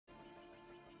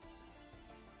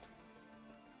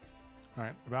All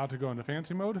right, about to go into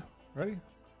fancy mode. Ready?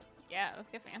 Yeah,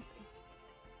 let's get fancy.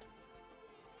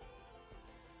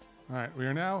 All right, we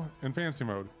are now in fancy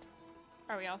mode.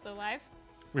 Are we also live?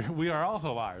 We are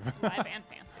also live. Live and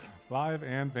fancy. Live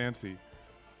and fancy.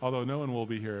 Although no one will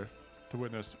be here to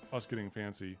witness us getting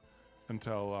fancy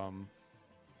until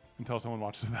someone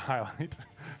watches the highlight.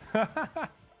 All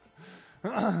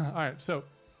right, so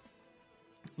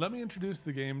let me introduce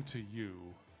the game to you.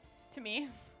 To me?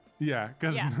 Yeah,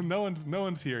 because Yeah. no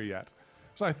one's here yet.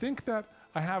 So I think that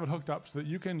I have it hooked up so that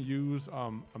you can use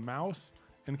a mouse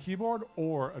and keyboard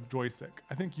or a joystick.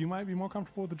 I think you might be more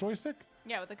comfortable with the joystick.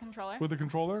 Yeah, with the controller. With the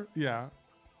controller, yeah.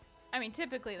 I mean,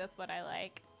 typically that's what I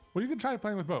like. Well, you can try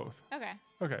playing with both. Okay.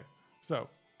 Okay, so,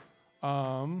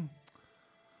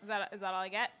 Is that all I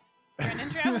get for an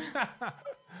intro?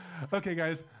 okay,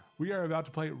 guys, we are about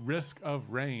to play Risk of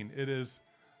Rain. It is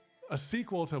a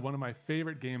sequel to one of my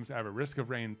favorite games ever, Risk of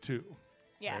Rain 2.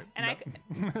 Yeah, Right?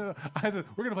 and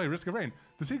We're gonna play Risk of Rain,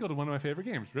 the sequel to one of my favorite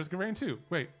games, Risk of Rain 2.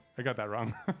 Wait, I got that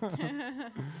wrong.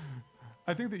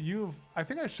 I think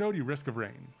I showed you Risk of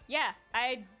Rain. yeah,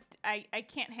 I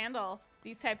can't handle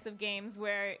these types of games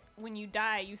where when you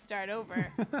die you start over.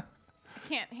 I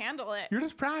can't handle it. You're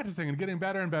just practicing and getting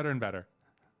better and better and better.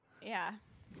 Yeah.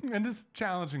 And just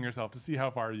challenging yourself to see how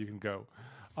far you can go.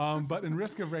 But in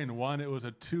Risk of Rain 1, it was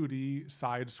a 2D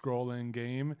side-scrolling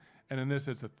game. And in this,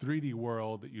 it's a 3D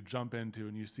world that you jump into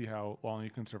and you see how long you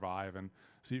can survive and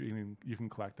see what you can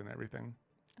collect and everything.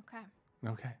 Okay.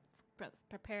 Okay. Let's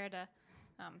prepare to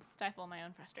stifle my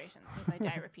own frustrations since I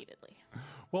die repeatedly.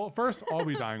 Well, first, I'll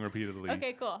be dying repeatedly.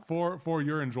 Okay, cool. For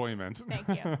your enjoyment. Thank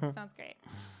you. Sounds great.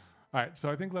 All right, so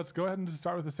I think let's go ahead and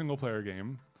start with a single-player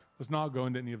game. Let's not go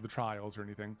into any of the trials or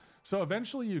anything. So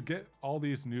eventually you get all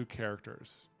these new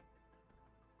characters.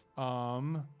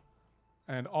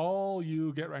 And all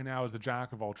you get right now is the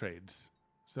jack of all trades.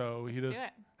 So he Let's just do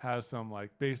it. has some like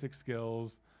basic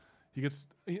skills.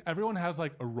 Everyone has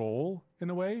like a role in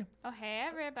a way. Oh, hey,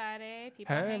 everybody.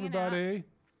 People Hey, hanging everybody.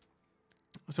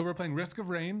 So we're playing Risk of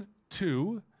Rain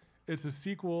 2. It's a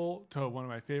sequel to one of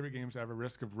my favorite games ever,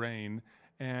 Risk of Rain.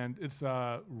 And it's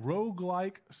a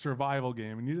roguelike survival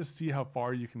game. And you just see how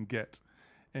far you can get.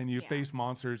 And you Yeah. face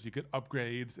monsters, you get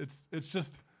upgrades. It's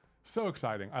just so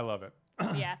exciting. I love it.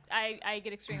 out. Yeah, I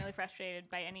get extremely frustrated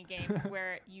by any games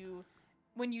where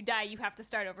when you die, you have to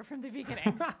start over from the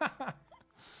beginning.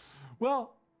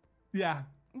 Well, yeah,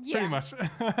 pretty Yeah. much.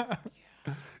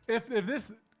 If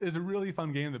this is a really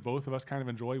fun game that both of us kind of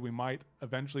enjoy, we might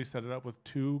eventually set it up with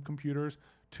two computers,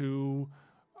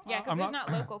 Yeah, because there's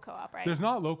not local co-op, right? There's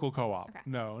not local co-op. Okay.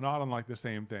 No, not on like the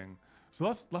same thing. So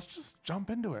let's just jump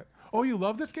into it. Oh, you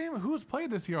love this game? Who's played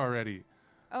this here already?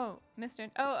 Oh, Mr.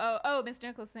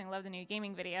 Nicholson, love the new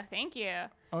gaming video. Thank you.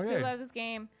 Oh, You yay. love this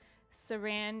game.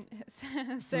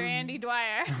 Andy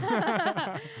Dwyer.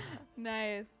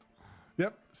 Nice.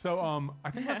 Yep. So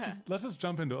I think let's just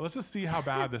jump into it. Let's just see how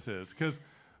bad this is, because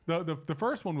the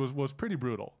first one was pretty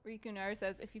brutal. Riku Nor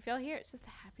says, if you fail here, it's just a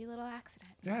happy little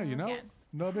accident. Yeah, you know, Again,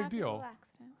 no big happy deal. little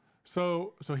accident.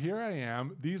 So here I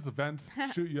am. These events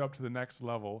shoot you up to the next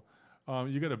level.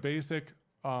 You get a basic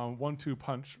 1-2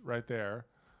 punch right there.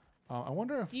 I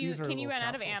wonder if these are Can you little run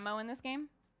out of capsules. ammo in this game?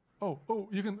 Oh,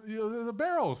 you can the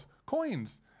barrels,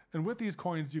 coins, and with these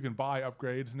coins you can buy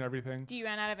upgrades and everything. Do you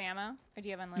run out of ammo, or do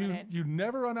you have unlimited? You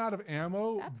never run out of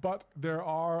ammo, That's but there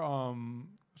are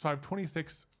so I have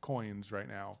 26 coins right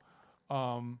now,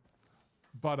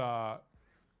 but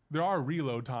there are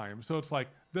reload times. So it's like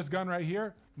this gun right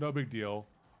here, no big deal,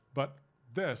 but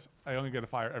this I only get to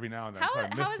fire every now and then. How, so I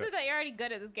missed how is it that you're already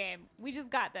good at this game? We just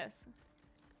got this.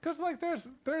 Because like there's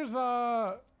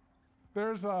a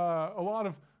lot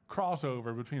of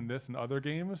crossover between this and other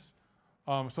games.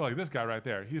 So like this guy right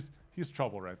there, he's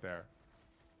trouble right there.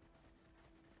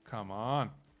 Come on,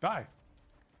 die.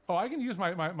 Oh, I can use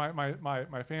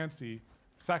my fancy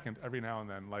second every now and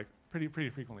then, like pretty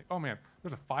frequently. Oh man,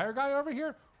 there's a fire guy over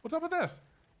here. What's up with this?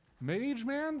 Mage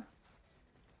man?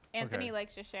 Anthony Okay.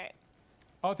 likes your shirt.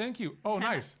 Oh, thank you. Oh,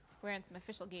 nice. Wearing some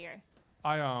official gear.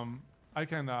 I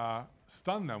can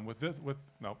stun them with this.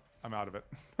 Nope, I'm out of it.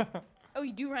 Oh,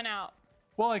 you do run out.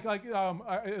 Well,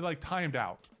 it like timed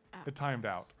out. Oh. It timed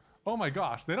out. Oh my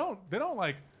gosh, they don't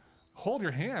like hold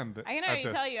your hand. I can already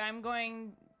tell you, I'm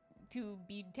going to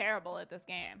be terrible at this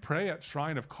game. Pray at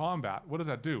Shrine of Combat. What does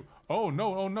that do? Oh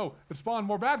no! It spawned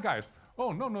more bad guys.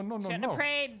 Oh no! Shouldn't have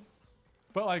prayed.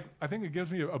 But like, I think it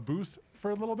gives me a boost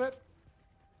for a little bit.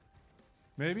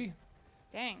 Maybe.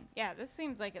 Dang. Yeah, this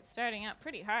seems like it's starting out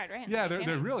pretty hard, right? Yeah,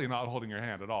 they're really not holding your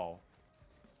hand at all.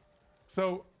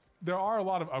 So there are a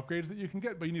lot of upgrades that you can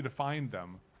get, but you need to find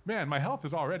them. Man, my health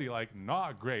is already like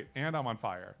not great, and I'm on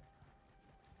fire.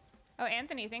 Oh,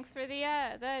 Anthony, thanks for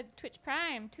the Twitch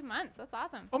Prime. 2 months. That's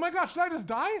awesome. Oh my gosh, did I just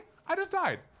die? I just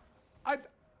died. I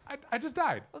just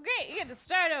died. Well, great. You get to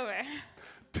start over.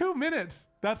 2 minutes.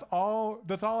 That's all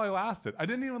I lasted. I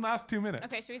didn't even last 2 minutes.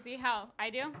 Okay, should we see how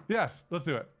I do? Yes, let's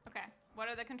do it. Okay. What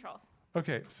are the controls?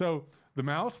 Okay, so the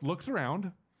mouse looks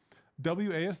around.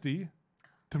 WASD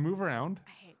to move around.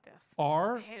 I hate this.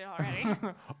 R. I hate it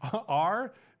already.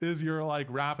 R is your like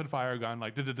rapid fire gun,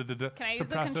 like Can I use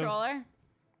the controller?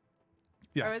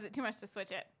 Yes. Or is it too much to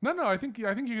switch it? No, I think you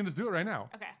can just do it right now.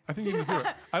 Okay. I think you can just do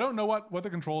it. I don't know what the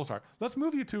controls are. Let's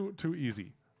move you to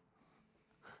easy.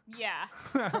 Yeah.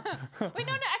 Wait,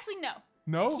 no, actually, no.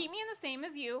 No? Keep me in the same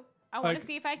as you. I want to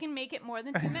see if I can make it more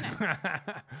than 2 minutes.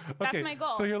 Okay, my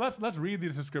goal. So here, let's read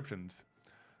these descriptions.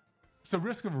 So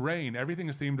risk of rain, everything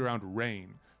is themed around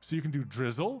rain. So you can do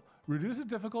drizzle, reduces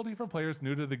difficulty for players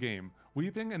new to the game.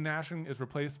 Weeping and gnashing is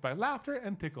replaced by laughter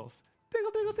and tickles.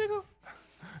 Tickle, tickle, tickle.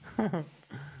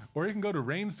 Or you can go to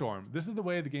rainstorm. This is the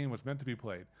way the game was meant to be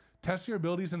played. Test your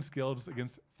abilities and skills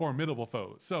against formidable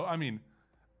foes. So, I mean,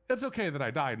 it's okay that I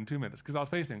died in 2 minutes because I was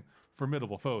facing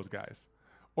formidable foes, guys.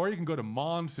 Or you can go to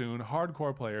monsoon,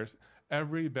 hardcore players.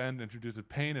 Every bend introduces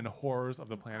pain and horrors of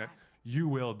the planet. You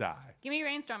will die. Give me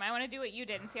rainstorm. I want to do what you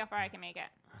did and see how far I can make it.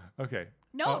 Okay.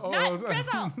 No, not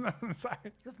drizzle. Sorry.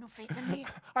 You have no faith in me.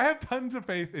 I have tons of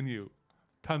faith in you.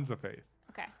 Tons of faith.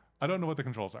 Okay. I don't know what the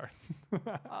controls are.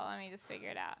 Well, let me just figure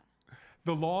it out.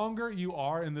 The longer you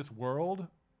are in this world,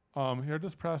 here,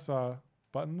 just press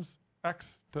buttons.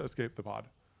 X to escape the pod.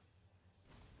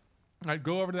 All right,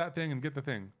 go over to that thing and get the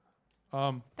thing.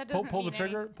 That doesn't pull the mean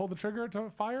trigger. anything. Pull the trigger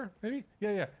to fire. Maybe.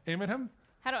 Yeah. Aim at him.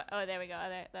 How do I, oh, there we go.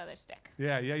 The other stick.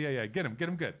 Yeah. Get him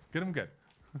good.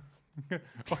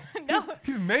 No.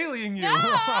 He's meleeing you. No!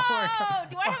 Oh my God.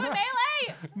 Do I have a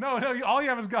melee? No, all you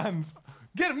have is guns.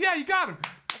 Get him. Yeah, you got him.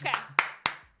 Okay.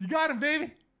 You got him,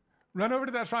 baby. Run over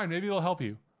to that shrine. Maybe it'll help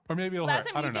you. Or maybe it'll hurt. Last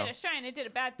I time you don't know. did a shrine, it did a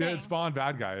bad thing. Yeah, it spawned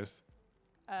bad guys.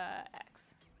 X.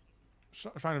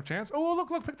 Shrine of chance. Oh, look,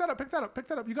 pick that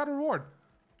up. You got a reward.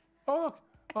 Oh, look.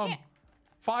 I can't.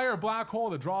 Fire black hole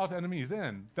that draws enemies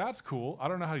in. That's cool. I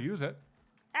don't know how to use it.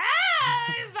 Ah!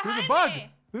 He's behind There's a bug.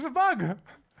 me. There's a bug.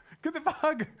 Get the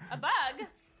bug. A bug?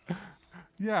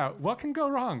 Yeah, what can go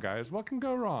wrong, guys? What can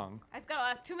go wrong? It's got to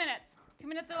last 2 minutes. 2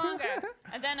 minutes or longer.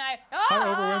 And then Hi,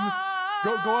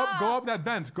 Overwhims. Go up that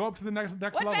vent. Go up to the next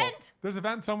What level. vent? There's a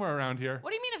vent somewhere around here.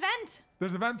 What do you mean event?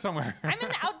 There's a vent somewhere. I'm in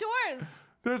the outdoors.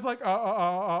 There's like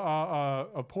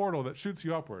a portal that shoots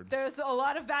you upwards. There's a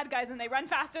lot of bad guys and they run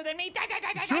faster than me.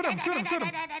 Shoot him.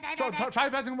 Try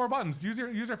pressing more buttons. Use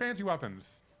your fancy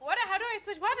weapons. What? How do I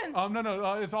switch weapons?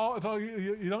 No. It's all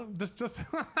you don't just.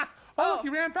 Oh, look,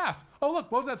 you ran fast. Oh,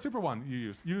 look, what was that super one you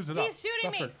used? Use it up. He's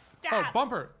shooting me. Left Stop. Oh,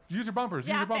 bumper. Use your bumpers.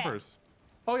 Use your Stop it. bumpers.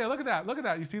 Oh yeah, look at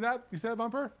that. You see that? You see that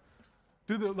bumper?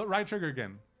 Do the right trigger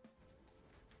again.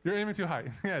 You're aiming too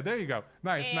high. Yeah, there you go.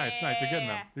 Nice.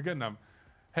 You're getting them.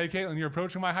 Hey, Katelyn, you're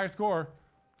approaching my high score.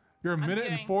 You're a minute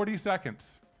and 40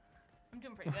 seconds. I'm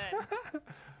doing pretty good.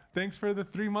 Thanks for the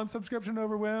 3-month subscription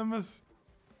over Wims.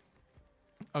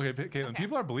 Okay, Katelyn,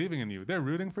 people are believing in you. They're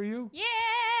rooting for you. Yeah.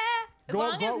 As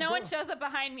long as no one shows up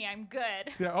behind me, I'm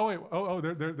good. Yeah. Oh wait. Oh,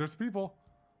 there's people.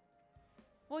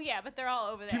 Well, yeah, but they're all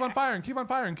over there. Keep on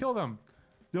firing. Kill them.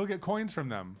 You'll get coins from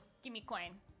them. Give me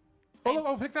coin. Oh,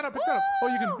 look, pick that up.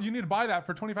 Oh, you need to buy that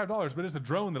for $25, but it's a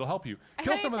drone that'll help you.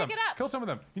 Kill some of them. Kill some of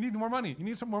them. You need more money. You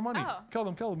need some more money. Oh. Kill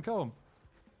them.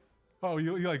 Oh,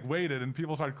 you like waited and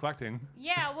people started collecting.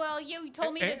 Yeah, well, you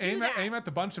told me to do aim that. Aim at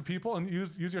the bunch of people and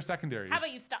use your secondaries. How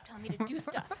about you stop telling me to do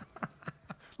stuff?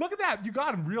 Look at that. You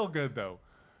got him real good, though.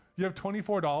 You have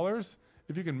 $24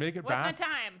 if you can make it back. What's my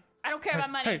time? I don't care about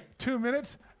money. Hey, 2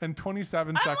 minutes and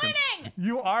 27 seconds. I'm winning!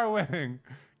 You are winning.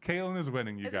 Katelyn is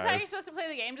winning, you guys. Is this how you're supposed to play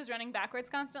the game, just running backwards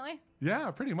constantly? Yeah,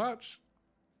 pretty much.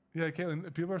 Yeah,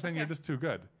 Katelyn, people are saying you're just too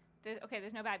good.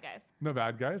 There's no bad guys. No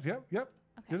bad guys. Yep. Okay.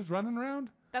 You're just running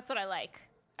around. That's what I like.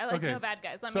 I like Okay. no bad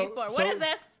guys. Let me explore. What is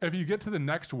this? If you get to the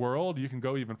next world, you can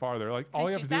go even farther. Like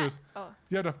all you have to do is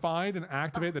you have to find and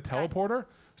activate the teleporter.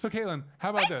 So Katelyn,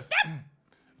 how about this?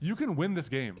 You can win this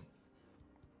game.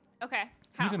 Okay.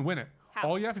 How? You can win it. How?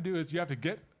 All you have to do is you have to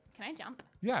get. Can I jump?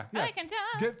 Yeah. Oh, I can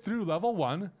jump. Get through level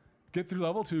 1, get through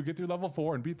level 2, get through level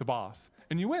 4, and beat the boss,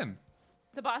 and you win.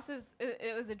 The boss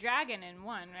it was a dragon in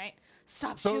 1, right?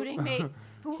 Stop shooting me.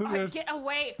 Get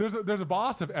away. There's a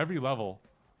boss of every level.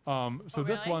 So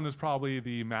this really? one is probably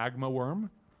the magma worm.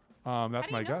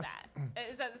 That's my guess. That?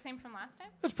 Is that the same from last time?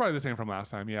 It's probably the same from last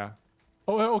time, yeah.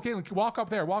 Oh, okay. Walk up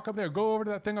there. Go over to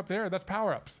that thing up there. That's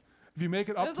power-ups. If you make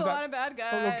it up There's to a that. lot of bad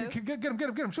guys. Oh, get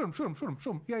him. Shoot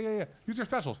him. Yeah. Use your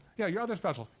specials. Yeah, your other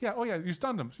specials. Yeah. Oh, yeah. You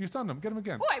stunned him. Get him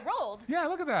again. Oh, I rolled. Yeah,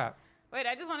 look at that. Wait,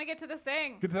 I just want to get to this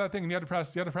thing. Get to that thing, and you have to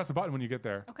press a button when you get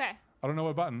there. Okay. I don't know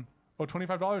what button. Oh,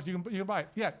 $25. You can buy it.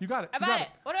 Yeah, you got it. I You bought got it.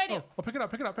 What do I do? Oh, pick it up.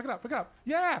 Pick it up. Pick it up. Pick it up.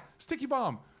 Yeah, sticky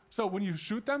bomb. So when you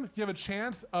shoot them, you have a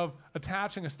chance of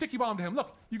attaching a sticky bomb to him.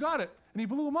 Look, you got it, and he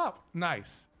blew him up.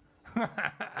 Nice. I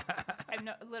have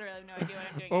literally no idea what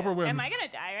I'm doing. Over yet. whims. Am I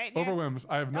gonna die right here? Over whims.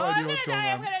 I have no Oh, idea I'm what's gonna going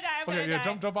die, on. I'm gonna die, I'm okay, gonna yeah,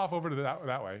 die. jump off over to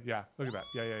that way. Yeah, look at that.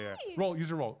 Yeah. Roll. Use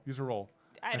your roll.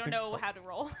 I don't know how to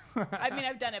roll. I mean,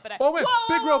 I've done it, but I. Oh wait, Whoa,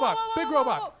 big whoa, robot, whoa, whoa, big whoa,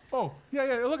 robot. whoa. Oh yeah.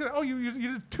 Look at that. Oh, you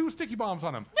did 2 sticky bombs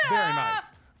on him.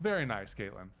 Very nice,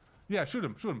 Katelyn. Yeah, shoot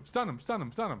him. Stun him.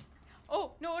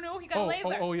 Oh no, he got a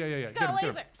laser. Oh yeah. He got a Get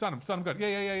laser. him. Stun him good.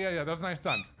 Yeah. That was a nice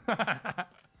stun.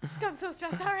 I'm so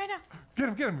stressed out right now. Get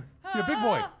him. Yeah, big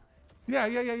boy. Yeah.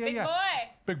 Big boy.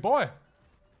 Big boy.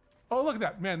 Oh, look at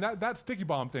that. Man, that sticky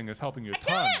bomb thing is helping you a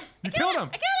ton. I killed him.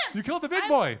 You killed the big I'm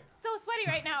boy. so sweaty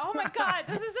right now. Oh my god,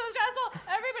 this is so stressful.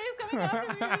 Everybody's coming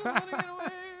after me. I don't want to get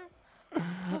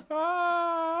away.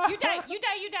 Ah. You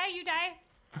die.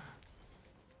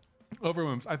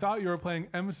 Overwhelms. I thought you were playing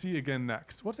MC again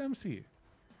next. What's MC?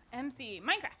 MC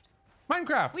Minecraft.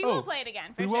 Minecraft. We will play it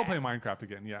again for we sure. will play Minecraft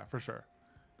again. Yeah, for sure.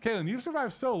 Katelyn, you've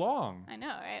survived so long. I know,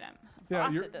 right? I'm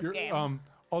a boss at this game.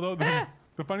 Although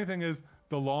the funny thing is,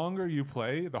 the longer you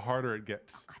play, the harder it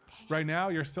gets. God dang it. Right now,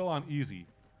 you're still on easy.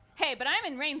 Hey, but I'm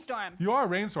in Rainstorm. You are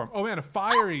Rainstorm. Oh man, a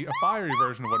fiery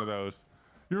version of one of those.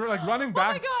 You were like running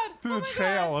back through the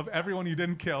trail of everyone you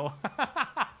didn't kill.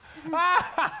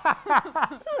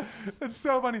 It's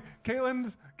so funny.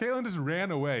 Katelyn just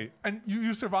ran away, and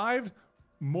you survived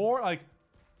more like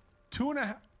two and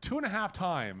a half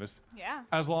times. Yeah.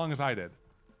 As long as I did.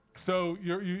 So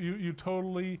you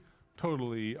totally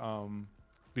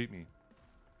beat me.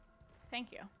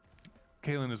 Thank you.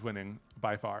 Katelyn is winning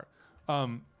by far.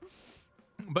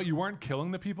 But you weren't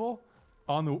killing the people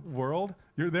on the world.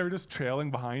 They were just trailing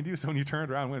behind you. So when you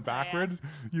turned around and went backwards,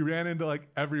 you ran into like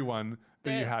everyone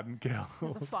that you hadn't killed.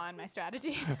 There's a flaw in my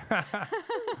strategy.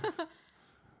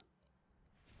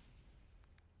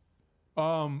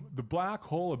 The black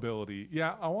hole ability.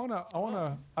 Yeah, I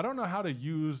don't know how to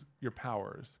use your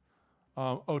powers.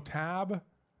 Tab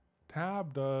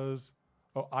does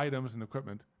items and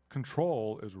equipment.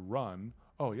 Control is run.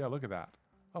 Oh yeah, look at that.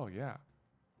 Oh yeah.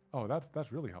 Oh,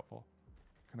 that's really helpful.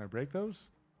 Can I break those?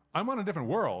 I'm on a different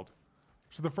world.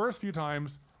 So the first few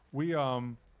times we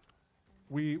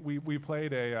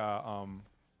played a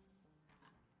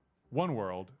one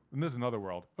world, and this is another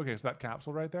world. Okay, so that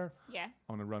capsule right there. Yeah.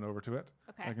 I'm gonna run over to it.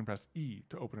 Okay. I can press E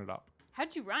to open it up.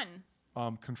 How'd you run?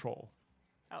 Control.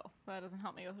 Oh, well, that doesn't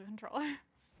help me with the controller.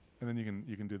 And then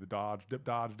you can do the dodge, dip,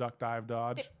 dodge, duck, dive,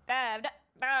 dodge. Dip, dive, dodge.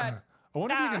 I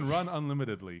wonder if you Dodge. can run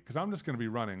unlimitedly, because I'm just gonna be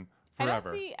running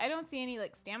forever. I don't see any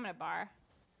like stamina bar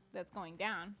that's going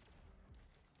down.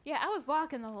 Yeah, I was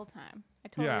walking the whole time. I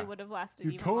totally would have lasted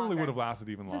You even totally longer. would have lasted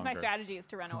even Since longer. my strategy is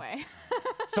to run away.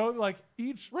 So like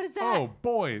each. What is that? Oh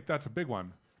boy, that's a big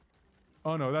one.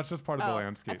 Oh no, that's just part of the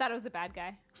landscape. I thought it was a bad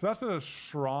guy. So that's a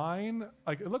shrine.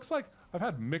 Like it looks like I've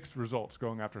had mixed results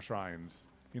going after shrines.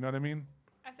 You know what I mean?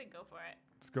 I say go for it.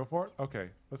 Let's go for it. Okay,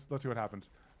 let's see what happens.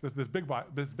 This big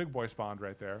boy spawned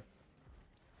right there.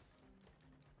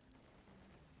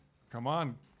 Come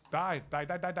on, die.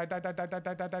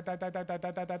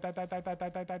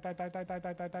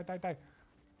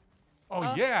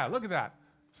 Oh yeah, look at that.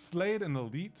 Slayed an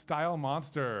elite style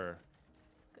monster.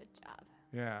 Good job.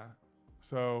 Yeah.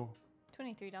 So.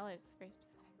 $23 is very specific.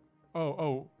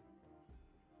 Oh,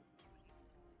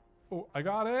 I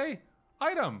got a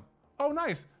item. Oh,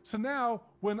 nice. So now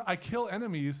when I kill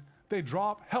enemies, they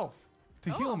drop health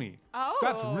to heal me. Oh.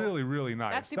 That's really, really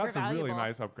nice. That's super a really valuable.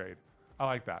 nice upgrade. I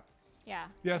like that. Yeah.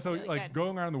 Yeah, that's so really like good.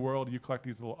 going around the world, you collect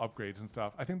these little upgrades and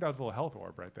stuff. I think that was a little health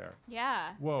orb right there.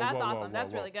 Yeah. Whoa, that's whoa, awesome. whoa,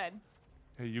 That's whoa. really good.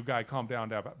 Hey, you guy, calm down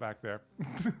back there.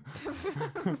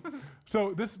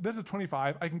 So this is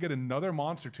 25. I can get another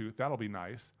monster tooth. That'll be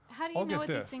nice. How do you I'll know get what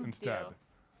this these things instead. do?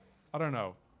 I don't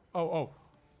know. Oh,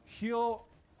 heal.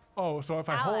 Oh, so if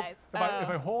I Allies. hold if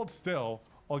I hold still,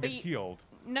 I'll But get healed.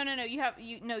 No.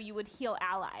 You would heal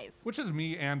allies. Which is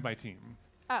me and my team.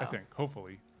 I think.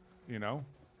 Hopefully. You know?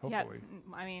 Hopefully.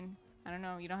 Yeah. I mean, I don't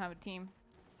know. You don't have a team.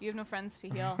 You have no friends to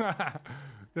heal.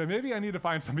 Yeah, maybe I need to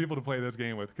find some people to play this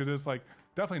game with, because it's like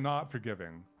definitely not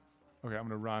forgiving. Okay, I'm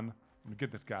gonna run. I'm gonna get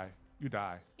this guy. You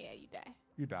die. Yeah, you die.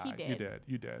 You die. He You did. did.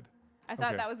 You did. I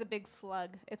thought Okay. that was a big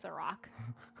slug. It's a rock.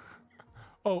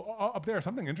 Oh, up there,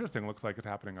 something interesting looks like it's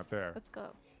happening up there. Let's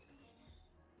go.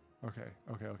 Okay.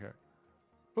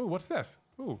 Ooh, what's this?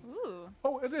 Ooh. Ooh.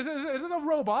 Oh, is it a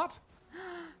robot?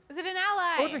 Is it an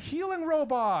ally? Oh, it's a healing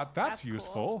robot. That's That's cool.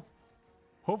 useful.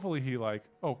 Hopefully he like.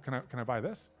 Oh, can I buy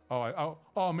this?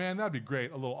 Oh man, that'd be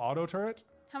great. A little auto turret.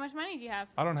 How much money do you have?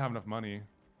 I don't have enough money.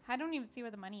 I don't even see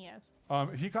where the money is.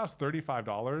 He costs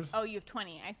 $35. Oh, you have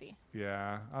 20. I see.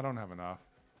 Yeah, I don't have enough.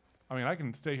 I mean, I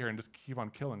can stay here and just keep on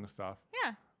killing stuff.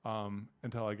 Yeah.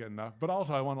 Until I get enough. But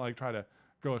also, I want to like try to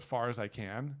go as far as I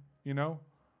can. You know.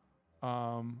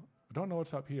 I don't know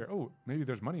what's up here. Oh, maybe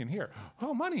there's money in here.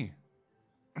 Oh, money.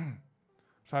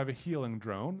 So I have a healing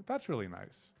drone. That's really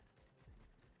nice.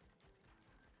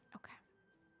 Okay.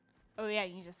 Oh yeah,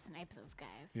 you can just snipe those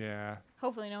guys. Yeah.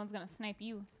 Hopefully, no one's gonna snipe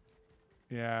you.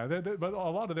 Yeah, but a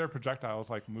lot of their projectiles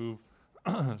like move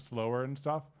slower and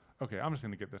stuff. Okay, I'm just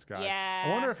gonna get this guy. Yeah. I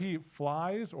wonder if he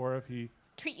flies or if he...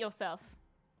 Treat yourself.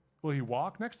 Will he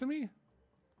walk next to me?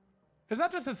 Is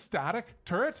that just a static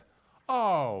turret?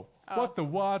 Oh, what the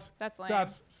what? That's lame.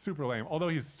 That's super lame. Although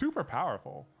he's super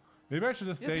powerful. Maybe I should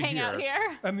just stay hang here. out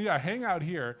here? And yeah, hang out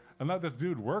here and let this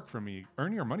dude work for me.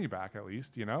 Earn your money back at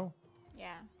least, you know?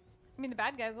 Yeah. I mean, the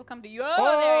bad guys will come to you.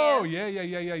 Oh, there he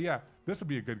is. Yeah. This would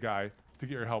be a good guy to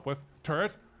get your help with.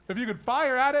 Turret. If you could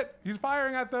fire at it. He's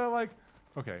firing at the, like...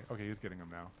 Okay, he's getting him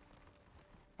now.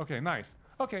 Okay, nice.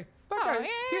 Okay, that guy,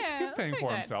 he's paying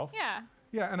for himself. Yeah.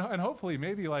 Yeah, and hopefully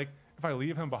maybe, like, if I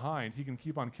leave him behind, he can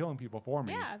keep on killing people for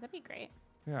me. Yeah, that'd be great.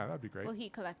 Yeah, that'd be great. Will he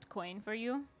collect coin for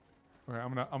you? Okay,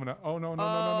 I'm gonna, oh, no.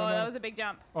 That was a big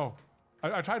jump. Oh,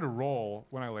 I tried to roll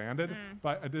when I landed,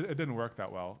 but it didn't work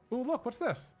that well. Oh, look, what's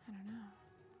this? I don't know.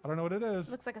 I don't know what it is.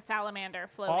 Looks like a salamander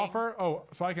floating. Offer? Oh,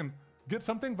 so I can get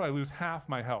something, but I lose half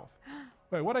my health.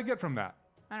 Wait, what'd I get from that?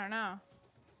 I don't know.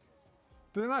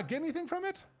 Did I not get anything from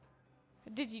it?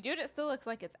 Did you do it? It still looks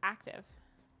like it's active.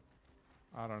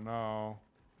 I don't know.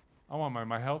 I want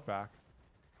my health back.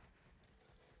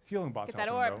 Healing bot's Get that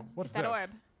helping, orb. though. What's Get that this? orb.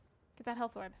 Get that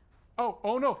health orb.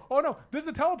 Oh no! This is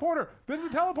the teleporter. This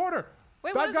is the teleporter.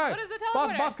 Wait, what is the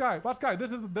teleporter? Boss guy.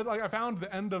 This is like I found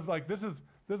the end of like this is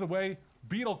a way.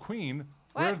 Beetle Queen.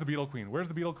 What? Where's the Beetle Queen? Where's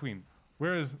the Beetle Queen?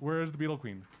 Where is the Beetle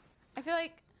Queen? I feel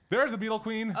like. There's the Beetle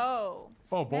Queen. Oh.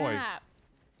 Oh boy. Snap.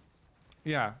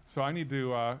 Yeah. So I need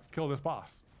to kill this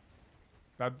boss.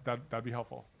 That'd be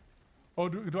helpful. Oh,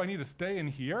 do I need to stay in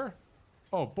here?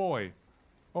 Oh boy.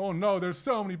 Oh no, there's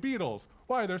so many beetles.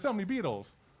 Why are there so many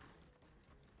beetles?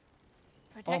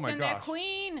 Protecting their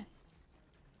queen.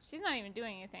 She's not even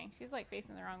doing anything. She's like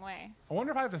facing the wrong way. I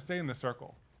wonder if I have to stay in the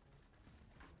circle.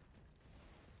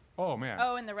 Oh man.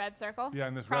 Oh, in the red circle? Yeah,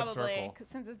 in this red circle. Probably,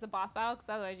 since it's a boss battle, because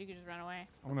otherwise you could just run away.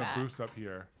 I'm gonna boost up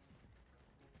here.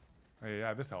 Hey,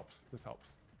 yeah, this helps. This helps.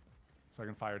 So I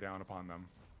can fire down upon them.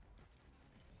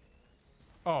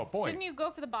 Oh boy. Shouldn't you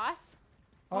go for the boss?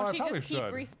 Oh, Won't I you probably just keep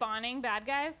should. respawning bad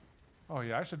guys? Oh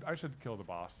yeah, I should kill the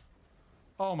boss.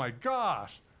 Oh my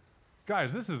gosh.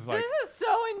 Guys, this is like... This is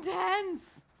so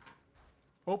intense.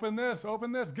 Open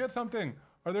this, get something.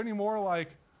 Are there any more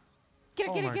like... Get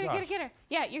her.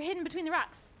 Yeah, you're hidden between the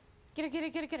rocks. Get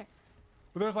her.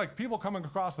 But there's like people coming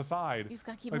across the side. You just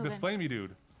gotta keep like moving. this flamey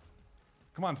dude.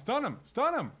 Come on, stun him.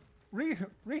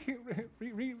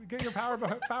 Get your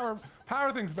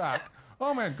power things back.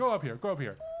 Oh man, go up here.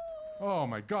 Oh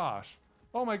my gosh,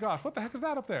 what the heck is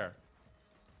that up there?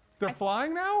 They're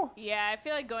flying now? Yeah, I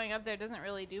feel like going up there doesn't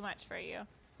really do much for you.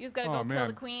 You just gotta go kill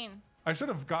the queen. I should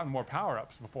have gotten more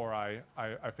power-ups before I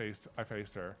faced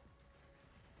her.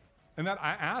 And that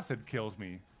acid kills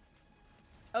me.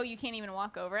 Oh, you can't even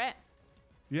walk over it?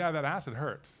 Yeah, that acid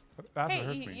hurts. That acid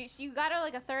hurts me. me. You got her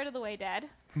like a third of the way dead.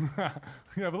 Yeah,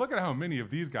 but look at how many of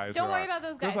these guys there are. Don't worry about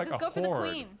those guys. Like just go for the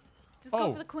queen. Just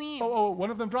go for the queen. Oh, one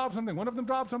of them dropped something.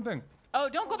 Oh,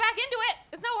 don't go back into it.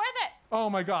 It's not worth it. Oh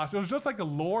my gosh, it was just like a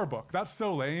lore book. That's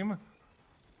so lame.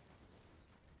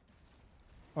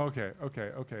 Okay. All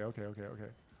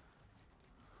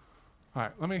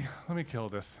right, let me kill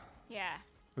this. Yeah.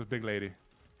 This big lady.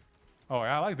 Oh,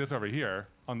 I like this over here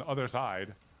on the other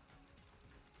side.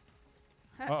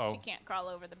 She can't crawl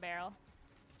over the barrel.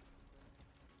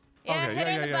 Yeah, okay, hit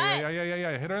her in the butt.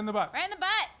 Yeah. Hit her in the butt. Right in the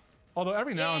butt. Although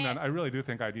every now and then, I really do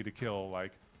think I need to kill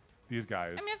like these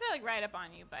guys. I mean, if they're like right up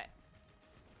on you, but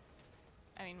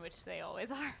I mean, which they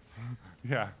always are.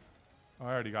 Yeah, I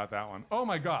already got that one. Oh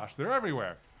my gosh, they're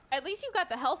everywhere. At least you got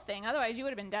the health thing. Otherwise, you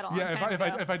would have been dead a long time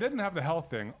ago. If I didn't have the health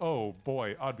thing, oh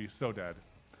boy, I'd be so dead.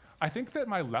 I think that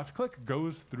my left click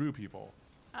goes through people.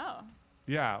 Oh.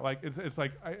 Yeah, like it's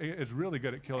like it's really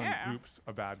good at killing groups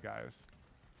of bad guys.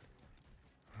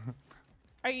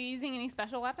 Are you using any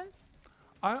special weapons?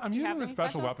 I'm using the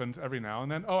special weapons every now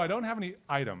and then. Oh, I don't have any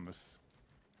items.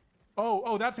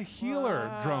 Oh, that's a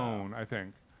healer drone, I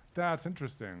think. That's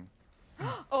interesting.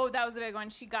 Oh, that was a big one.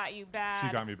 She got you bad.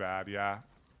 She got me bad, yeah.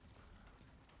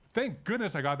 Thank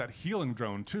goodness I got that healing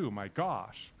drone too, my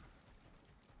gosh.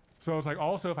 So it's like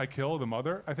also if I kill the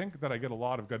mother, I think that I get a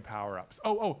lot of good power-ups.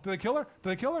 Oh, did I kill her? Did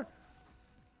I kill her?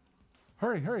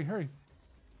 Hurry. Did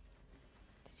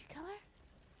you kill her?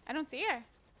 I don't see her.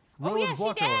 Roll Oh yeah, with she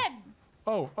block over. did.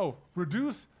 Oh,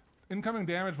 reduce incoming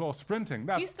damage while sprinting.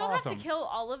 That's Do you still awesome. have to kill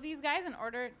all of these guys in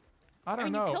order? I don't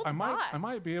mean, you know. killed the I boss.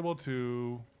 might be able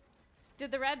to.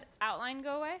 Did the red outline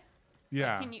go away?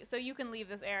 Yeah. Like, so you can leave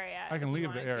this area. I if can you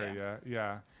leave the wanted to. area.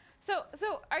 Yeah. So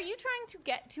are you trying to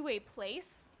get to a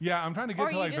place? Yeah, I'm trying to Or get are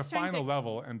to you like the just trying final to-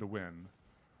 level and to win.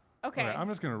 Okay. I'm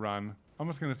just gonna run. I'm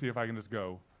just gonna see if I can just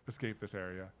go escape this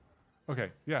area. Okay.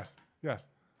 Yes.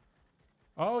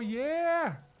 Oh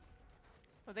yeah!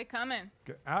 Oh, they coming.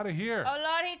 Get out of here. Oh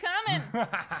Lord, he coming.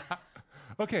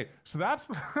 Okay, so that's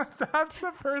that's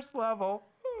the first level.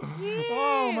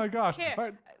 Oh my Jeez. gosh! Here, All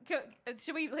right.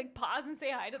 should we like pause and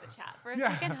say hi to the chat for a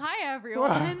Yeah. second? Hi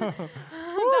everyone.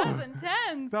 That was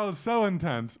intense. That was so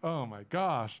intense. Oh my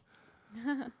gosh.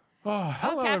 Oh,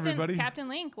 hello everybody. Captain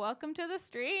Link, welcome to the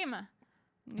stream.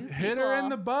 New Hit her in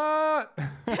the people. butt.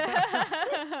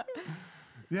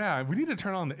 Yeah, we need to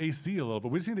turn on the AC a little bit.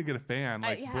 We just need to get a fan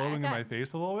like yeah, blowing in got- my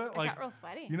face a little bit. I Like got real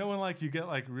sweaty. you know when like you get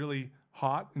like really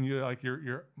hot and you like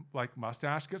your like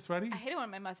mustache gets sweaty? I hate it when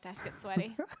my mustache gets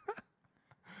sweaty.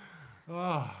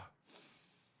 Oh.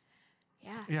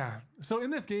 Yeah. Yeah. So in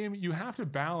this game, you have to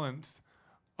balance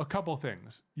a couple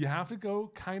things. You have to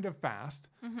go kind of fast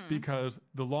because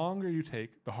the longer you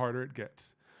take, the harder it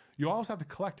gets. You also have to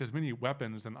collect as many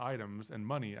weapons and items and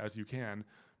money as you can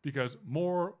because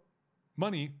more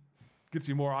money gets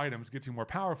you more items, gets you more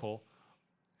powerful.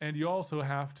 And you also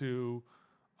have to,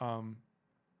 no,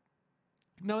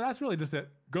 that's really just it.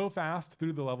 Go fast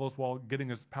through the levels while getting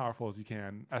as powerful as you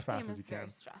can, as fast as you can. Very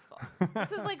stressful.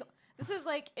 This is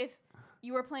like if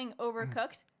you were playing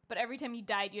Overcooked, but every time you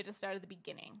died, you had to start at the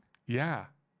beginning. Yeah.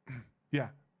 Yeah.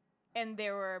 And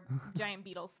there were giant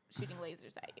beetles shooting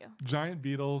lasers at you. Giant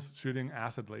beetles shooting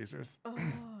acid lasers. Oh.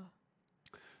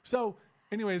 So,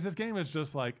 anyways, this game is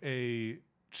just like a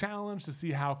challenge to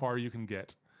see how far you can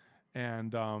get.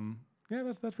 And yeah,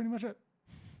 that's pretty much it.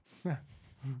 Yeah.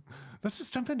 Let's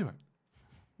just jump into it.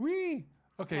 Whee!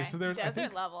 Okay, so there's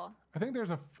desert level. I think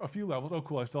there's a few levels. Oh,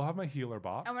 cool. I still have my healer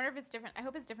bot. I wonder if it's different. I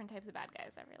hope it's different types of bad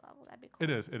guys every level. That'd be cool.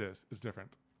 It is. It's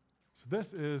different. So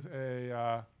this is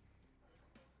a...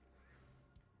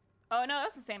 Oh, no,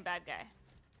 that's the same bad guy.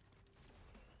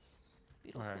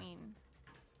 Beetle Okay. Queen.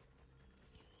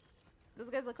 Those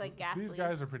guys look like gas These leaves.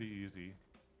 guys are pretty easy.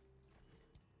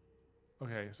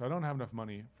 Okay, so I don't have enough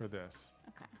money for this.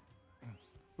 Okay.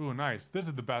 Ooh, nice. This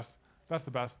is the best. That's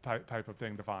the best type of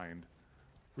thing to find,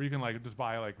 where you can like just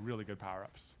buy like really good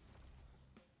power-ups.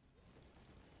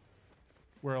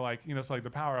 Where like so like the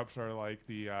power-ups are like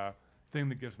the thing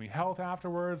that gives me health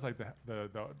afterwards, like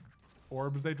the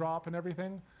orbs they drop and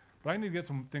everything. But I need to get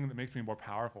something that makes me more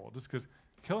powerful, just because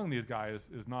killing these guys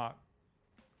is not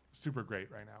super great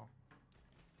right now.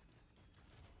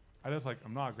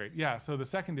 I'm not great. Yeah. So the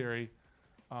secondary.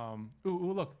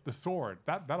 Ooh, look, the sword.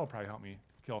 That'll probably help me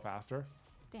kill faster.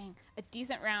 Dang. A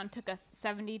decent round took us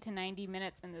 70 to 90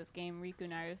 minutes in this game, Riku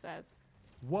Naru says.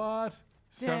 What?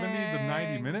 70 to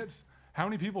 90 Dang. minutes? How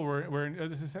many people were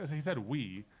in, he said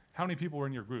we. How many people were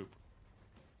in your group?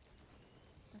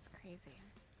 That's crazy.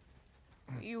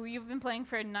 You've been playing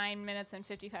for 9 minutes and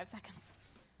 55 seconds.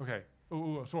 Okay.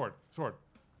 Ooh, sword.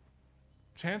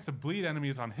 Chance to bleed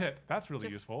enemies on hit. That's really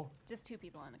useful. Just 2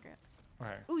 people in the group.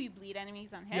 Okay. Ooh, you bleed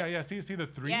enemies on hit. Yeah. See the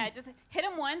 3? Yeah, just hit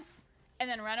them once and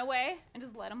then run away and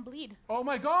just let them bleed. Oh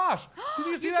my gosh! Did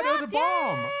you see You that? It was a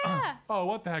bomb. Yeah. Oh,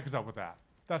 what the heck is up with that?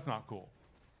 That's not cool.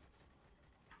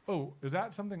 Oh, is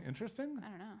that something interesting? I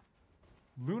don't know.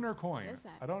 Lunar coin. What is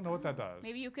that? I don't know what that does.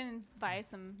 Maybe you can buy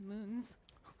some moons.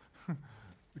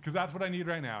 Because that's what I need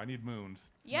right now. I need moons.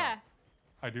 Yeah.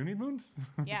 No. I do need moons?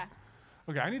 Yeah.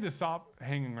 Okay, I need to stop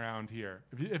hanging around here.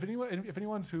 If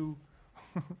anyone who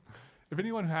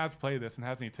has played this and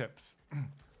has any tips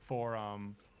for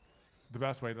the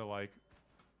best way to like,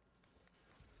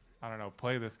 I don't know,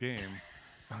 play this game,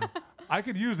 I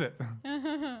could use it.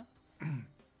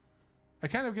 I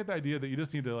kind of get the idea that you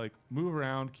just need to like move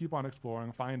around, keep on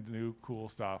exploring, find new cool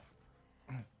stuff.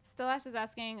 Stillash is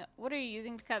asking, what are you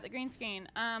using to cut the green screen?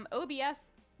 OBS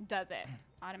does it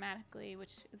automatically,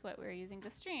 which is what we're using to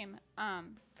stream.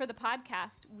 For the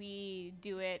podcast, we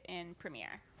do it in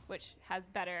Premiere, which has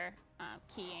better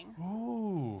keying.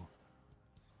 Ooh.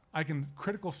 I can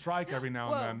critical strike every now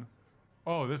Whoa. and then.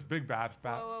 Oh, this big bat.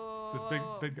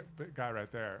 Whoa, This big guy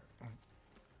right there.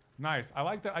 Nice. I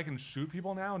like that I can shoot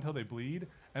people now until they bleed,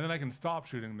 and then I can stop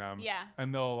shooting them. Yeah.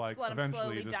 And they'll like let 'em eventually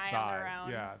slowly just die die. on their own.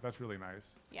 Yeah, that's really nice.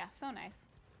 Yeah, so nice.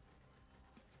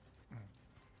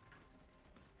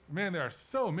 Man, there are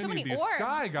so many many of these orbs.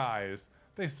 sky guys.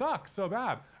 They suck so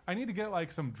bad. I need to get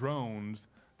like some drones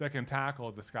that can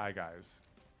tackle the sky guys.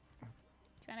 Do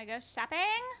you want to go shopping?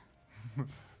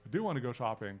 I do want to go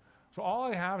shopping. So all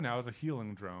I have now is a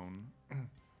healing drone.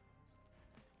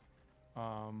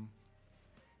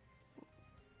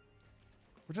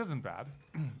 Which isn't bad.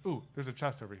 Ooh, there's a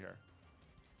chest over here.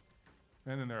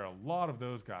 And then there are a lot of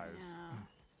those guys.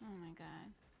 No. Oh my god.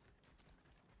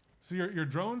 So your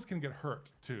drones can get hurt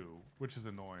too, which is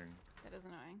annoying. That is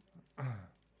annoying.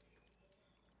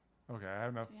 Okay, I have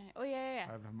enough. Yeah. Oh yeah.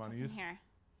 I have enough What's monies. in here?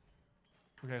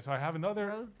 Okay, so I have another.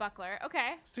 Rose buckler.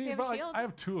 Okay. See, Do you have but a like, shield? I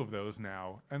have 2 of those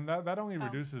now, and that only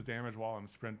reduces damage while I'm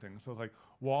sprinting. So it's like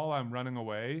while I'm running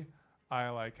away, I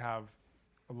like have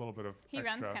a little bit of. He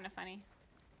extra. runs kind of funny.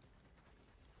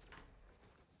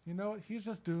 You know what? He's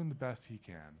just doing the best he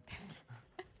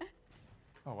can.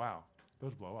 Oh wow,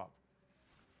 those blow up.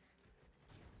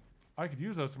 I could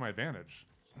use those to my advantage.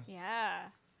 Yeah.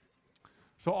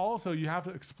 So also you have to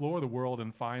explore the world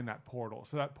and find that portal.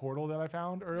 So that portal that I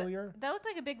found earlier. That looked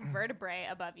like a big vertebrae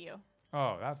above you.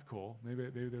 Oh, that's cool. Maybe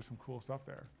there's some cool stuff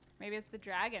there. Maybe it's the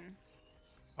dragon.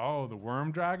 Oh, the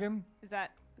worm dragon? Is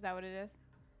that what it is?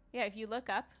 Yeah, if you look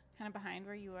up, kind of behind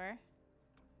where you were.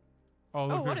 Oh,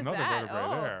 look, what there's is another that? vertebrae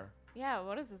Oh. there. Yeah,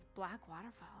 what is this black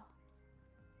waterfall?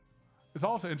 It's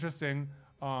also interesting.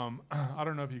 I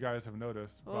don't know if you guys have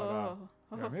noticed, but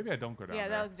yeah, maybe I don't go down Yeah,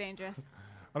 there. that looks dangerous.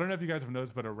 I don't know if you guys have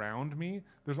noticed, but around me,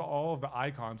 there's all of the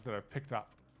icons that I've picked up.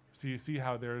 So you see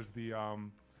how there's the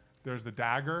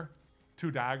dagger,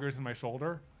 2 daggers in my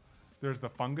shoulder. There's the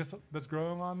fungus that's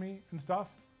growing on me and stuff.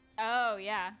 Oh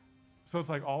yeah, So it's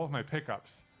like all of my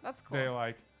pickups. that's cool. They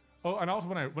like, oh, and also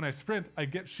when I sprint, I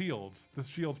get shields. The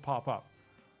shields pop up.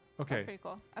 Okay, That's pretty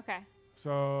cool. Okay.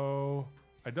 so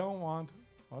I don't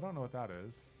know what that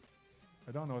is.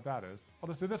 I don't know what that is. I'll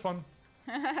just do this one.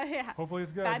 Yeah. Hopefully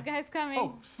it's good. Bad guys coming.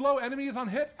 Oh, slow enemies on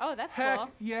hit. Oh, that's Heck cool.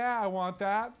 yeah, I want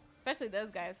that. Especially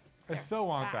those guys. 'cause I they're so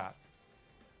want that. fast.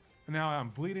 And now I'm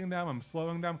bleeding them. I'm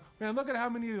slowing them. Man, look at how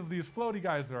many of these floaty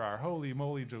guys there are. Holy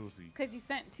moly, Josie. Because you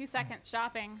spent 2 seconds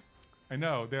shopping. I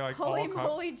know they're like Holy all.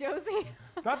 moly, Josie.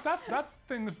 That's the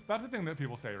thing that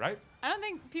people say, right? I don't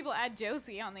think people add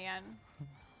Josie on the end.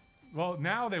 Well,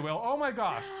 now they will. Oh my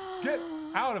gosh, get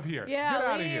out of here. Yeah, get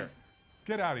out of leave. here.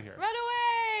 Get out of here. Run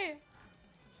away!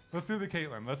 Let's do the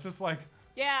Katelyn. Let's just like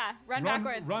Yeah, run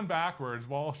backwards. Run backwards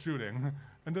while shooting,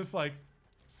 and just like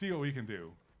see what we can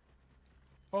do.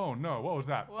 Oh no, what was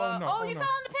that? Whoa. Oh no. Oh, you no. fell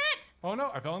in the pit! Oh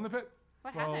no, I fell in the pit.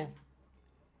 What Well, happened?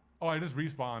 Oh, I just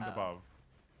respawned Oh. above,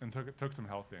 and took some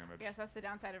health damage. I guess that's the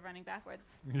downside of running backwards.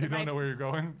 You don't know where you're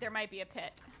going? There might be a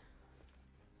pit.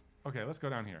 Okay, let's go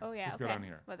down here. Oh yeah, Let's okay. go down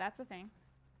here. Well, that's a thing.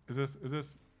 Is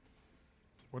this?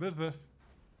 What is this?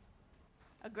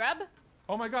 A grub?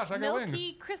 Oh my gosh, I got wings.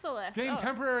 Milky chrysalis. Gain oh.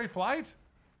 temporary flight?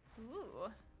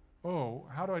 Ooh. Oh,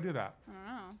 how do I do that? I don't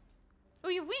know. Oh,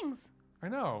 you have wings. I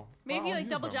know. Maybe Well, if you I'll like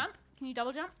use double them. jump. Can you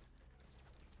double jump?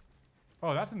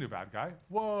 Oh, that's a new bad guy.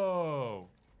 Whoa.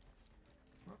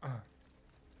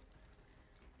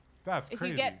 That's If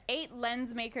crazy. you get 8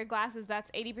 lens maker glasses, that's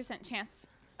 80% chance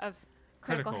of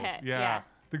critical Criticals, hit. Yeah.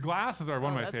 The glasses are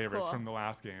one Oh, of my that's favorites cool. from the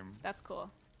last game. That's cool.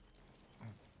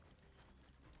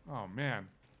 Oh man.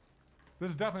 This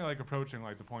is definitely like approaching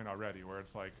like the point already where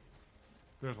it's like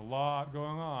there's a lot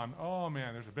going on. Oh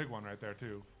man, there's a big one right there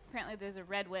too. Apparently there's a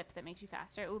red whip that makes you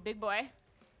faster. Ooh, big boy.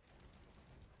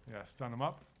 Yeah, stun him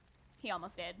up. He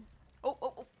almost did. Oh,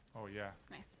 oh, oh. Oh yeah,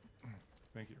 Nice.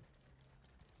 thank you.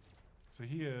 So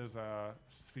he is a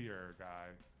sphere guy.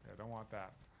 Yeah, don't want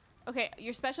that. Okay,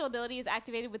 your special ability is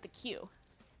activated with the Q.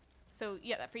 So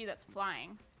yeah, that for you that's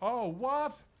flying. Oh,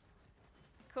 what?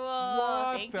 Cool.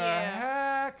 What Thank the you.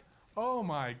 heck? Oh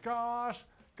my gosh.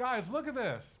 Guys, look at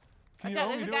this. Watch out,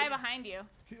 there's a guy behind you.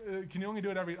 Can you only do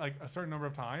it every like a certain number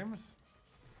of times?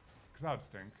 Because that would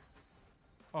stink.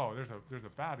 Oh, there's a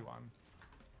bad one.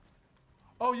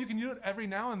 Oh, you can do it every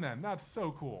now and then. That's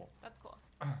so cool. That's cool.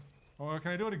 Oh,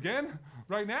 can I do it again?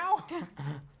 Right now?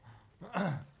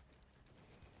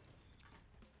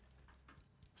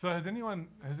 So has anyone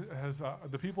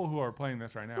the people who are playing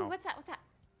this right now? Ooh, what's that? What's that?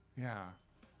 Yeah,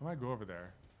 I might go over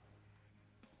there.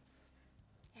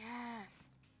 Yes.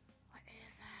 What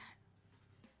is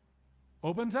that?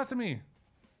 Open sesame. Can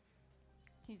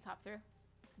you just hop through?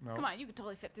 No. Come on, you could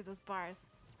totally fit through those bars.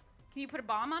 Can you put a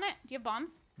bomb on it? Do you have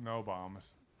bombs? No bombs.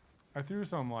 I threw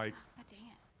some like God dang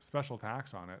it. special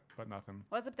tax on it, but nothing.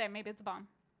 What's up there? Maybe it's a bomb.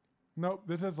 Nope.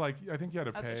 This is like I think you had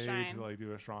to That's a pay shrine. to like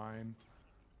do a shrine.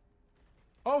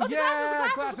 Oh, the yeah,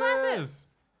 glasses, the glasses.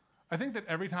 I think that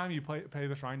every time you pay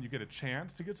the shrine, you get a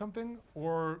chance to get something,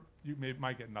 or you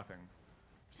might get nothing.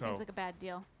 So Seems like a bad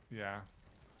deal. Yeah.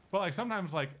 But like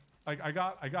sometimes like I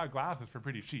got glasses for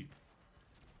pretty cheap.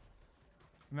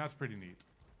 And that's pretty neat.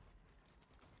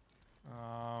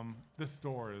 This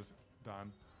store is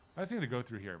done. I just need to go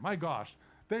through here. My gosh,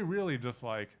 they really just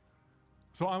like...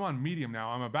 So I'm on medium now.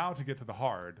 I'm about to get to the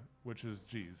hard, which is,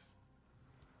 geez.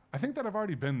 I think that I've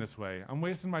already been this way. I'm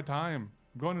wasting my time.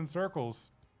 I'm going in circles.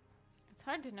 It's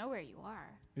hard to know where you are.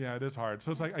 Yeah, it is hard.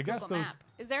 So it's like, I guess Google those... Map.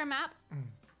 Is there a map?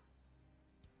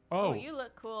 Oh. Oh, you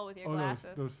look cool with your Oh,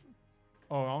 glasses.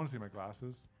 Oh, I want to see my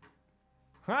glasses.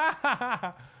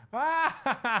 Right?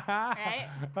 Ah,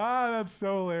 that's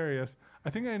so hilarious. I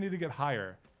think I need to get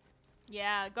higher.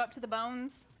 Yeah, go up to the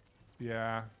bones.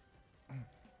 Yeah.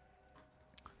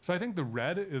 So I think the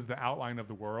red is the outline of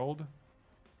the world.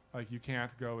 Like you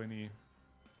can't go any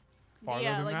farther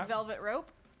Yeah, than like that. velvet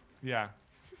rope. Yeah.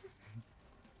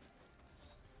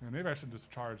 Yeah, maybe I should just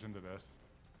charge into this.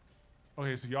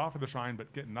 Okay, so you offer the shrine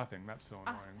but get nothing. That's so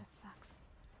Ah, annoying. that sucks.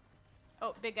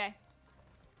 Oh, big guy.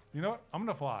 You know what? I'm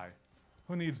gonna fly.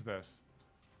 Who needs this?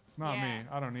 Not Yeah. me.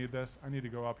 I don't need this. I need to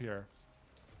go up here.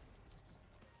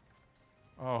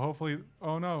 Oh, hopefully.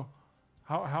 Oh no.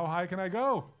 How high can I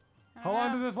go? I How don't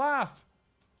long know. does this last?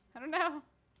 I don't know.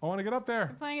 I want to get up there.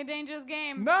 You're playing a dangerous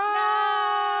game. No!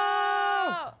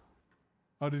 No!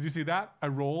 Oh, did you see that? I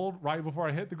rolled right before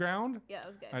I hit the ground. Yeah, that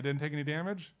was good. I didn't take any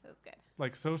damage. That was good.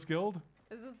 Like so skilled.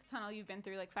 Is this the tunnel you've been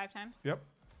through like 5 times? Yep.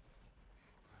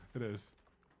 It is.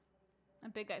 A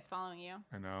big guy's following you.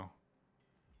 I know.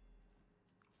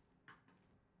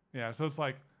 Yeah, so it's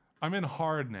like I'm in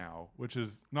hard now, which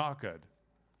is not good.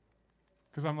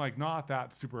 Because I'm like not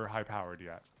that super high powered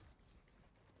yet.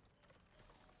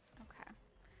 Okay.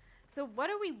 So what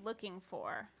are we looking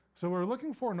for? So we're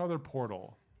looking for another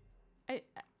portal.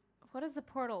 What does the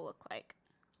portal look like?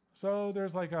 So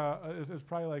there's like it's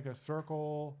probably like a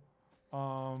circle,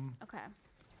 Okay.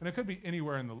 and it could be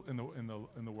anywhere in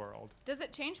the world. Does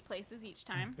it change places each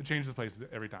time? It changes places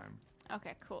every time.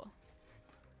 Okay, cool.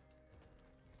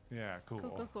 Yeah, cool.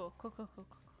 Cool.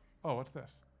 Oh, what's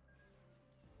this?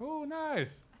 Oh,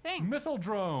 nice. I think. Missile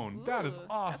drone. That is Ooh, that's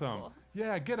awesome. cool.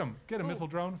 Yeah, get him. Get a Ooh. missile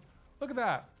drone. Look at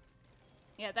that.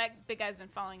 Yeah, that big guy's been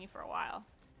following you for a while.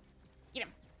 Get him.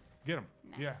 Get him.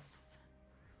 Nice. Yeah.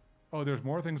 Oh, there's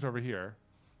more things over here.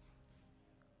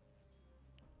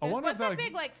 What's that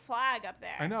big like flag up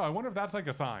there? I know. I wonder if that's like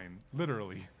a sign,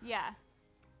 literally. Yeah.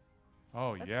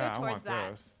 Oh Let's yeah, go I towards want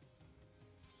that. this.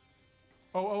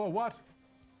 Oh, what?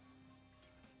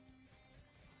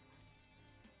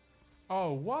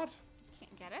 Oh, what?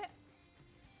 Can't get it.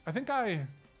 I think a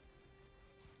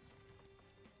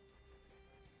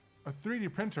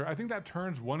 3D printer, I think that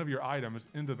turns one of your items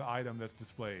into the item that's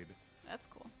displayed. That's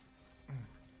cool.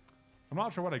 I'm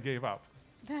not sure what I gave up.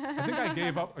 I think I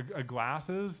gave up a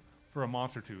glasses for a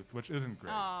monster tooth, which isn't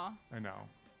great. Aw. I know.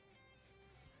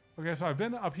 Okay, so I've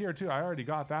been up here too. I already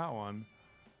got that one.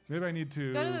 Maybe I need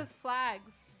to... Go to those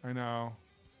flags. I know.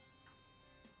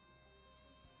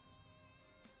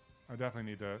 I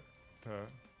definitely need to...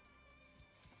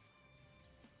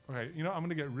 Okay, you know, I'm going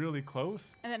to get really close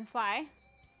And then fly.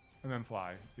 and then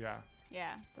fly. Yeah.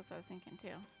 Yeah, that's what I was thinking too.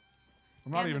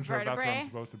 I'm not And the even sure if that's where I'm vertebrae.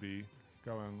 supposed to be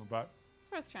going, but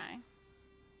It's worth trying.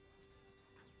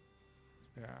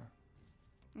 yeah.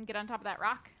 And get on top of that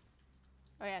rock.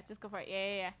 Oh yeah, just go for it.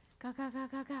 Yeah. Go.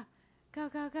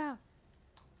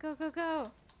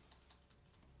 Go.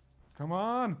 Come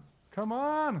on! Come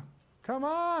on! Come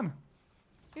on!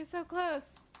 You're so close.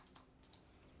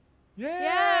 Yeah!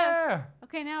 Yes!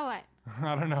 Okay, now what?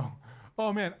 I don't know.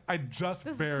 Oh man, I just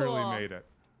This is barely cool. made it.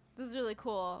 This is really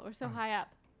cool. We're so high up.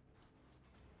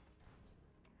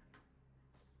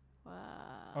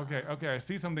 Wow. Okay, I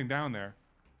see something down there.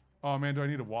 Oh man, do I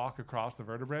need to walk across the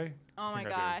vertebrae? Oh I my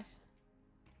think I do. gosh.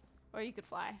 Or you could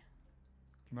fly.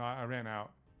 No, I ran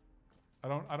out. I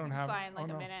don't You can have fly in like oh, a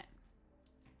no. minute.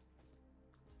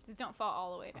 Just don't fall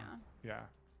all the way down. Yeah.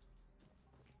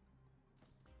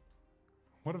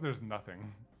 What if there's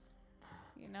nothing?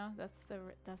 You know, that's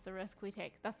the risk we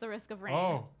take. That's the risk of rain.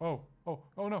 Oh no. No.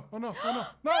 No.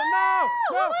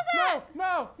 What was that?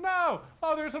 No.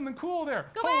 Oh, there's something cool there.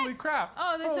 Go Holy back. crap.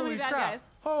 Oh, there's so Holy many bad crap. guys.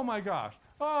 Oh my gosh.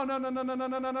 Oh no. Oh,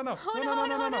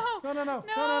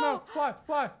 no.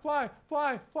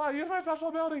 Fly. Use my special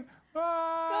ability. Go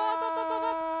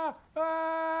up.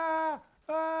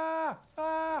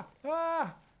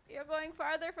 You're going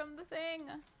farther from the thing.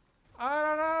 I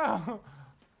don't know.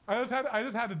 I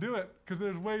just had to do it because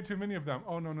there's way too many of them.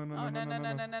 Oh no. Oh no.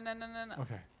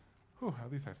 Okay. Whew,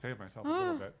 at least I saved myself a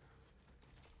little bit.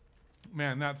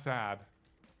 Man, that's sad.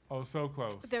 Oh, so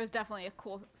close. But there was definitely a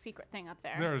cool secret thing up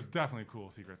there. There is definitely a cool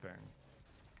secret thing.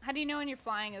 How do you know when you're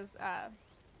flying is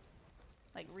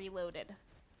like reloaded?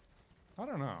 I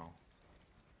don't know.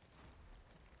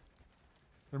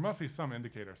 There must be some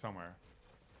indicator somewhere.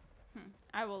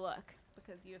 I will look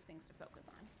because you have things to focus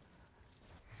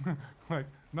on. Like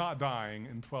not dying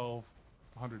in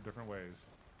 1,200 different ways.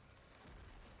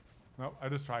 Nope, I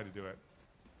just tried to do it.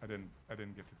 I didn't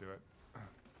get to do it.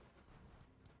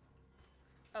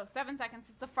 Oh, 7 seconds.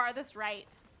 It's the farthest right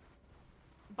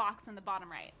box in the bottom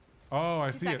right. Oh, I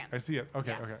 2 see seconds. it. I see it.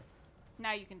 Okay, Yeah. okay.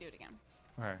 Now you can do it again.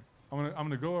 Okay. I'm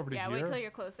gonna go over to Yeah, here. wait till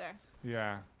you're closer.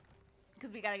 Yeah.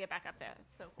 Because we got to get back up there.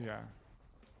 It's so cool. Yeah.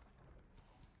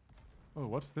 Oh,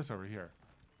 what's this over here?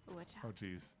 Ooh, watch Oh, out.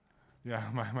 geez. Yeah,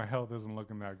 my health isn't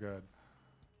looking that good.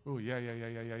 Oh, yeah.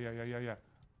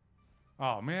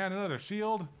 Oh, man, another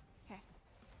shield. Okay.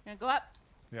 You're going to go up?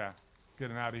 Yeah,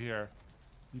 getting out of here.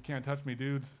 You can't touch me,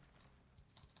 dudes.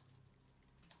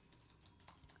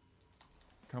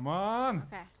 Come on.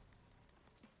 Okay.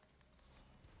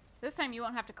 This time you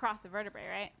won't have to cross the vertebrae,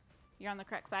 right? You're on the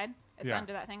correct side? It's Yeah.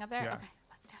 under that thing up there? Yeah. Okay,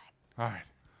 let's do it. All right.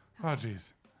 Oh, jeez.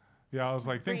 Yeah, I was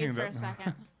like thinking Breathe that. for a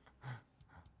second.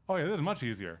 Oh, yeah, this is much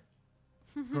easier.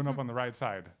 Going up on the right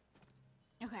side.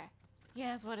 Okay.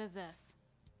 Yes, what is this?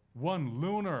 One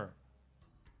lunar.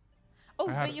 Oh,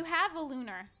 I had but it. you have a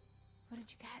lunar. What did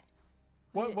you get?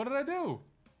 What did I do?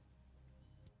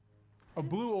 A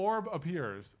blue orb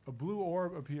appears. A blue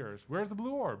orb appears. Where's the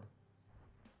blue orb?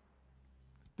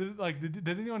 Did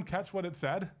anyone catch what it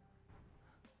said?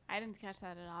 I didn't catch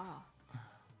that at all.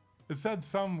 It said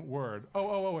some word.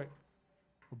 Oh, wait.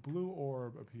 A blue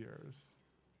orb appears.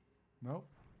 Nope.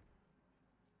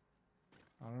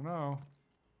 I don't know.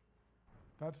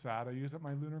 That's sad. I used up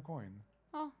my lunar coin.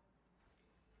 Oh,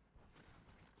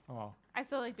 Oh, well. I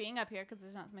still like being up here because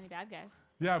there's not so many bad guys.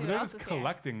 Yeah, See but what they're else just is here.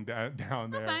 collecting down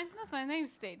That's there. fine. That's fine. They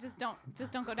just stay. Just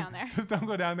don't go down there. Just don't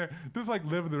go down there. Just like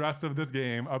live the rest of this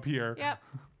game up here. Yep.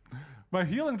 My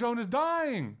healing drone is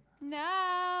dying. No.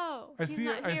 I He's see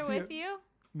it, not I here see with it. you.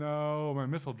 No, my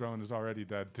missile drone is already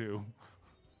dead too.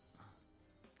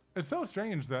 It's so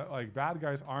strange that like bad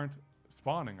guys aren't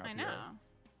spawning up I here. know.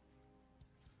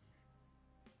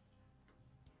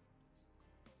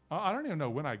 I don't even know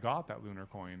when I got that lunar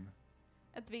coin.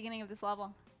 At the beginning of this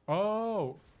level.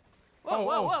 Oh. Whoa, Oh,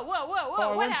 whoa, oh. whoa, whoa, whoa, Oh, whoa! I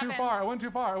What went happened? too far. I went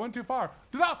too far. I went too far.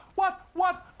 Did I?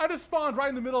 What? I just spawned right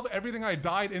in the middle of everything. I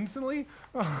died instantly.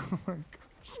 Oh my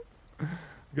gosh.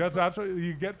 Guess that's what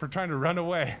you get for trying to run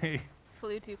away.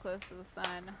 Flew too close to the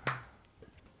sun.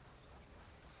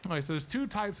 Okay, so there's two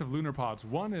types of lunar pods.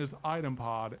 One is item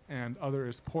pod, and other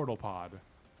is portal pod.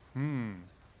 Well,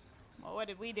 what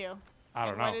did we do? I don't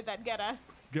And know. What did that get us?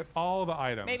 Get all the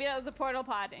items. Maybe that was a portal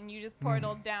pod, and you just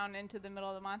portaled down into the middle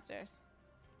of the monsters.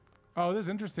 Oh, this is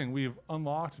interesting. We've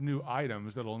unlocked new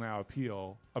items that'll now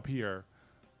appear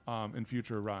in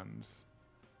future runs.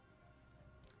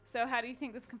 So how do you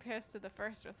think this compares to the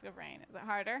first Risk of Rain? Is it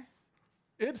harder?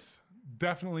 It's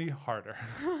definitely harder.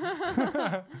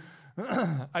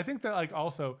 I think that like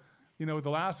also, with the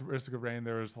last Risk of Rain,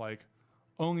 there was like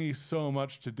only so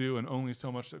much to do and only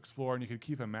so much to explore, and you could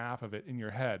keep a map of it in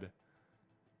your head.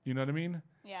 You know what I mean?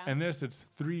 Yeah. And this, it's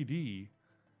 3D,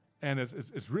 and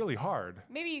it's really hard.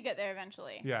 Maybe you get there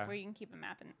eventually. Yeah. Where you can keep a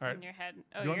map All right. in your head.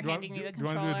 Oh, Do you you're want- handing me the do you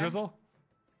want controller. to do a drizzle?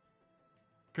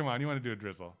 Come on, you want to do a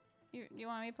drizzle? You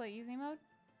want me to play easy mode?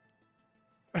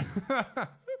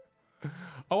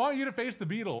 I want you to face the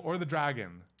beetle or the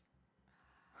dragon.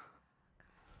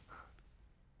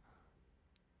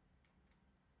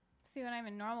 See, when I'm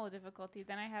in normal difficulty,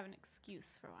 then I have an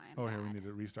excuse for why I'm Oh, bad. here we need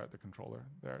to restart the controller.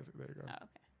 There you go. Oh,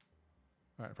 okay.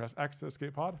 All right, press X to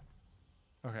escape pod.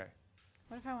 Okay.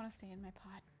 What if I want to stay in my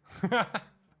pod?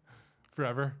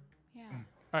 Forever. Yeah.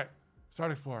 All right,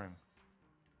 start exploring.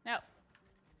 No.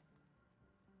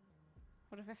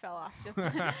 What if I fell off just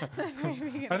at the very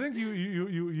beginning? I think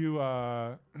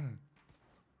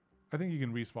I think you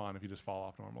can respawn if you just fall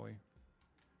off normally.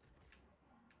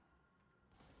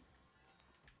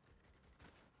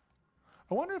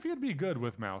 I wonder if you'd be good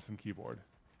with mouse and keyboard.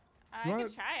 I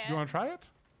could try it. Do you want to try it?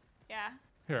 Yeah.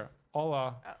 Here,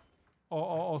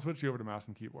 I'll switch you over to mouse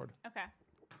and keyboard. Okay.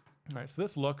 All right, so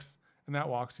this looks and that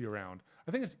walks you around.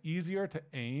 I think it's easier to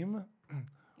aim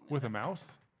with a mouse.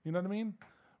 You know what I mean?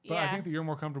 But I Yeah. think that you're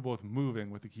more comfortable with moving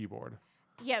with the keyboard.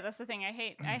 Yeah, that's the thing. I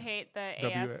hate the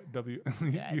AS.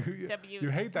 You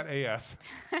hate that AS.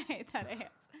 I hate that AS.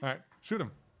 All right, shoot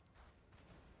him.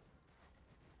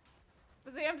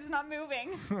 But see, I'm just not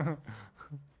moving.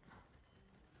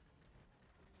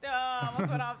 Oh, almost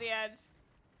went off the edge.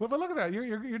 But look at that.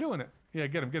 You're doing it. Yeah,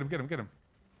 get him.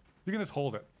 You can just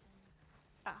hold it.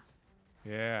 Ah.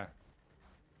 Yeah.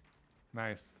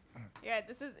 Nice. Yeah,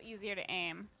 this is easier to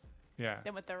aim. Yeah.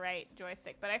 than with the right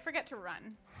joystick, but I forget to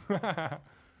run.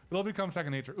 It'll become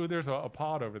second nature. Ooh, there's a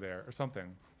pod over there or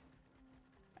something.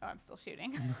 Oh, I'm still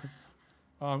shooting.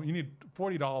 You need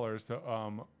 $40 to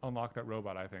unlock that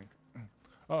robot, I think.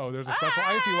 Oh, there's a special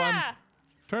icy one.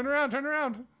 Turn around, turn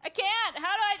around. I can't.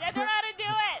 How do I don't know how to do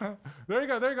it. There you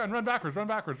go, there you go. And run backwards, run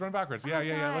backwards, run backwards. Yeah, Oh,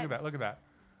 yeah, yeah. Look God. at that, look at that.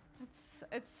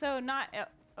 It's so not.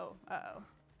 Oh, uh-oh.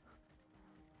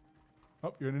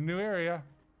 Oh, you're in a new area.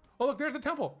 Oh, look, there's the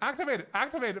temple. Activate it,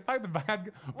 activate it. Fight the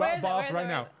bad Where is it? boss Where is right it?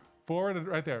 now. Forward,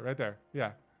 right there, right there.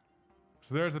 Yeah.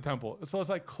 So there's the temple. So it's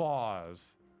like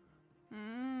claws.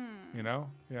 You know?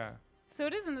 Yeah. So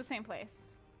it is in the same place.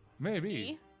 Maybe.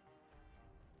 E?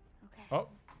 Okay. Oh,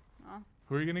 Well,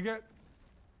 who are you gonna get?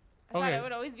 I thought it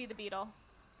would always be the beetle.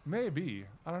 Maybe.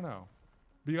 I don't know.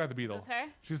 But you got the beetle. That's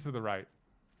her? She's to the right.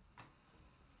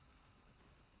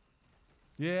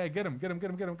 Yeah, get him, get him, get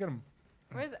him, get him, get him.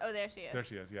 Where's? Oh, there she is. There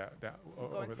she is. Yeah, down,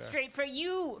 over Going there. straight for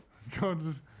you. Going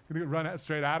just gonna run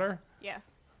straight at her. Yes.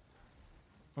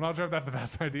 I'm not sure if that's the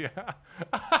best idea.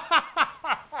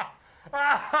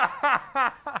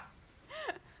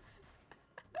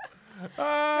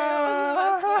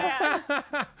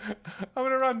 I'm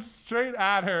gonna run straight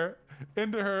at her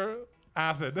into her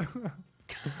acid.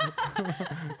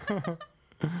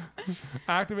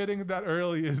 Activating that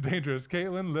early is dangerous.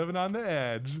 Katelyn living on the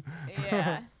edge.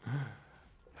 Yeah.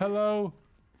 Hello,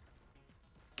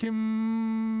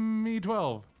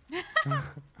 Kimmy12.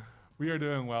 We are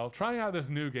doing well. Trying out this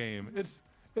new game.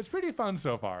 It's pretty fun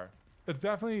so far. It's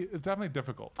definitely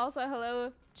difficult. Also,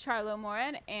 hello, Charlo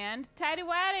Morin and Tidy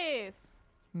Whities.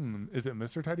 Is it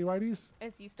Mr. Tidy Whities?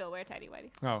 Is you still wear Tidy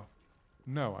Whities? Oh,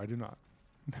 no, I do not.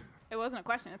 It wasn't a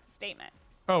question, it's a statement.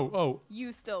 Oh,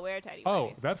 You still wear Tidy oh,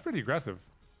 Whities. that's pretty aggressive.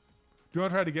 Do you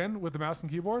want to try it again with the mouse and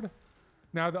keyboard?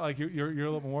 Now that like you're a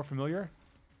little more familiar.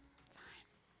 Fine.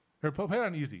 Here, play it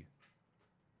on easy.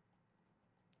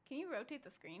 Can you rotate the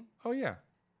screen? Oh yeah,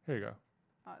 here you go.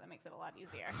 Oh, that makes it a lot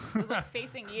easier. It was like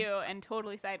facing you and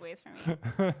totally sideways from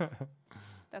me.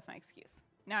 That's my excuse.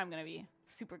 Now I'm gonna be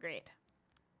super great.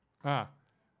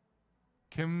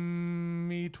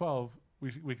 Kimmy12.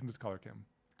 We can just call her Kim.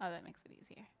 Oh, that makes it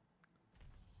easier.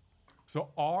 So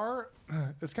R,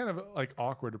 it's kind of like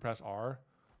awkward to press R,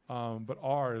 but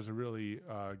R is a really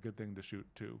good thing to shoot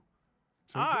too.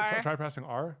 So R? try pressing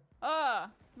R. Oh,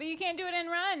 but you can't do it in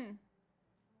run.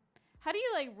 How do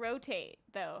you like rotate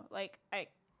though? Like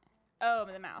oh,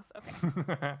 the mouse.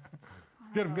 Okay.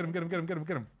 Get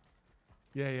him.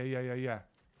 Yeah.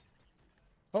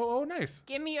 Oh, nice.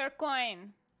 Give me your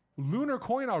coin. Lunar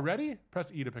coin already?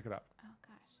 Press E to pick it up. Oh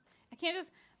gosh, I can't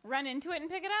just run into it and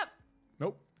pick it up.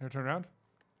 Nope. Here, turn around.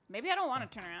 Maybe I don't want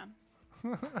to turn around.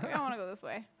 Maybe I want to go this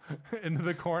way. Into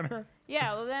the corner.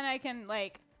 Yeah, well then I can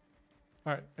like.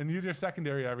 All right, and use your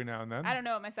secondary every now and then. I don't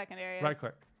know what my secondary is. Right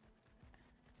click.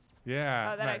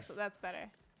 Yeah. Oh, that nice. actually that's better.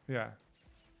 Yeah.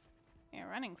 Yeah,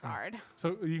 running's hard.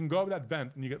 So you can go up that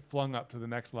vent and you get flung up to the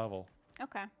next level.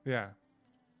 Okay. Yeah.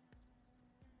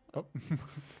 Oh.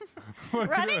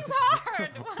 Running's hard.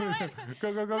 What am I-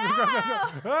 Go. No!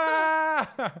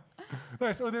 Ah!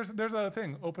 Nice. Oh, there's a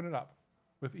thing. Open it up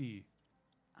with E.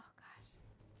 Oh gosh.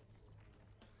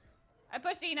 I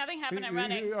pushed E. Nothing happened. I'm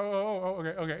running. Oh,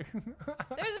 okay.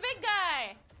 There's a big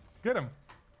guy. Get him.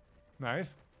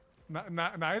 Nice.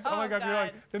 Nice. Oh Oh, my gosh, you're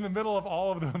like God. in the middle of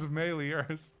all of those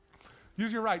meleeers.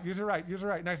 Use your right.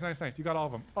 Nice. You got all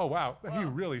of them. Oh, wow. He Whoa.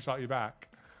 really shot you back.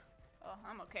 Oh,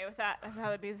 I'm okay with that. I thought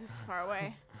it'd be this far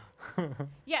away.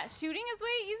 Yeah, shooting is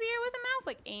way easier with a mouse.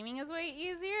 Like aiming is way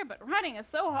easier, but running is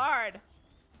so hard.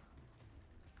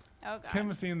 Oh god. Kim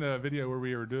has seen the video where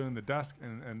we were doing the desk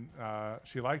and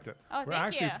she liked it. Oh, We're thank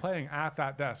actually you. playing at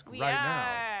that desk We right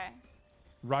are. now.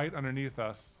 Right underneath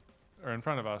us, or in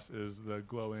front of us, is the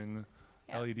glowing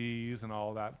Yep. LEDs and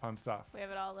all that fun stuff. We have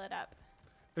it all lit up.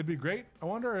 It'd be great. I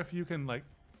wonder if you can like,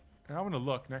 and I'm gonna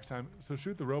look next time. So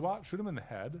shoot the robot, shoot him in the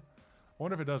head. I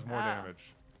wonder if it does more Oh.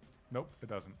 damage. Nope, it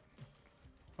doesn't.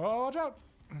 Oh, watch out.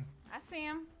 I see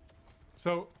him.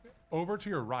 So over to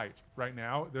your right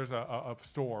now, there's a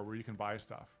store where you can buy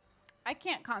stuff. I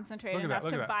can't concentrate Look at that, enough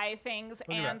look at to that. buy things at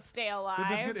and that. stay alive.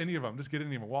 Just get any of them. Just get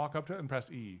any of them. Walk up to it and press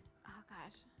E. Oh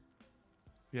gosh.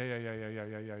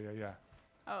 Yeah.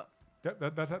 Oh,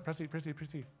 Yep, that's it. Press E.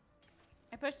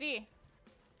 I pushed E.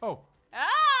 Oh,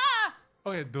 Ah!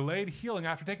 okay. Delayed healing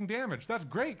after taking damage. That's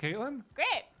great, Katelyn.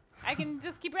 Great. I can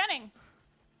just keep running.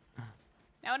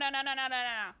 No.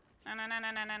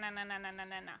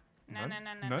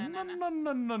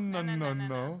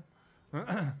 No.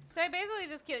 So I basically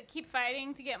just keep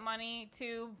fighting to get money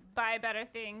to buy better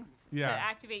things Yeah. to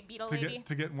activate Beetle Lady.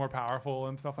 To get more powerful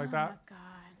and stuff like Oh that. my god.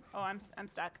 Oh, I'm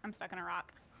stuck. I'm stuck in a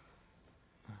rock.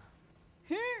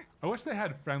 I wish they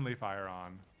had friendly fire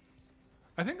on.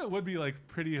 I think it would be like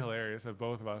pretty hilarious if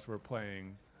both of us were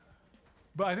playing.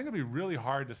 But I think it'd be really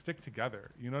hard to stick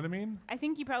together. You know what I mean? I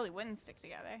think you probably wouldn't stick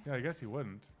together. Yeah, I guess you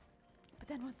wouldn't. But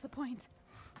then what's the point?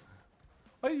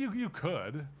 Well, you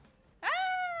could. Ah!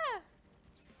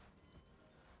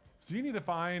 So you need to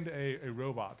find a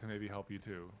robot to maybe help you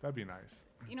too. That'd be nice.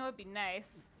 You know what'd be nice?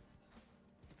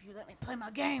 Is if you let me play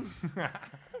my game.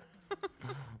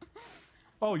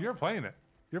 Oh, you're playing it.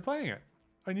 You're playing it.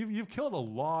 And you've killed a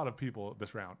lot of people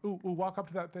this round. Ooh, walk up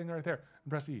to that thing right there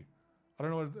and press E. I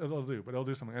don't know what it'll do, but it'll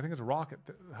do something. I think it's a rocket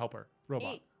helper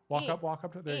robot. E. Walk E. up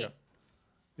to it. There E. you go.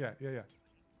 Yeah.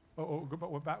 Oh,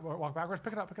 walk backwards.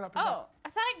 Pick it up. Oh, I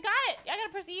thought I got it. I gotta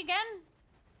press E again.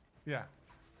 Yeah.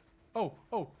 Oh,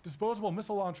 disposable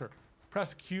missile launcher.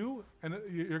 Press Q, and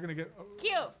you're gonna get.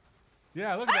 Q.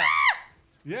 Yeah, look at that.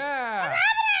 Yeah. What's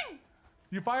happening?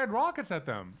 You fired rockets at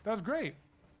them. That was great.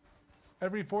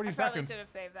 Every 40 I seconds. probably should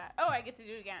have saved that. Oh, I get to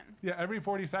do it again. Yeah, every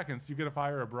 40 seconds you get to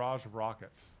fire a barrage of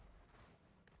rockets.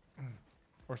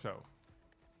 Or so.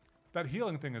 That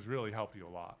healing thing has really helped you a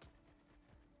lot.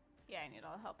 Yeah, I need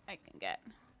all the help I can get.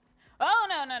 Oh,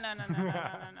 no.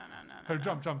 Hey,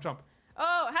 jump. Oh,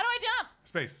 how do I jump?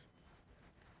 Space.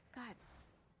 God.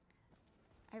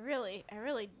 I really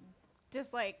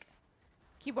dislike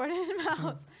keyboard and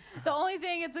mouse. The only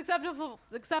thing it's acceptable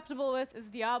with is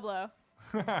Diablo.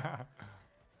 Ow.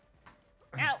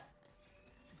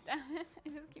 Stop it. I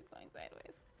just keep going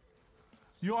sideways.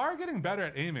 You are getting better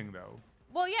at aiming, though.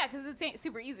 Well, yeah, because it's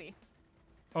super easy.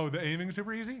 Oh, the aiming's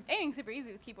super easy? Aiming's super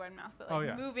easy with keyboard and mouse, but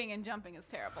like moving and jumping is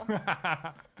terrible.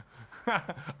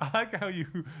 I like how you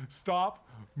stop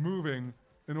moving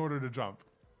in order to jump.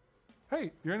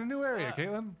 Hey, you're in a new area,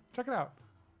 Katelyn. Check it out.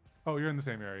 Oh, you're in the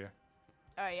same area.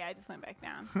 Oh, yeah, I just went back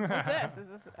down. What's this?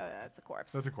 Is this? Oh, that's a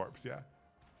corpse. That's a corpse, yeah.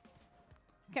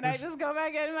 Can I just go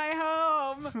back in my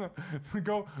home?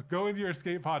 go into your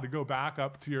escape pod to go back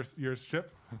up to your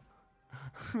ship.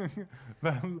 Let me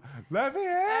in. Let me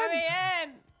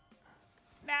in.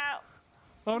 Now.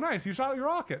 Oh, nice! You shot your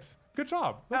rockets. Good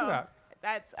job. Look at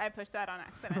that. I pushed that on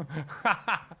accident.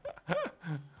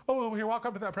 Oh, here, walk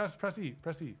up to that. Press E.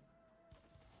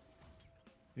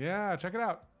 Yeah, check it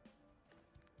out.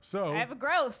 So I have a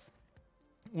growth.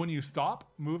 When you stop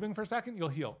moving for a second, you'll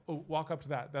heal. Oh, walk up to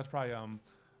that. That's probably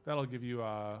that'll give you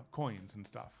coins and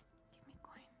stuff. Give me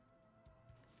coin.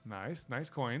 Nice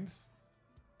coins.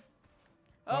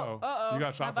 Oh. You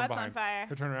got shot My from butt's behind. on fire.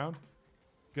 Here, turn around.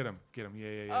 Get him.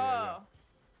 Yeah.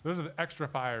 Those are the extra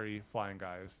fiery flying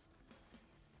guys.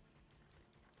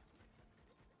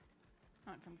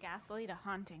 I went from ghastly to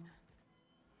haunting.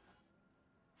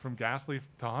 From ghastly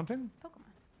to haunting?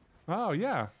 Pokemon. Oh,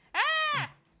 yeah. Ah!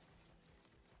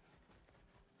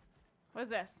 What's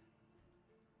this?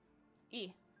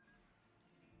 E.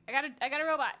 I got a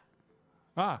robot.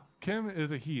 Ah, Kim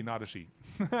is a he, not a she.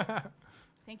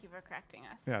 Thank you for correcting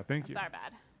us. Yeah, thank you. That's our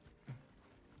bad.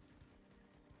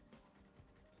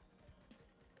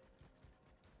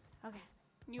 Okay.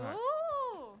 You. All right.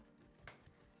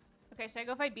 Okay, should I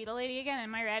go fight Beetle Lady again?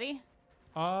 Am I ready?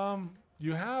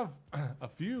 You have a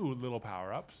few little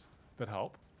power-ups that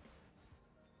help.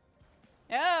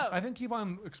 No. I think keep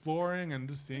on exploring and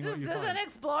just seeing what you This find. isn't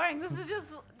exploring. This is just.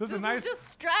 This is is just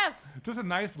stress. Just a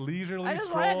nice leisurely I just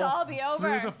stroll want it to all be over.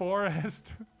 through the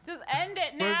forest. Just end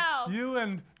it with now. you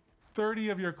and 30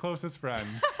 of your closest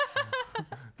friends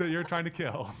that you're trying to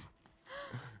kill.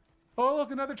 Oh,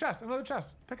 look, another chest.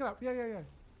 Pick it up. Yeah.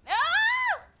 Ah!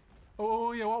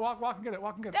 Oh, yeah, walk and get it.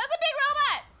 That's a big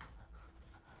robot.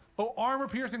 Oh,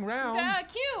 armor-piercing rounds.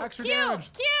 Q. Extra Q.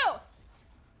 damage. Q.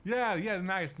 Yeah,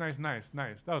 nice.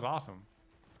 That was awesome.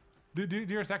 Do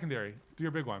your secondary. Do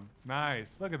your big one. Nice.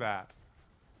 Look at that.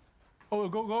 Oh,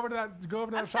 go over to that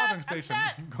shopping station.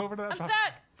 Go over to that. I'm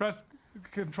stuck. Press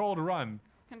control to run.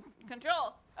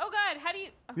 Control. Oh God, how do you?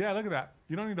 Yeah, look at that.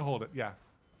 You don't need to hold it. Yeah,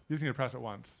 you just need to press it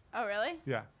once. Oh really?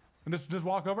 Yeah, and just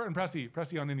walk over and press E.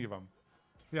 Press E on any of them.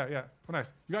 Yeah. Oh,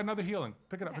 nice. You got another healing.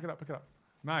 Pick it up.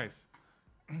 Nice.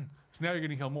 So now you're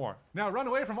gonna heal more. Now run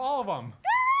away from all of them.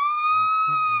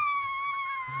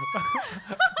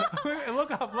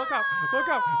 Look up,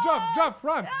 jump,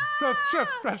 run. Press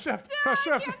shift. I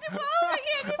can't do both.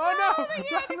 Oh no!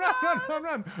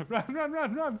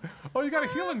 Run. Oh, you got a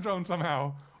healing drone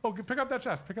somehow. Oh, pick up that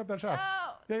chest. No.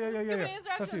 Yeah.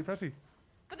 Press E.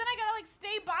 But then I gotta like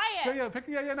stay by it.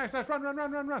 Yeah. Nice.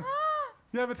 Run.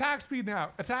 You have attack speed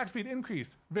now. Attack speed increase.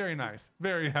 Very nice.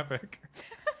 Very epic.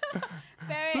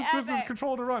 This is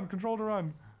control to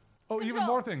run. Oh, even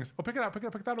more things. Oh, pick it up. Pick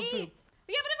that up too.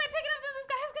 Yeah, but if I pick it up, then this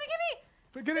guy's gonna get me.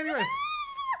 Get it anyways.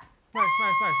 Nice.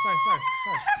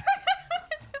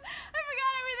 I forgot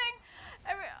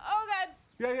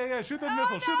Yeah. Shoot those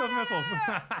missiles. Shoot those missiles.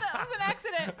 That was an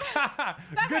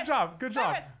accident. Good job. Good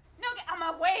job. Backwards. No, get on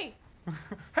my way.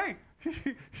 Hey,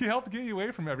 he helped get you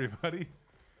away from everybody.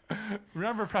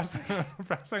 Remember,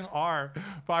 pressing R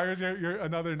fires your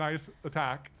another nice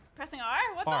attack. Pressing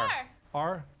R? What's R?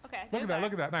 R. Okay. Look at that.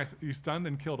 Look at that. Nice. You stunned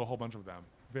and killed a whole bunch of them.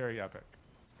 Very epic.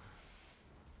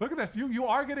 Look at this. You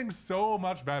are getting so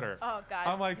much better. Oh God.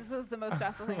 I'm like, this was the most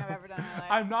stressful thing I've ever done in my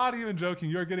life. I'm not even joking.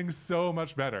 You're getting so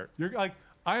much better. You're like,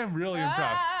 I am really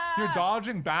impressed. You're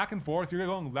dodging back and forth. You're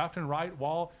going left and right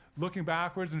while looking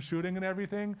backwards and shooting and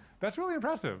everything. That's really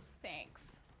impressive. Thanks.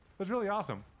 That's really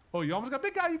awesome. Oh, you almost got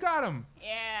big guy. You got him.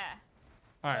 Yeah.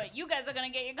 All right. But you guys are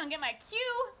you're gonna get my Q.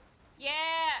 Yeah.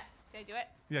 Did I do it?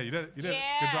 Yeah, you did it. You did it.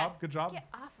 Yeah. Good job. Good job. Get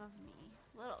off of me,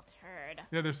 little turd.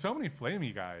 Yeah, there's so many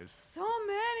flamey guys. So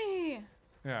many.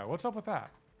 Yeah, what's up with that?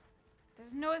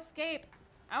 There's no escape.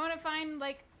 I want to find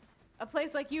like a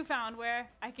place like you found where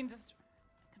I can just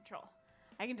control.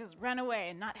 I can just run away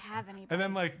and not have anybody. And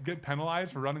then like get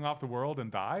penalized for running off the world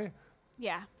and die?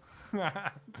 Yeah.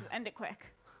 Just end it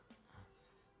quick.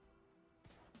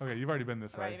 Okay, you've already been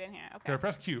this way. Already been here. Okay. Here,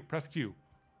 press Q. Press Q.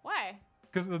 Why?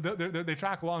 Because they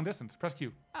track long distance. Press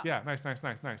Q. Oh. Yeah, nice.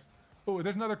 Oh,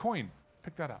 there's another coin.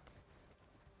 Pick that up.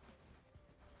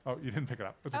 Oh, you didn't pick it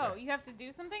up. It's Oh, okay. you have to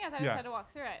do something? I thought I Yeah. just had to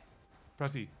walk through it.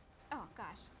 Press E. Oh,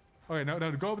 gosh. Okay, no,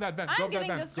 go up that vent. I'm Go up that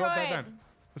getting vent. Go up that destroyed. vent.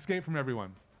 Escape from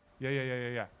everyone.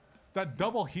 Yeah. That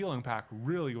double healing pack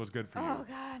really was good for you. Oh,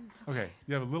 God. Okay,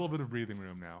 you have a little bit of breathing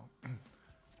room now.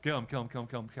 Kill him.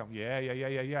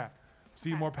 Yeah.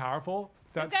 See, Okay. more powerful.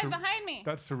 This guy's behind me.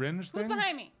 That syringe Who's thing.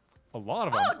 behind me? A lot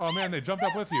of them. Oh man, they jumped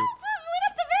up with you. Went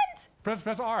up the vent.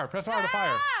 Press R. Press R to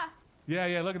fire. Ah!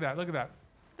 Yeah. Look at that. The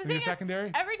In thing your is,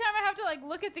 secondary. every time I have to like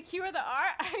look at the Q or the R,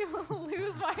 I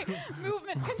lose my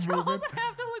movement controls Movement. and I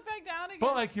have to look back down again.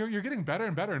 But like you're getting better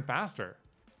and better and faster.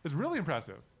 It's really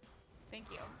impressive. Thank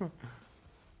you.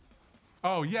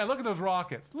 Oh yeah, look at those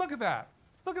rockets. Look at that.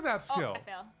 Look at that skill. Oh, I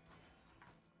fail.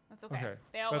 That's okay. Okay,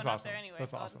 They all that's went up there awesome. anyway,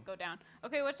 That's so I'll awesome. just go down.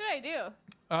 Okay, what should I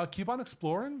do? Keep on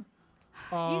exploring.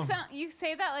 You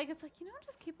say that like it's like,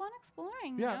 just keep on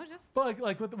exploring. Yeah, Just but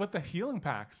like with the healing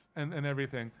packs and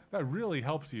everything, that really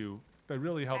helps you. That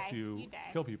really helps Die. you You die.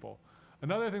 kill people.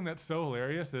 Another thing that's so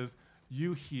hilarious is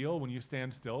you heal when you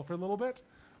stand still for a little bit,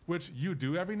 which you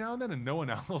do every now and then, and no one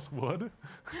else would.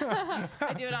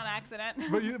 I do it on accident.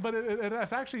 but it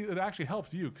actually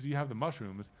helps you because you have the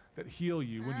mushrooms that heal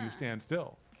you when you stand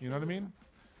still. You know what I mean?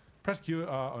 Press Q.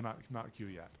 Not Q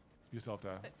yet. You still have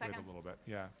to 6 wait seconds. a little bit.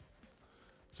 Yeah.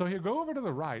 So here, go over to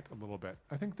the right a little bit.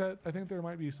 I think there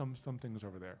might be some things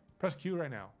over there. Press Q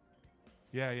right now.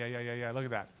 Yeah. Look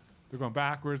at that. They're going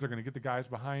backwards. They're going to get the guys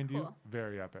behind you. Cool.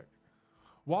 Very epic.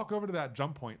 Walk over to that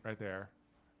jump point right there,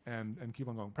 and keep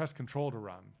on going. Press Control to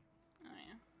run. Oh,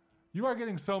 yeah. You are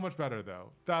getting so much better though.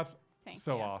 That's Thank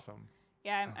so you. awesome.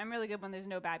 Yeah, I'm really good when there's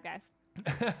no bad guys.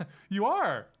 You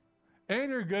are, and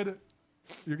you're good.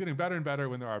 You're getting better and better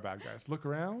when there are bad guys. Look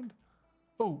around.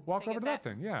 Oh, walk Should I over to get that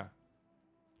thing. Yeah.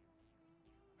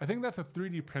 I think that's a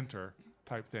 3D printer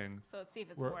type thing. So let's see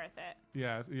if it's We're- worth it.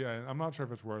 Yeah. I'm not sure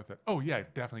if it's worth it. Oh yeah,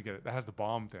 definitely get it. That has the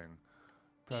bomb thing.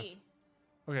 Press. E.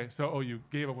 Okay, so you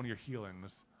gave up one of your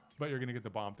healings, but you're gonna get the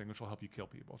bomb thing, which will help you kill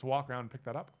people. So walk around and pick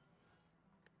that up.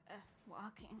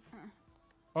 Walking.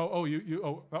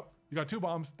 You got 2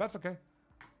 bombs. That's okay.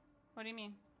 What do you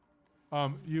mean?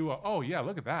 Oh yeah,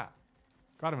 look at that.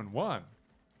 Got him in 1.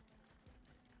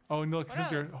 Oh, and look, What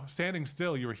since are- you're standing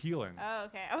still, you were healing. Oh,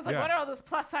 okay. I was like, Yeah. what are all those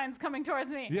plus signs coming towards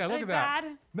me? Yeah, Are look they at that.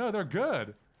 Bad? No, they're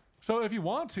good. So if you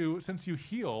want to, since you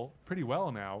heal pretty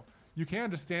well now, you can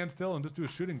just stand still and just do a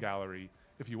shooting gallery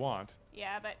if you want.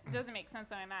 Yeah, but it doesn't make sense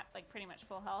when I'm at like pretty much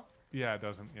full health. Yeah, it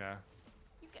doesn't. Yeah.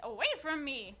 You get away from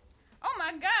me. Oh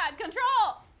my God!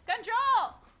 Control!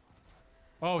 Control!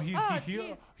 Oh, he Oh,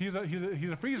 heal. jeez. He's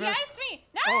a freezer. He iced me!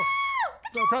 No! Oh.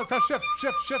 No, press shift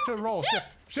to roll.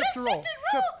 Shift, Shift to roll. shift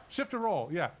and roll. Shift to roll.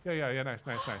 Yeah. Nice.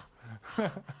 Okay.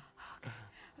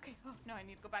 Oh no, I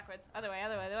need to go backwards. Other way.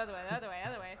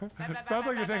 Sounds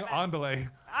like you're saying on delay.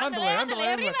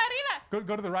 Andale, arriba.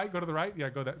 Go to the right. Yeah,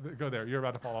 go there. You're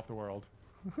about to fall off the world.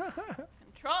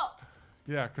 Control.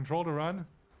 Yeah, control to run.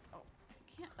 Oh,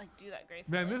 I can't like do that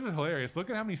gracefully. Man, this is hilarious. Look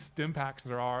at how many stim packs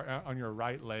there are on your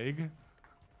right leg.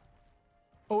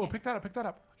 Oh, Okay. pick that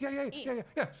up.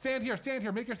 Yeah. Stand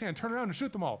here. Make your stand. Turn around and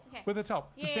shoot them all Okay. with its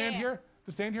help. Just stand Yeah. here.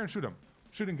 Just stand here and shoot them.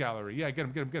 Shooting gallery. Yeah, get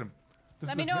him.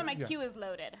 Let me know when my Q is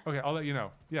loaded. Okay, I'll let you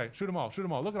know. Yeah, shoot them all.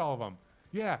 Look at all of them.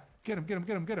 Yeah, get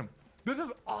him. This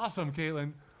is awesome,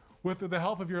 Katelyn. With the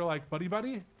help of your like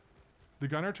buddy, the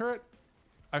gunner turret,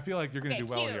 I feel like you're gonna Okay, do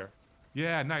well Q. here.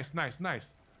 Yeah, nice.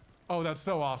 Oh, that's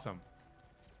so awesome.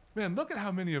 Man, look at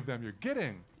how many of them you're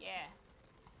getting. Yeah.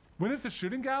 When it's a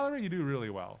shooting gallery, you do really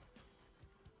well.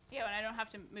 Yeah, when I don't have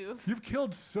to move. You've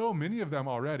killed so many of them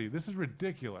already. This is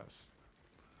ridiculous.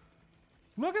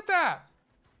 Look at that.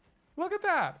 Look at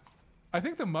that. I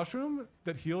think the mushroom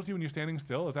that heals you when you're standing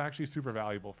still is actually super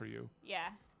valuable for you. Yeah.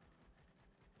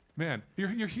 Man,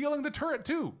 you're healing the turret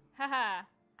too. Haha.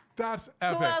 That's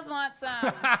epic. Who else wants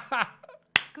some?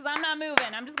 Because I'm not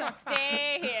moving. I'm just going to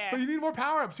stay But here. you need more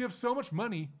power-ups. You have so much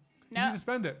money. You No. need to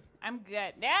spend it. I'm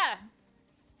good. Yeah.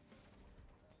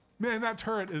 Man, that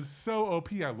turret is so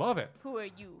OP. I love it. Who are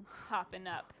you hopping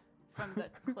up from the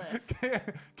cliff?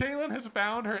 Katelyn has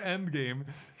found her end game.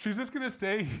 She's just going to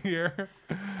stay here.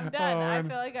 I'm done. Oh, I man.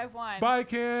 feel like I've won. Bye,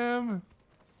 Kim.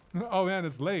 Oh, man,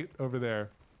 it's late over there.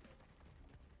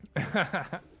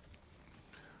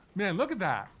 Man, look at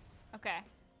that. Okay.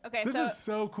 Okay, This so... is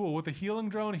so cool. With the healing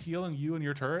drone healing you and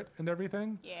your turret and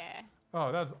everything. Yeah.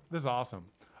 Oh, this is awesome.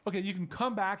 Okay, you can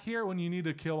come back here when you need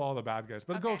to kill all the bad guys,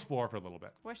 but go Okay. explore for a little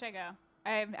bit. Where should I go?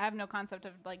 I have no concept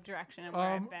of, like, direction of where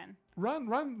I've been.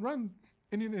 Run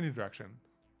in any direction.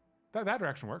 That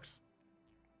direction works.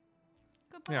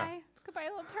 Goodbye. Yeah. Goodbye,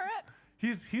 little turret.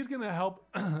 He's gonna help.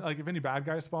 Like if any bad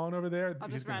guys spawn over there, I'll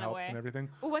he's just gonna run help away. and everything.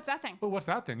 Oh, what's that thing? Oh, what's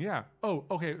that thing? Yeah. Oh,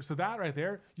 okay. So that right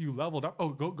there, you leveled up. Oh,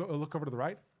 go look over to the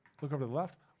right. Look over to the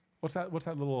left. What's that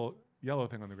little yellow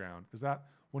thing on the ground? Is that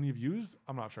one you've used?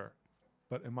 I'm not sure,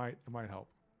 but it might help.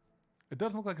 It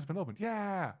doesn't look like it's been opened.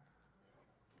 Yeah.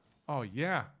 Oh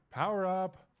yeah. Power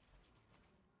up.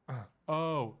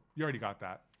 Oh, you already got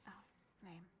that. Oh,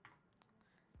 name.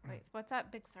 Wait, what's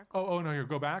that big circle? Oh no, here,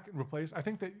 go back and replace. I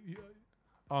think that you,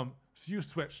 so you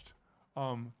switched.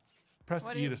 Press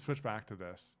What do E you- to switch back to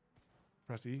this.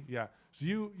 Press E, yeah. So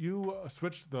you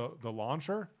switched the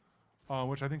launcher,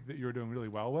 which I think that you were doing really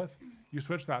well with. You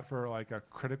switched that for like a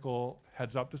critical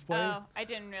heads up display. Oh, I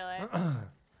didn't realize.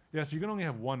 Yeah, so you can only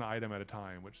have one item at a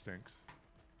time, which stinks.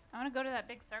 I want to go to that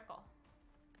big circle.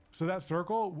 So that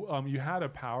circle, you had a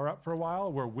power up for a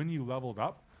while where when you leveled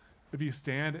up, if you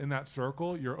stand in that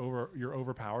circle, you're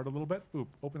overpowered a little bit. Oop,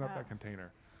 open up Oh. that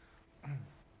container.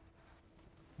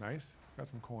 Nice. Got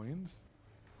some coins.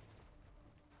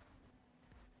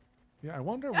 Yeah, I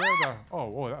wonder where the...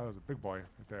 Oh, that was a big boy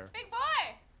right there. Big boy!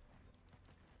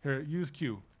 Here, use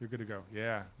Q. You're good to go.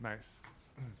 Yeah, nice.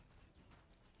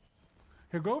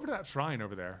 Here, go over to that shrine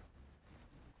over there.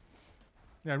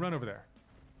 Yeah, run over there.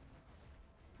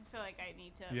 I feel like I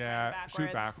need to Yeah, run backwards.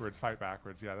 shoot backwards, fight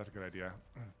backwards. Yeah, that's a good idea.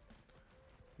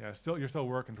 Yeah, you're still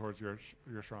working towards your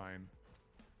shrine.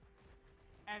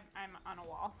 I'm on a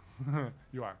wall.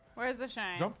 You are. Where's the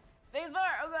shine? Jump.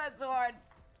 Spacebar! Oh god, so hard.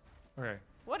 Okay.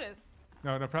 What is?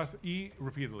 No, press E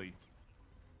repeatedly.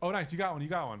 Oh, nice. You got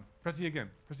one. Press E again.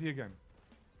 Press E again.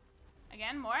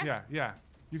 Again? More? Yeah.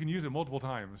 You can use it multiple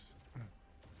times.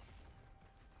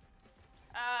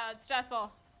 It's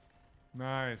stressful.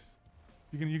 Nice.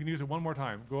 You can use it one more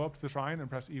time. Go up to the shrine and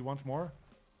press E once more.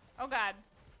 Oh god.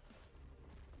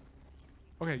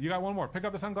 Okay, you got one more. Pick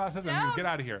up the sunglasses and No. get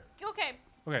out of here. Okay.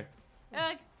 Okay.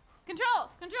 Control!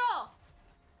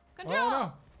 Oh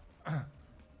no.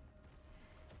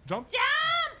 Jump.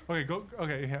 Jump! Okay, go.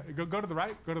 Okay, yeah. Go to the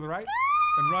right. Go to the right.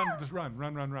 And run. Just run.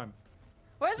 Run.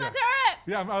 Where's my Yeah. turret?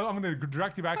 Yeah, I'm gonna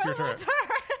direct you back to your Where's turret.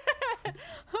 my turret?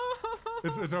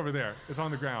 It's over there. It's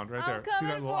on the ground right I'm there. See that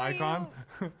coming little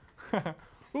for icon?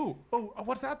 Ooh,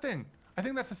 what's that thing? I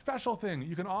think that's a special thing.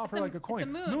 You can offer like a coin. it's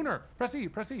a moon. Lunar. Press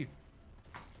E.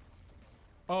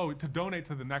 Oh, to donate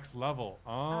to the next level.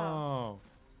 Oh.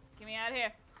 Get me out of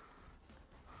here.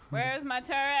 Where's my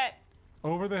turret?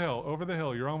 Over the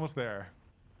hill. You're almost there.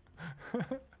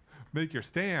 Make your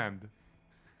stand.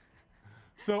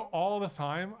 So all this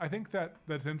time, I think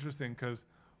that's interesting because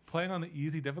playing on the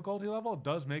easy difficulty level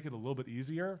does make it a little bit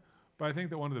easier. But I think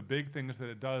that one of the big things that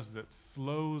it does is it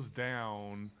slows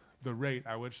down the rate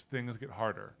at which things get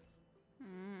harder.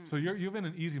 So you've been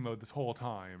in easy mode this whole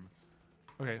time.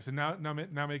 Okay, so now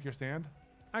make your stand.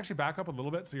 Actually, back up a little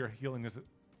bit so your healing is...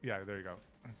 Yeah, there you go.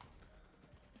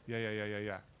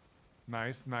 Yeah.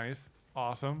 Nice.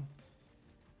 Awesome.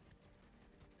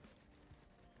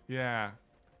 Yeah.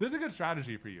 This is a good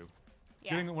strategy for you.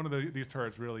 Yeah. Getting one of these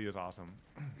turrets really is awesome.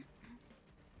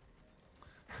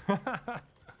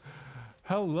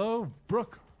 Hello,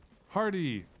 Brooke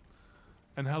Hardy.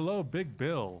 And hello, Big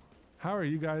Bill. How are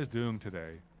you guys doing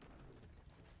today?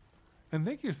 And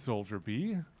thank you, Soldier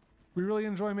B. We really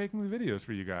enjoy making the videos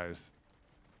for you guys.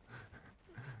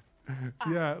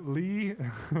 Yeah, Lee,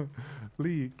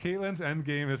 Katelyn's end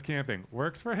game is camping.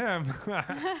 Works for him.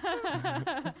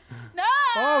 No!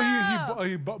 Oh,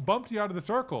 he bumped you out of the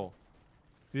circle.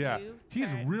 Yeah, You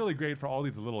he's turret. really great for all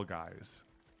these little guys.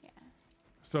 Yeah.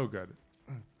 So good.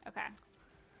 Okay.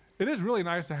 It is really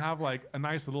nice to have like a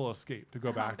nice little escape to go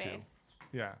A home back to. base.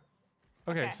 Yeah.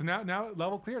 Okay, Okay. so now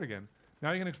level cleared again.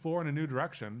 Now you can explore in a new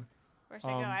direction. Where should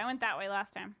I go? I went that way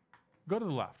last time. Go to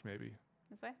the left, maybe.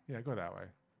 This way? Yeah, go that way.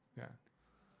 Yeah.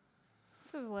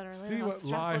 This is literally See the most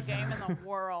what lies- stressful game in the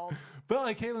world. But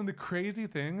like Katelyn, the crazy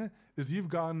thing is you've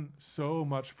gotten so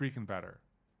much freaking better.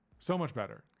 So much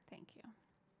better. Thank you.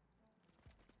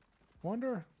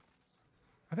 Wonder.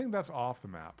 I think that's off the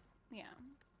map. Yeah.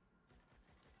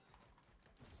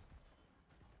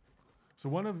 So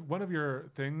one of your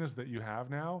things that you have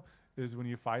now is when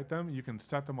you fight them, you can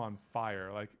set them on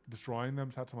fire. Like destroying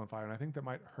them sets them on fire, and I think that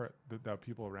might hurt the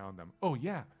people around them. Oh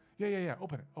yeah.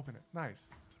 Open it. Nice.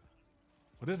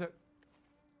 What is it?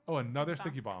 Oh, another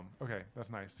sticky bomb. Okay, that's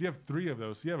nice. So you have 3 of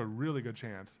those. So you have a really good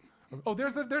chance. Oh,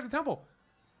 there's the temple.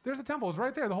 There's the temple. It's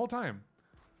right there the whole time.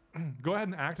 Go ahead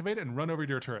and activate it and run over to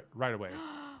your turret right away.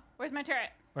 Where's my turret?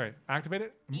 All right, activate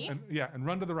it. E? And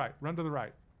run to the right. Run to the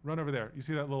right. Run over there. You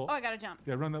see that little? Oh, I gotta jump.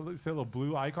 Yeah, run that, see that little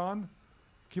blue icon.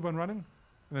 Keep on running,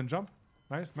 and then jump.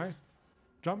 Nice.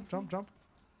 Jump.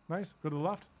 Nice. Go to the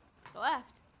left. To the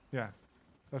left. Yeah,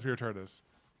 that's where your turret is.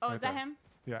 Oh, Right is that there. him?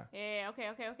 Yeah. Yeah.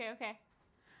 Okay.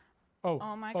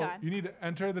 Oh my God. You need to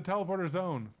enter the teleporter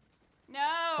zone. No.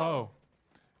 Oh,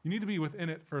 you need to be within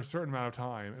it for a certain amount of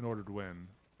time in order to win.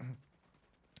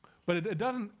 But it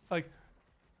doesn't like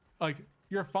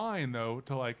you're fine though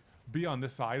to like be on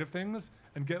this side of things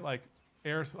and get like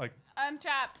I'm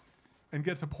trapped. and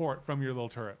get support from your little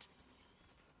turret.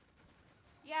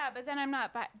 Yeah, but then I'm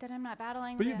not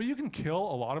battling. But you can kill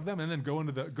a lot of them and then go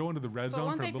into the red but zone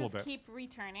won't for a they little just bit. keep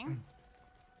returning?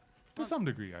 To some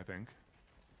degree, I think.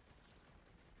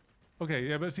 Okay,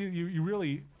 yeah, but see, you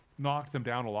really knocked them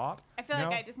down a lot. I feel now.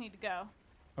 like I just need to go.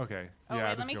 Okay. Oh yeah, wait,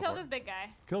 let just me go kill for it. this big guy.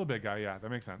 Kill the big guy. Yeah, that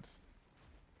makes sense.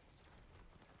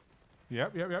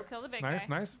 Yep. Kill the big nice,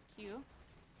 guy. nice, Q.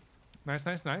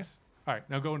 nice. All right,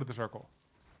 now go into the circle.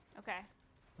 Okay.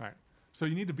 All right. So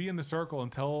you need to be in the circle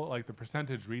until like the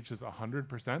percentage reaches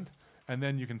 100%, and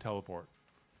then you can teleport.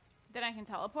 Then I can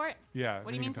teleport? Yeah. What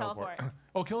then do you mean can teleport?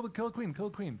 Oh, kill a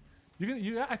queen.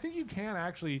 I think you can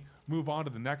actually move on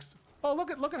to the next. Oh, look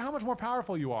at how much more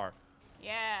powerful you are.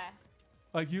 Yeah.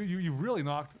 Like you've really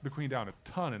knocked the queen down a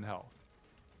ton in health.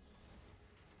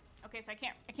 Okay, so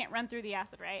I can't run through the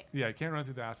acid, right? Yeah, you can't run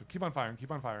through the acid. Keep on firing.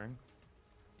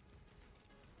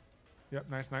 Yep,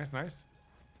 nice.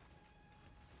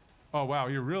 Oh wow,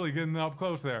 you're really getting up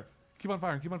close there. Keep on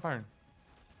firing.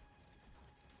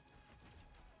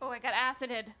 Oh, I got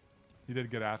acided. You did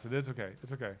get acid. It's okay.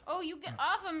 Oh, you get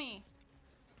off of me.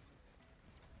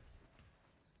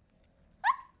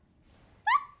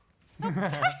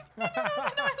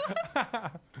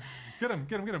 Get him.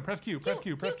 Press Q.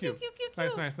 Q.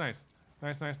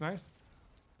 Nice.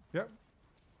 Yep.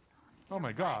 Oh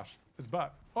my gosh. It's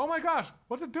butt. Oh my gosh.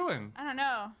 What's it doing? I don't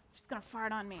know. Just gonna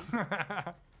fart on me.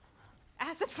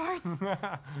 Acid farts.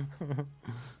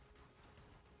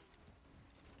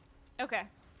 Okay.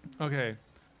 Okay.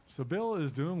 So Bill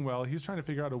is doing well. He's trying to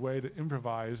figure out a way to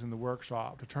improvise in the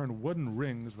workshop to turn wooden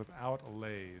rings without a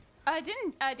lathe.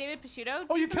 Didn't David Picciuto?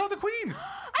 Oh, you killed the queen!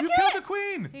 I You killed killed it! the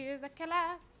queen! She's a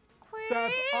killer queen.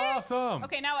 That's awesome.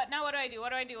 Okay, now what? Now what do I do? What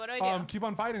do I do? Keep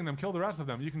on fighting them. Kill the rest of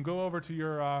them. You can go over to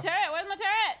your Turret. Where's my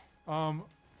turret?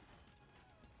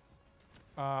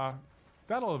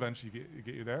 that'll eventually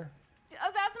get you there.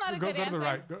 Oh, that's not a Go good to answer. the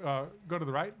right. Go to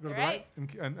the right. Go to the right.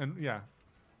 And yeah.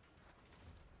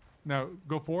 Now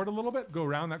go forward a little bit. Go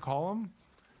around that column,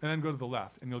 and then go to the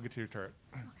left, and you'll get to your turret.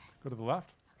 Okay. Go to the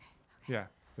left. Okay. Yeah.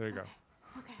 There you go.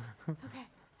 Okay.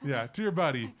 Yeah, to your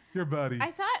buddy. Okay. Your buddy.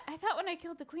 I thought when I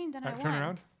killed the queen, then I won. Turn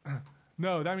around.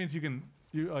 No, that means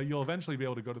you'll eventually be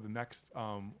able to go to the next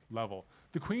level.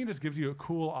 The queen just gives you a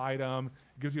cool item.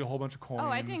 It gives you a whole bunch of coins. Oh,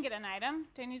 I didn't get an item.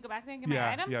 Do I need to go back there and get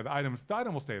my item? Yeah, the item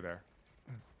will stay there.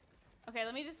 Okay,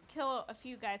 let me just kill a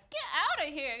few guys. Get out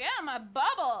of here! Get out of my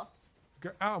bubble!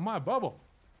 Get out of my bubble.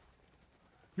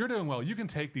 You're doing well. You can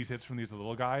take these hits from these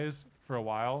little guys for a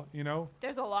while, you know?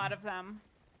 There's a lot of them.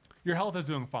 Your health is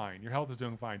doing fine.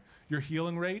 Your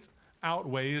healing rate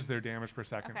outweighs their damage per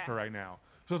second for right now.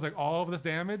 So it's like all of this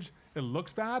damage, it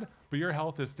looks bad, but your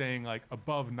health is staying like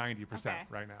above 90%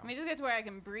 right now. Let me just get to where I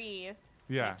can breathe.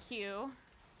 Yeah. Q.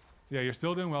 Yeah, you're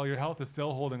still doing well. Your health is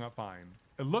still holding up fine.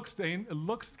 It looks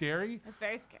scary. It's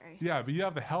very scary. Yeah, but you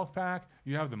have the health pack,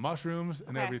 you have the mushrooms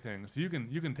and everything. So you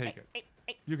can take it.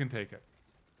 You can take it.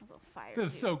 A little fire.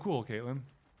 This is so cool, Katelyn.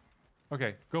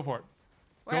 Okay, go for it.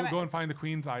 Go and find the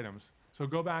queen's items. So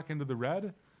go back into the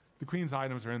red. The queen's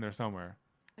items are in there somewhere.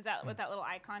 Is that what that little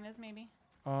icon is, maybe?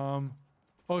 So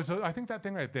I think that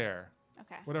thing right there.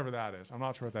 Okay. Whatever that is. I'm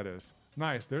not sure what that is.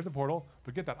 Nice. There's the portal,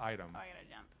 but get that item. Oh, I gotta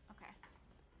jump. Okay.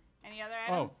 Any other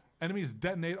items? Oh, enemies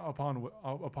detonate upon Should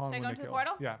I when go they into kill. the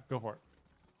portal? Yeah, go for it.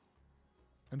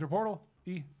 Enter portal.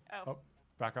 E. Oh.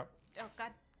 Back up. Oh,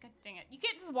 God dang it. You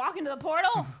can't just walk into the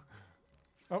portal.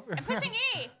 Oh. I'm pushing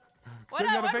E. What, You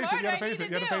gotta what face more it. You do I gotta face need it.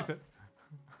 to You do? gotta face it.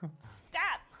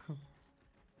 Stop.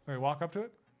 Okay, walk up to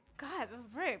it. God, this is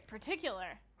very particular.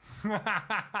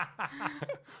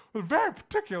 Very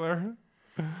particular.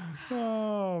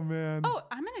 Oh man. Oh,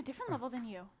 I'm in a different level than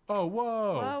you. Oh,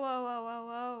 whoa. Whoa, whoa, whoa, whoa,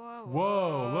 whoa, whoa.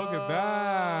 Whoa, look at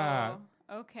that.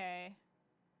 Okay.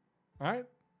 All right.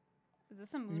 Is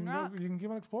this a moon rock? You can keep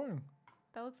on exploring.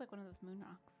 That looks like one of those moon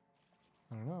rocks.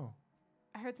 I don't know.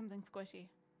 I heard something squishy.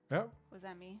 Yep. Was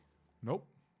that me? Nope.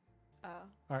 Oh,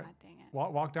 All right. God dang it.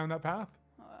 Walk down that path.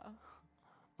 Oh,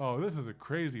 Oh, this is a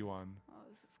crazy one.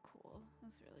 this is cool.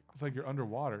 That's really cool. It's like you're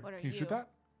underwater. What are Can you shoot you? that?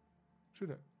 Shoot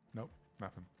it. Nope.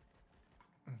 Nothing.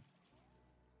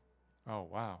 Oh,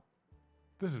 wow.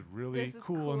 This is really This is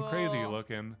cool and crazy cool.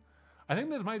 looking. I think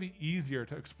this might be easier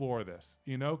to explore this,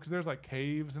 you know, because there's like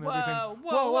caves and Whoa, everything.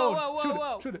 whoa, whoa, whoa, Shoot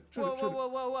whoa, it, shoot it, shoot whoa, it, shoot whoa,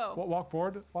 it. whoa, whoa, whoa. Walk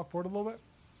forward a little bit.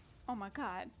 Oh my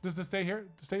God. Just to stay here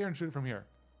and shoot it from here.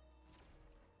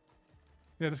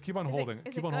 Yeah, just keep on holding it.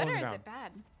 Is Keep it on good holding or it down. is it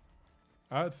bad?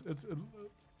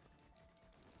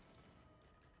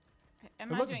 I'm It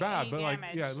not looks doing bad, any but damage.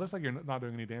 like, yeah, it looks like you're not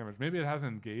doing any damage. Maybe it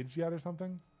hasn't engaged yet or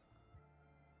something.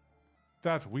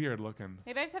 That's weird looking.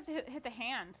 Maybe I just have to hit the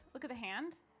hand. Look at the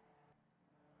hand.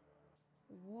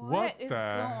 What What is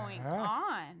the going heck?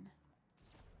 on?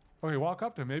 Okay, walk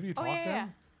up to him. Maybe you talk Oh, yeah, to yeah.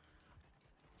 him.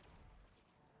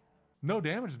 No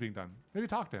damage is being done. Maybe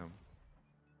talk to him.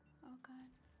 Oh, God.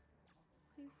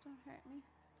 Please don't hurt me.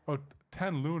 Oh,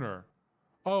 10 lunar.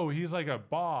 Oh, he's like a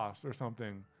boss or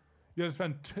something. You have to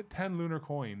spend 10 lunar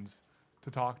coins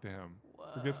to talk to him.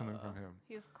 Or get something from him.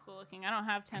 He's cool looking. I don't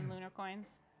have 10 lunar coins.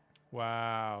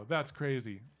 Wow, that's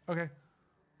crazy. Okay.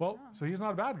 Well, Oh. so he's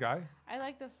not a bad guy. I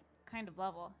like this kind of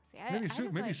level. See, Maybe I shoot.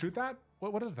 just Maybe like, shoot that.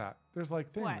 What is that? There's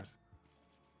like things.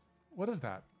 What? What is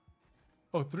that?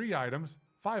 Oh, 3 items,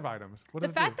 5 items. What The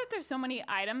does fact it do? that there's so many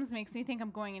items makes me think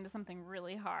I'm going into something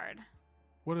really hard.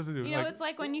 What does it do? You know, it's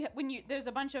like when you there's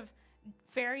a bunch of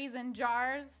fairies in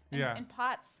jars and, Yeah. and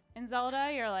pots in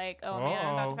Zelda. You're like, oh man,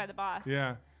 I'm about to fight the boss.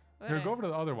 Yeah. Here, What? go over to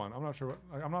the other one. I'm not sure.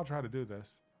 I'm not sure how to do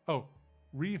this. Oh,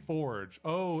 reforge.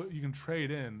 Oh, you can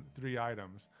trade in 3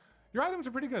 items. Your items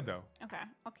are pretty good though. Okay,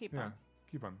 I'll keep Yeah. them.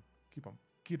 Keep them. Keep them.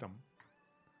 Keep them.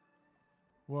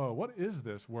 Whoa, what is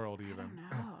this world even?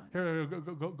 I don't know. Here,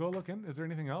 go look in. Is there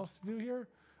anything else to do here?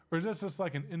 Or is this just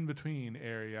like an in-between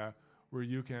area where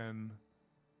you can...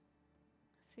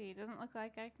 See, it doesn't look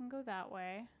like I can go that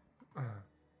way.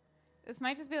 This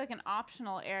might just be like an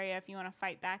optional area if you want to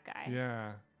fight that guy.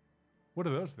 Yeah. What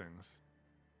are those things?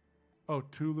 Oh,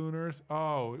 2 lunars.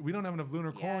 Oh, we don't have enough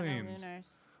lunar Yeah, coins. no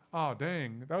lunars. Oh,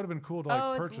 dang. That would have been cool to like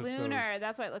Oh, purchase it's lunar.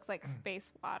 That's why it looks like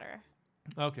space water.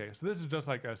 those. Okay, so this is just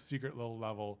like a secret little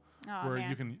level Oh, where man.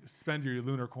 you can spend your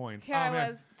lunar coins. Here oh, I man.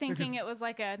 was thinking it was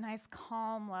like a nice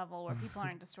calm level where people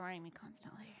aren't destroying me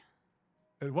constantly.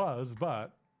 It was,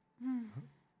 but Okay.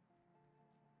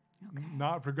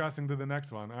 not progressing to the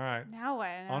next one. All right. Now what?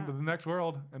 On to the next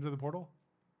world. Enter the portal.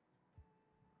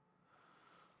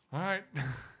 All right. Okay.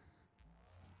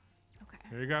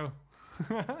 Here you go.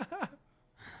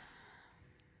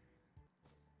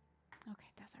 Okay,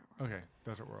 desert world. Okay,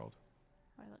 desert world.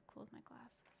 Oh, I look cool with my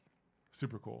glasses.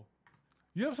 Super cool.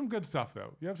 You have some good stuff,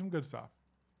 though. You have some good stuff.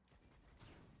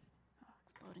 Oh,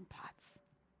 exploding pots.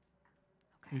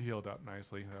 You Okay. healed up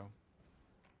nicely, though.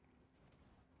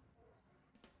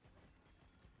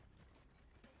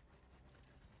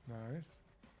 Nice.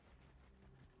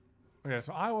 Okay,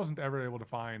 so I wasn't ever able to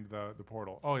find the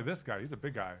portal. Oh, this guy. He's a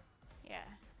big guy. Yeah.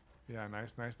 Yeah,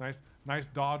 nice, nice, nice. Nice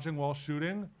dodging while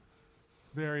shooting.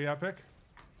 Very epic.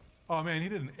 Oh, man, he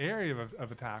did an area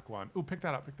of attack one. Ooh, pick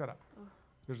that up, pick that up. Ooh.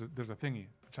 There's a thingy,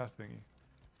 a chest thingy.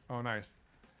 Oh, nice.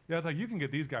 Yeah, it's like you can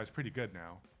get these guys pretty good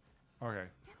now. Okay.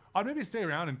 I'd maybe stay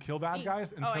around and kill bad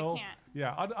guys Oh, I until... can't.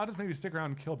 Yeah, I'll just maybe stick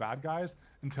around and kill bad guys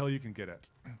until you can get it.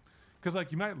 Because,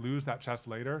 like, you might lose that chest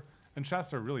later, and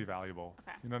chests are really valuable.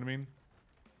 Okay. You know what I mean?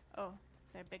 Oh,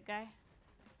 is there a big guy?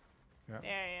 Yeah.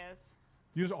 There he is.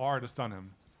 Use R to stun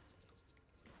him.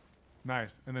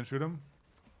 Nice. And then shoot him.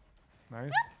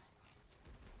 Nice.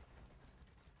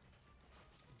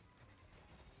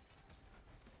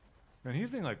 And he's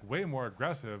being like way more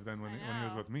aggressive than when he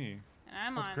was know. with me. And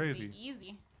I'm That's on crazy. the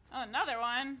easy. Oh, another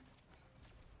one.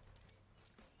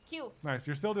 Q. Nice.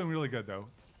 You're still doing really good though.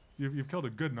 You've killed a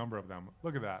good number of them.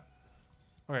 Look at that.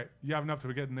 Okay, you have enough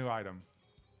to get a new item.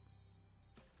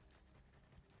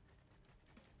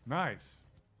 Nice.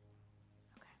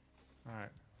 Okay. All right.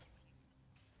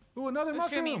 Ooh, another Oh,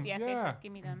 mushroom. shroomies. Yes, yeah. yes, yes.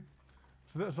 Give me them.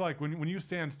 So that's like when you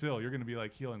stand still, you're going to be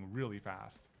like healing really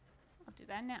fast. I'll do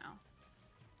that now.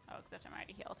 Oh, except I'm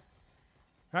already healed.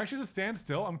 Actually, just stand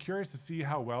still. I'm curious to see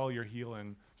how well your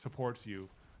healing supports you.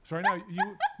 So right now,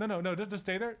 you no, just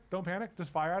stay there. Don't panic.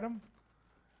 Just fire at him.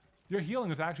 Your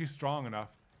healing is actually strong enough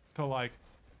to like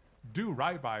do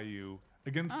right by you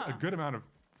against a good amount of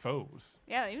foes.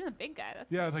 Yeah, even the big guy.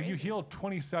 That's Yeah, it's like you crazy. heal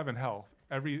 27 health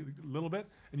every little bit,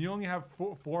 and you only have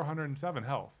 407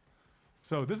 health.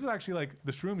 So this is actually like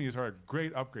the shroomies are a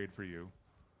great upgrade for you.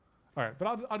 All right,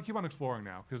 but I'll keep on exploring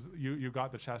now because you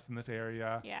got the chest in this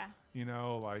area. Yeah. You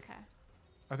know, like Okay.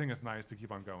 I think it's nice to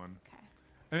keep on going. Okay.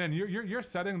 And then you're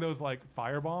setting those like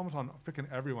fire bombs on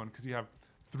freaking everyone because you have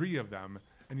 3 of them,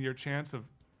 and your chance of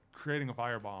creating a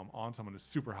firebomb on someone is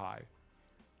super high.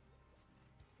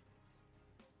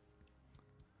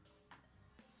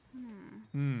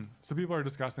 So people are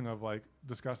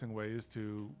discussing ways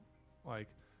to like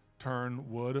turn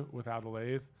wood without a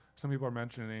lathe. Some people are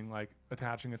mentioning like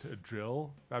attaching it to a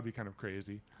drill. That'd be kind of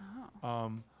crazy.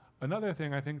 Oh. Another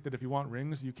thing, I think that if you want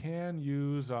rings, you can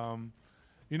use,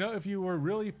 if you were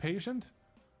really patient.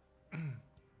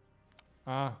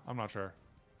 I'm not sure.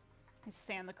 I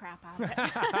sand the crap out of it.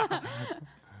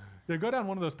 Yeah, go down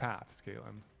one of those paths,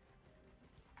 Katelyn.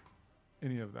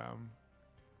 Any of them.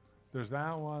 There's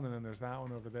that one, and then there's that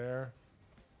one over there.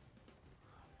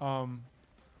 Is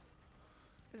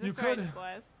You this where I could- just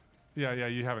was? Yeah,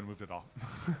 you haven't moved at all.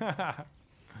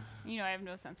 You know, I have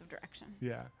no sense of direction.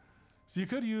 Yeah. So you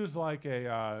could use like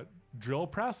a drill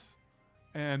press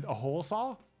and a hole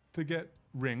saw to get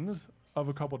rings of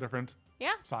a couple different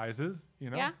Yeah. sizes,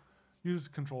 Yeah. Use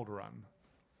control to run.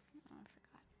 Oh, I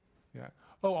forgot. Yeah.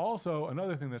 Oh, also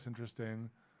another thing that's interesting.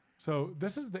 So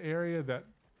this is the area that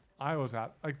I was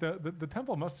at. Like the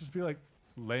temple must just be like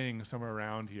laying somewhere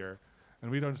around here,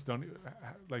 and we don't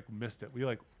like missed it. We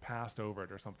like passed over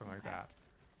it or something like Okay. that. Let's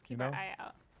keep You our know? eye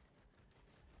out.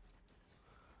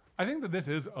 I think that this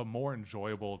is a more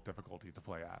enjoyable difficulty to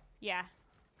play at Yeah.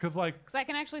 because like Because I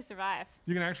can actually survive.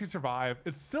 you can actually survive.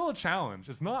 It's still a challenge.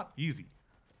 It's not easy,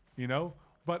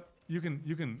 but you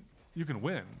can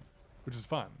win, which is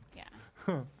fun. Yeah.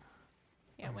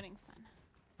 Yeah, winning's fun.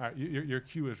 All right, your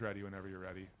queue is ready whenever you're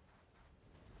ready.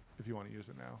 If you want to use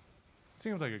it now,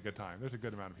 seems like a good time. There's a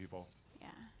good amount of people. Yeah.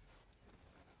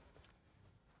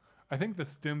 I think the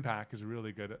stim pack is a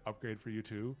really good upgrade for you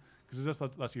too, because it just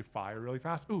lets you fire really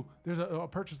fast. Ooh, there's a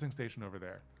purchasing station over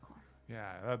there. Cool.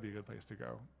 Yeah, that'd be a good place to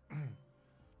go.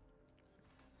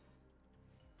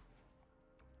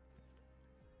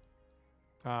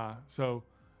 So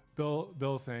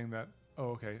Bill's saying that. Oh,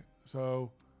 okay.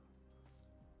 So,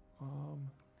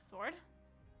 Sword?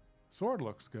 sword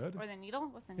looks good. Or the needle?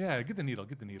 What's the needle? Yeah, get the needle.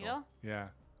 Get the needle. Needle? Yeah,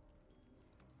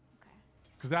 Okay.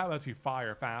 because that lets you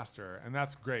fire faster, and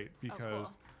that's great because,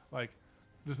 cool. like,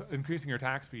 just increasing your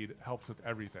attack speed helps with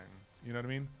everything. You know what I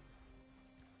mean?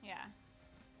 Yeah.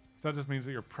 So that just means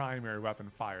that your primary weapon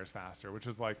fires faster, which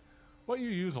is like what you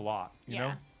use a lot. You know,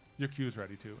 Yeah. your queue's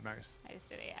ready too. Nice. I just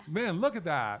did it, yeah. Man, look at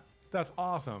that. That's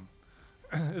awesome.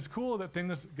 It's cool that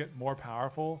things get more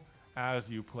powerful as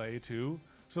you play too.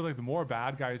 So like the more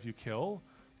bad guys you kill,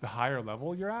 the higher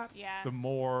level you're at. Yeah. The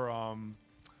more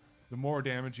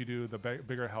damage you do, the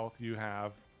bigger health you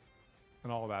have,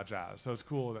 and all that jazz. So it's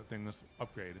cool that things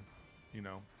upgrade.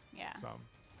 Yeah. So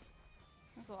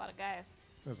That's a lot of guys.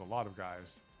 there's a lot of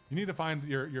guys. You need to find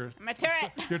your My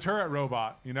turret. your turret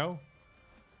robot.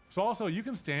 So also you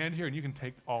can stand here and you can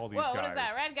take all these Whoa, guys. what is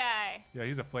that? Red guy. Yeah,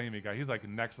 he's a flamey guy. He's like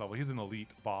next level. He's an elite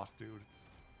boss dude.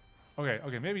 Okay,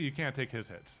 maybe you can't take his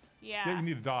hits. Yeah. You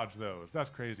need to dodge those. That's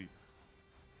crazy.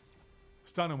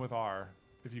 Stun him with R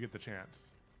if you get the chance.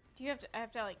 Do you have to? I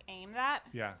have to like aim that.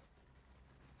 Yeah.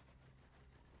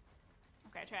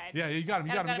 Okay, I tried. Yeah, you got him.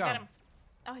 You got him. You got him.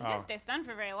 Oh, he Oh. didn't stay stunned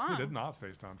for very long. He did not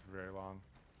stay stunned for very long.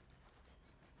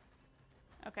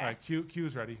 Okay. All right,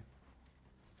 Q's ready.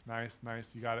 Nice.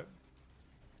 You got it.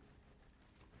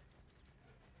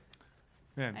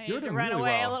 Man, I you're need to doing run really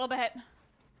away well. a little bit.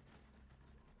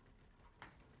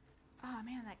 Oh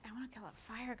man, like I want to kill a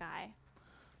fire guy.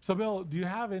 So Bill, do you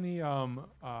have any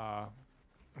oh,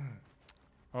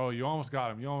 you almost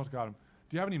got him. Do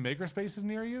you have any maker spaces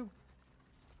near you?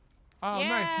 Oh,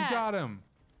 nice, you Yeah. got him.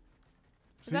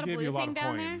 Is So that a he gave you a blue lot thing of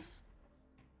down there? coins.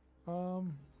 Oh,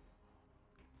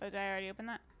 did I already open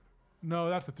that? No,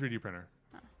 that's the 3D printer.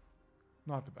 Oh.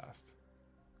 Not the best.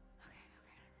 Okay.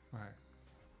 All right.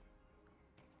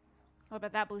 What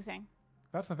about that blue thing?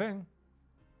 That's the thing.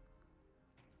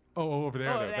 Oh, over there.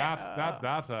 Oh, there. over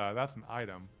there. That's an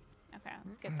item. Okay,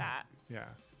 let's get that. Yeah.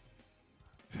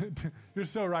 You're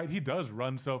so right. He does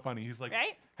run so funny. He's like,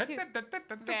 Right? He's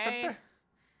very,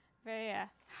 very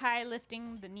high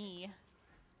lifting the knee.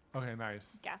 Okay, nice.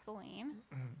 Gasoline.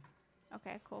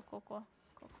 Okay, cool. Okay.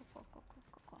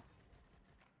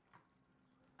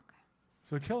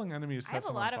 So killing enemies I have sets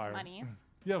a them on lot fire. of monies.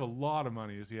 You have a lot of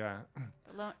monies, yeah.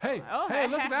 Hey, hey,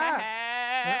 look at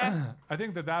that! I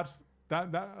think that's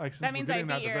like since That we're means getting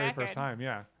I that beat the your very record. first time,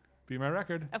 yeah. Beat my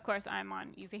record. Of course, I'm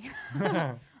on easy.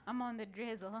 I'm on the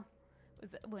drizzle. Was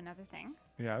that another thing?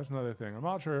 Yeah, that's another thing. I'm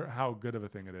not sure how good of a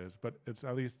thing it is, but it's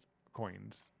at least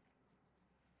coins.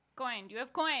 Coin. You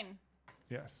have coin.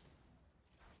 Yes.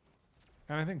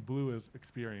 And I think blue is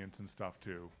experience and stuff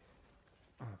too.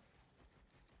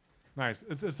 Nice.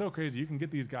 It's so crazy. You can get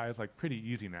these guys like pretty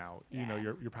easy now. Yeah. You know,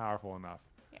 you're powerful enough.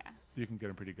 Yeah. You can get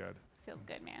them pretty good. Feels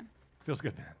good, man. Feels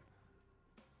good, man.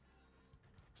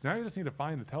 So now you just need to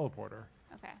find the teleporter.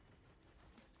 Okay.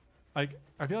 Like,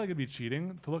 I feel like it'd be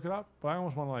cheating to look it up, but I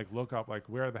almost want to like look up like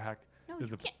where the heck No, is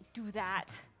you can't do that.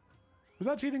 Is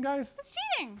that cheating, guys? That's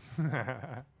cheating.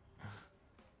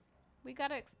 We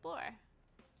gotta explore.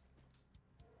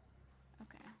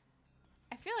 Okay.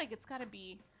 I feel like it's gotta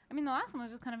be. I mean, the last one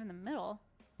was just kind of in the middle.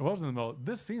 It was in the middle.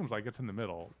 This seems like it's in the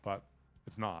middle, but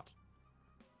it's not.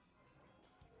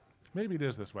 Maybe it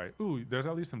is this way. Ooh, there's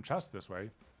at least some chests this way.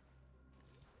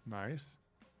 Nice.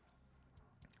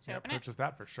 Should I open it? Purchase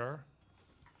that for sure.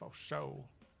 For show.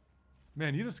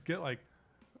 Man, you just get like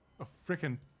a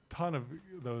freaking ton of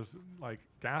those like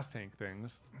gas tank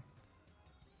things.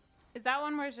 Is that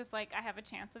one where it's just like I have a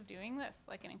chance of doing this,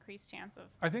 like an increased chance of?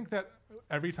 I think that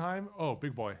every time. Oh,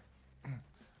 big boy.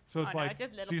 So it's Oh, no, like,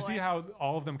 just little so you see boy. how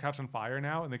all of them catch on fire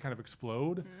now and they kind of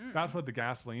explode? That's what the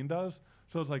gasoline does.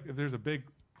 So it's like if there's a big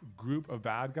group of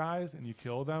bad guys and you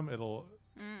kill them, it'll,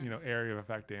 you know, area of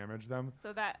effect damage them.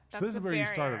 So that's So this is the where you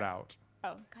started barrier. out.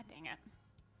 Oh, god dang it.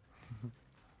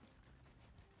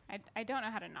 I don't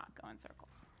know how to not go in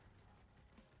circles.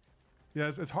 Yeah,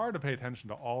 it's hard to pay attention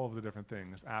to all of the different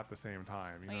things at the same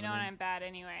time. Well, you know know what I when mean? I'm bad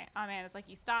anyway. Oh man, it's like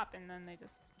you stop and then they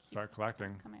just keep Start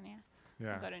collecting. coming in.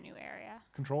 Yeah. Go to a new area.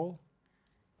 Control?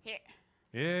 Here.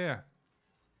 Yeah.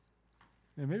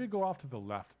 Yeah, maybe go off to the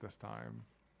left this time.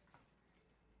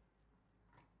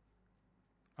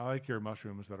 I like your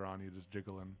mushrooms that are on you just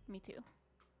jiggling. Me too.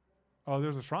 Oh,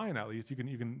 there's a shrine at least. You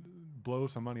can blow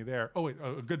some money there. Oh wait,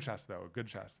 a good chest though. A good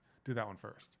chest. Do that one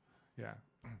first. Yeah.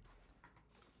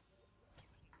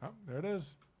 Oh, there it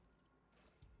is.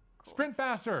 Cool. Sprint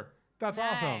faster. That's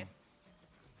awesome. Nice.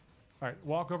 All right,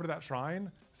 walk over to that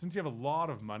shrine. Since you have a lot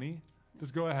of money,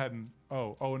 just go ahead and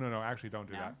oh no, actually don't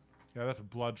do No? that. Yeah, that's a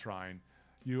blood shrine.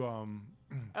 You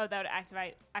Oh, that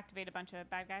would activate a bunch of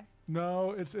bad guys.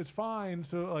 no, it's fine.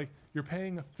 So like you're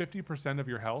paying 50% of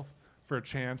your health for a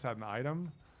chance at an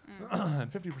item, and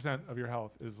 50% of your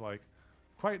health is like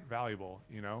quite valuable,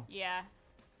 you know. Yeah.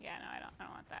 Yeah, no, I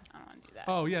don't want that. I don't want to do that.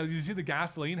 Oh yeah, you see the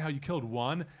gasoline? How you killed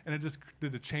one and it just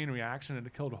did a chain reaction and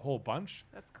it killed a whole bunch.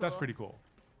 That's cool. That's pretty cool.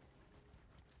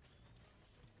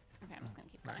 Okay, I'm just gonna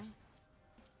keep going. Nice.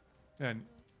 And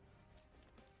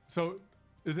so,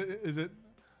 is it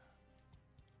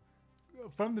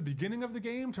from the beginning of the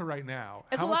game to right now?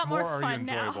 It's how a much lot more are you fun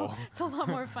enjoyable? now. It's a lot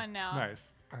more fun now.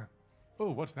 Nice. Oh,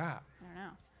 what's that? I don't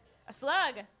know. A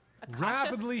slug. A cautious.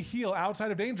 Rapidly heal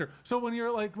outside of danger. So when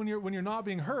you're not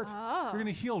being hurt, Oh. you're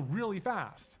gonna heal really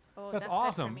fast. Oh, that's that's good for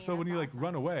awesome. me. So when That's you like awesome.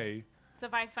 run away, So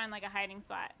if I find like a hiding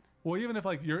spot, well, even if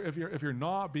like if you're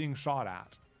not being shot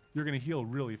at, you're gonna heal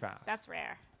really fast. that's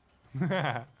rare.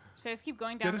 yeah, Should I just keep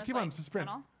going down? just this, keep like, on sprint.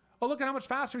 tunnel? Oh, look at how much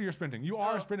faster you're sprinting. You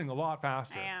are Oh. sprinting a lot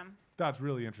faster. I am. That's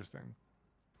really interesting.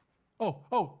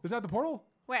 Oh, is that the portal?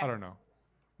 Where? I don't know.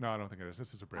 No, I don't think it is.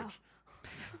 This is a bridge. Oh.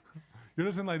 You're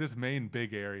just in like this main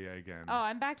big area again. Oh,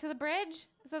 I'm back to the bridge.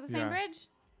 Is that the same Yeah. bridge?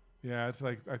 Yeah, it's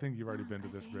like I think you've already been to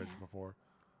God this bridge damn. before.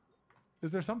 Is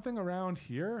there something around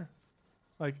here?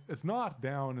 Like it's not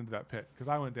down into that pit because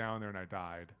I went down there and I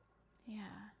died. Yeah.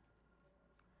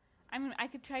 I mean, I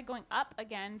could try going up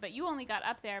again, but you only got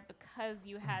up there because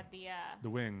you had the. The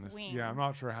wings. Yeah, I'm Wings.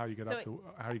 not sure how you get So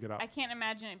up. How you get up. I can't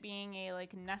imagine it being a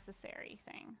like necessary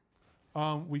thing.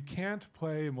 We can't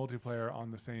play multiplayer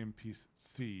on the same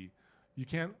PC. You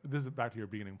can't. This is back to your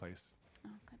beginning place. Oh,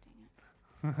 god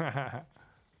dang it.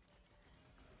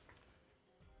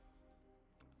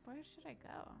 Where should I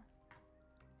go?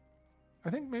 I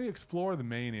think maybe explore the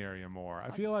main area more.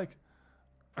 I feel like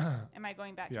Am I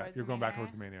going back yeah, towards you're the going main back area?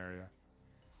 towards the main area.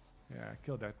 Yeah,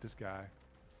 killed this guy.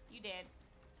 You did.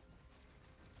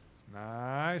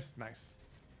 Nice.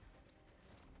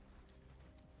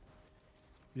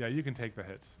 Yeah, you can take the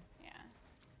hits. Yeah.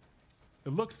 It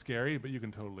looks scary, but you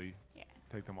can totally Yeah.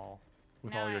 take them all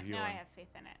with now all your now healing. I have faith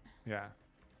in it. Yeah.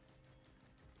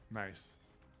 Nice.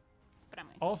 But I'm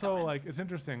gonna keep Also, going. like, it's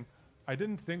interesting. I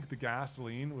didn't think the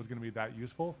gasoline was going to be that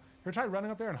useful. Here, try running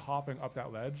up there and hopping up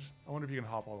that ledge. I wonder if you can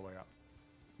hop all the way up.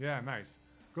 Yeah, nice.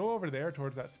 Go over there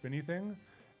towards that spinny thing.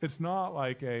 It's not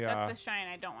like a... That's the shrine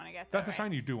I don't want to get, though, That's the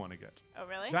shrine you do want to get. Oh,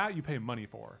 really? That you pay money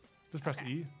for. Just press Okay.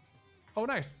 E. Oh,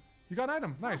 nice. You got an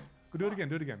item. Nice. Go do it again.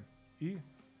 Do it again. E.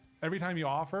 Every time you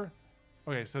offer.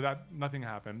 Okay, so that nothing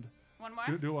happened. One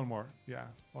more? Do it one more. Yeah.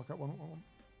 Walk up one.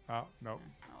 Oh, no. Oh,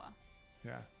 well.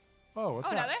 Yeah. Oh, what's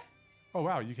Oh, that? another? Oh,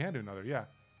 wow. You can do another. Yeah.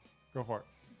 Go for it.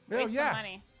 Waste yeah. some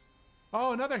money.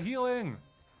 Oh, another healing.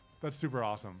 That's super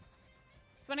awesome.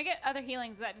 So when I get other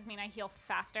healings, does that just mean I heal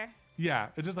faster? Yeah.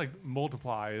 It just like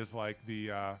multiplies like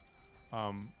the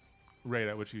rate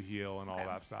at which you heal and all Okay.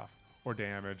 that stuff, or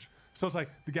damage. So it's like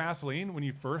the gasoline, when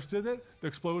you first did it, the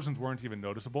explosions weren't even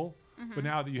noticeable. But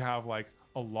now that you have like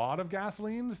a lot of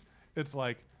gasolines, it's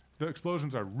like the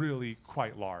explosions are really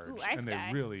quite large. Ooh, ice and guy.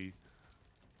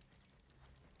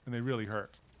 they really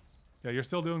hurt. Yeah, you're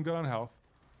still doing good on health.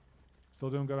 Still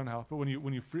doing good on health. But when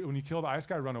you kill the ice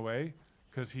guy, run away,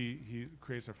 because he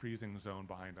creates a freezing zone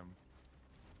behind him.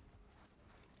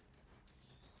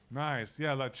 Nice.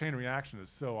 Yeah, that chain reaction is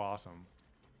so awesome.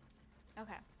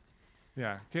 Okay.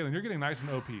 Yeah, Katelyn, you're getting nice and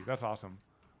OP. That's awesome.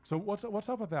 So what's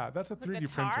up with that? That's a The 3D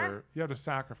guitar? printer. You have to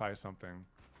sacrifice something.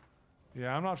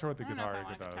 Yeah, I'm not sure what the I don't know if I guitar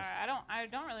want a does. guitar. I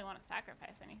don't really want to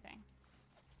sacrifice anything.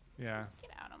 Yeah.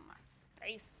 Get out of my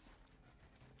space.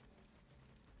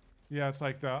 Yeah, it's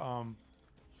like the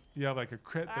yeah, like a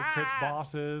crit that crits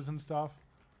bosses and stuff.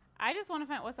 I just want to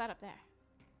find what's that up there?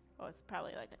 Oh, it's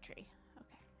probably like a tree. Okay.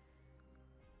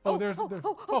 Oh, there it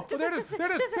is.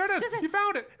 There it is. You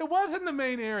found it. It was in the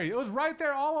main area. It was right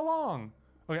there all along.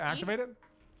 Okay, activate it.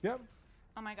 Yep.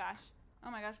 Oh my gosh.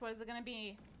 Oh my gosh. What is it gonna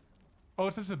be? Oh,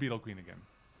 it's just a beetle queen again.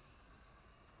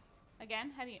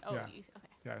 Again? How do you? Oh, Yeah. okay.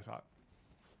 Yeah, I saw it.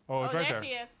 Oh, it's oh, right there there. she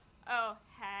is. Oh,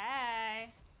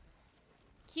 hey.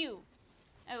 Q.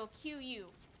 I will cue you.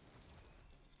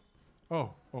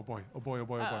 Oh boy. Oh boy.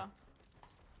 Uh-oh.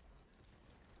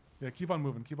 Yeah, keep on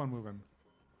moving. Keep on moving.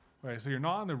 Okay, so you're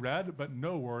not in the red, but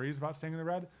no worries about staying in the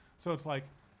red. So it's like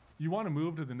you want to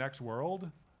move to the next world,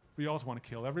 but you also want to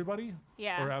kill everybody.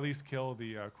 Yeah. Or at least kill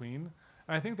the queen.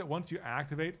 And I think that once you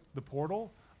activate the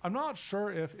portal, I'm not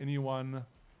sure if any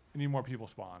more people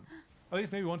spawn. At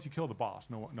least maybe once you kill the boss,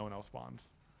 no one else spawns.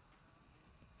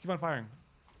 Keep on firing.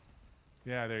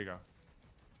 Yeah, there you go.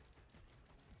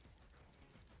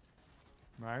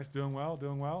 Nice, doing well,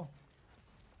 doing well.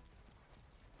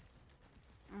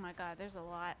 Oh my god, there's a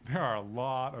lot. There are a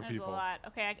lot of There's people. a lot.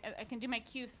 Okay, I can do my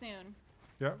Q soon.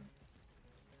 Yep.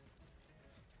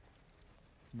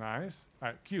 Nice. All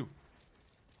right, Q.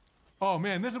 Oh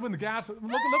man, this is when the gas. Look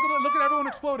at everyone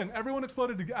exploding. Everyone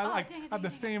exploded dang it, at the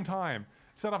same time.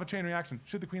 Set off a chain reaction.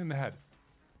 Shoot the queen in the head.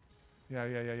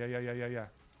 Yeah.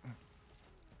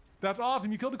 That's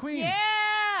awesome. You killed the queen. Yeah!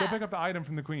 Go pick up the item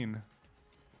from the queen.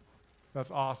 That's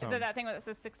awesome. Is it that thing that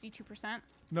says 62%?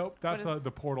 Nope, that's What is-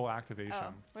 the portal activation.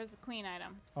 Oh, where's the queen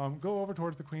item? Go over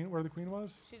towards the queen, where the queen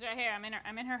was. She's right here.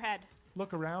 I'm in her head.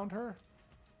 Look around her.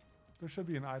 There should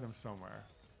be an item somewhere.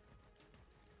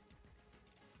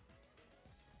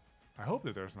 I hope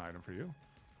that there's an item for you.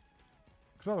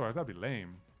 Because otherwise, that'd be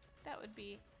lame. That would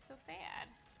be so sad.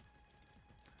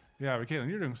 Yeah, but Katelyn,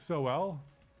 you're doing so well.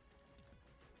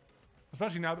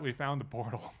 Especially now that we found the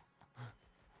portal.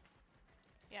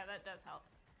 Yeah, that does help.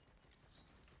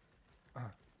 Okay,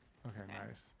 Okay.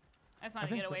 nice. I just want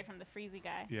to think get away from the freezy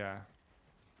guy. Yeah.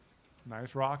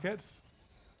 Nice rockets.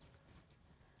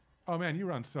 Oh man, you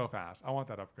run so fast. I want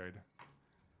that upgrade.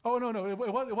 Oh no, it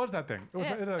was that thing. It was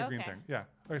It is, that green okay. thing. Yeah.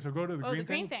 Okay, so go to the Oh, green the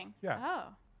green thing. Yeah.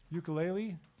 Oh,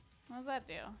 Ukulele. what does that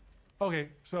do? Okay,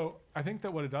 so I think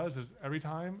that what it does is every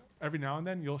now and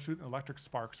then, you'll shoot electric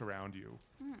sparks around you.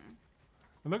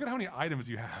 And look at how many items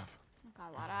you have I've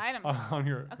got a lot of items. on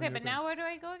your. Okay, but now where do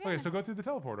I go again? Okay, so go through the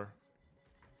teleporter.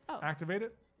 Oh. Activate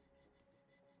it.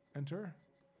 Enter.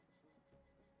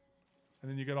 And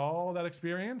then you get all that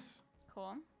experience.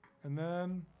 Cool. And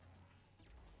then.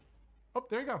 Oh,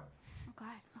 there you go. Oh god.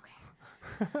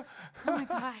 Okay. Oh my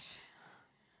gosh.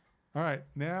 All right,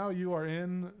 now you are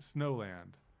in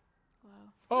Snowland. Whoa.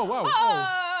 Oh wow!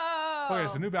 Oh! Oh.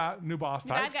 Okay, so new boss New bad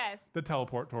types guys. that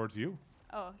teleport towards you.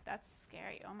 Oh, that's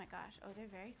scary. Oh my gosh. Oh, they're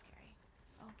very scary.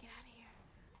 Oh, get out of here.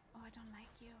 Oh, I don't like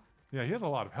you. Yeah, he has a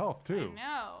lot of health too. I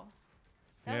know.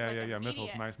 That was Yeah, like yeah. immediate. Missiles,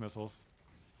 nice missiles.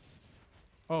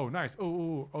 Oh, nice.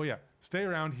 Oh, yeah. Stay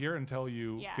around here until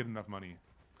you Yeah. get enough money.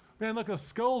 Man, look, a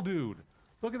skull dude.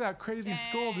 Look at that crazy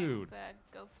skull Dang, dude. The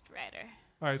Ghost Rider.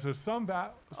 All right, so some Oh,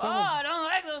 I don't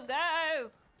like those guys.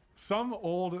 some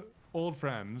old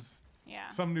friends, Yeah.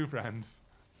 some new friends.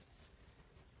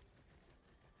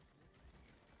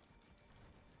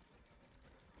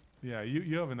 Yeah,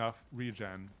 you have enough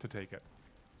regen to take it.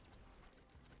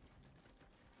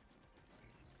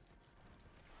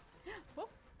 Whoa.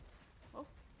 Whoa.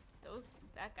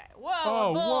 That guy. Whoa. Oh,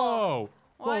 a bull. whoa!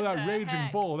 What Whoa, that the raging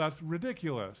heck? bull. That's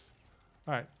ridiculous.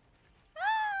 All right.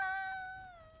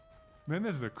 Man,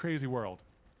 this is a crazy world.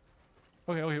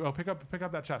 Okay, okay. Well, pick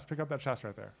up that chest. Pick up that chest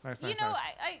right there. Nice, nice, You know,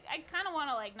 nice. I kind of want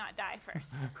to like not die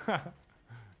first.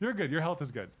 You're good. Your health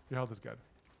is good. Your health is good.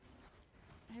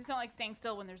 I just don't like staying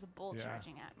still when there's a bull Yeah.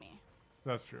 charging at me.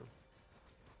 That's true.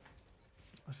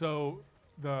 So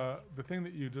the thing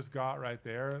that you just got right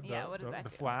there, Yeah, what does that the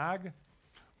do? flag,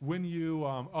 when you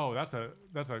oh, that's a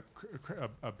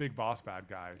big boss bad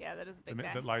guy. Yeah, that is a big that,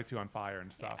 guy. that lights you on fire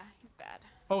and stuff. Yeah, he's bad.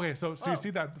 Okay, so you Whoa. see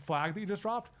that flag that you just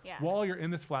dropped? Yeah. While you're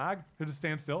in this flag, you just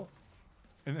stand still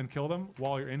and kill them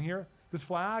while you're in here. This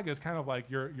flag is kind of like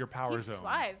your power He zone.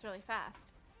 flies really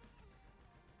fast.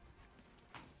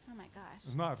 Oh my gosh.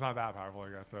 It's not that powerful, I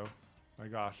guess, though. My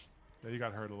gosh. Yeah, you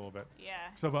got hurt a little bit. Yeah.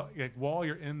 So, but like, while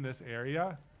you're in this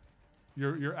area,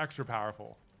 you're extra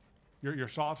powerful. Your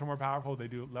shots are more powerful. They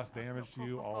do less damage to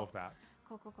you. All of that.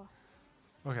 Cool, cool, cool.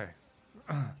 Okay.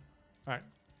 All right.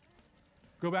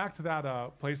 Go back to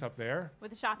that place up there.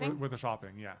 With the shopping? With the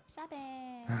shopping, yeah.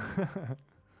 Shopping.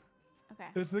 Okay.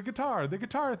 It's the guitar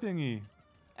thingy.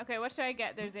 Okay, what should I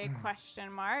get? There's a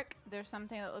question mark. There's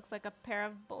something that looks like a pair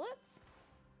of bullets.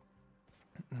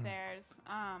 There's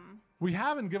We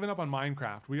haven't given up on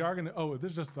Minecraft. We are gonna. Oh,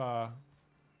 this is just. No,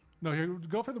 here.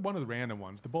 Go for one of the random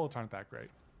ones. The bullets aren't that great.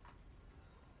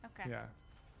 okay. Yeah.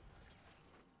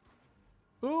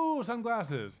 Ooh,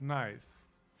 sunglasses. Nice.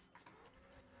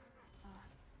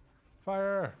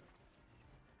 Fire.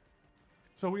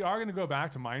 So we are going to go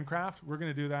back to Minecraft. We're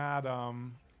going to do that.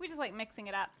 We just like mixing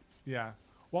it up. Yeah.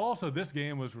 Well, also, this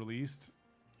game was released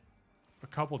a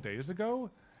couple days ago,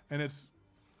 and it's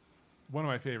one of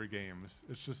my favorite games.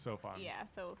 It's just so fun. Yeah,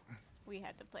 so we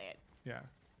had to play it. Yeah.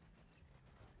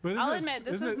 But I'll admit,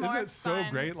 this is more isn't it so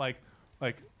fun. great? Like,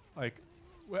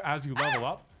 as you level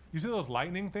up, you see those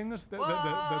lightning things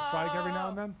that strike every now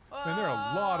and then? Man, there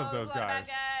are a lot of those Whoa, a lot guys. of bad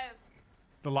guys.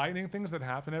 The lightning things that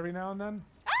happen every now and then.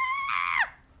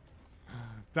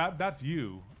 That's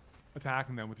you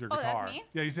attacking them with your Oh, that's guitar. me?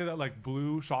 Yeah, you see that like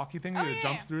blue shocky thing Oh, that yeah,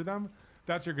 jumps yeah. through them?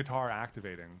 That's your guitar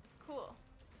activating. Cool.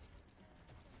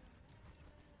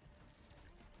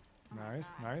 Oh my Nice,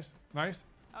 God. nice, nice.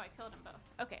 Oh, I killed them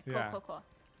both. Okay, cool, Yeah. cool.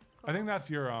 I think that's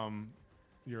your Oh my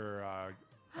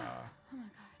god.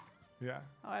 yeah.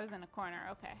 Oh, I was in a corner.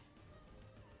 Okay.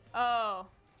 Oh.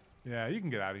 Yeah, you can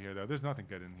get out of here though. There's nothing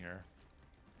good in here.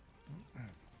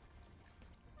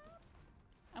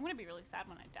 I'm gonna be really sad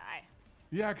when I die.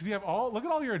 Yeah, because you have look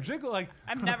at all your jiggle like.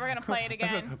 I'm never gonna play it I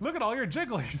said, again. look at all your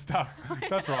jiggly stuff.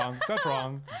 That's wrong. That's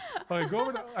wrong. Okay, go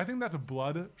over to, I think that's a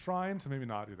blood shrine, so maybe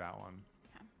not do that one.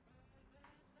 Okay.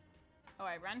 Oh,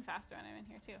 I run faster when I'm in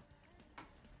here too.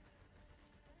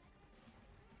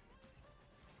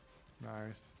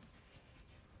 Nice.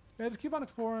 Yeah, just keep on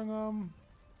exploring. Oh,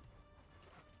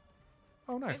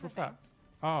 nice. Here's the What's that? thing.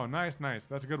 Oh, nice, nice.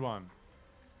 That's a good one.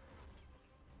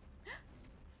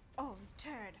 Oh,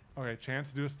 turd. Okay, chance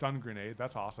to do a stun grenade.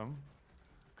 That's awesome.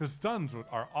 Because stuns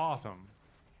are awesome.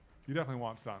 You definitely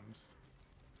want stuns.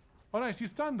 Oh, nice. You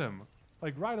stunned him.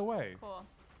 Like, right away. Cool.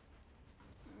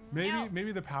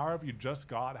 Maybe the power-up you just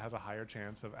got has a higher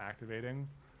chance of activating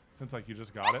since, like, you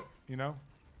just got it, you know?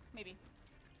 Maybe.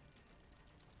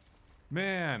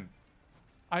 Man,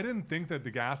 I didn't think that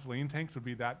the gasoline tanks would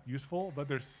be that useful, but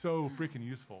they're so freaking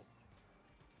useful.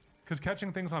 Because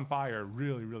catching things on fire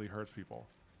really, really hurts people.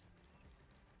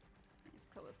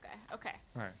 Just kill this guy. Okay.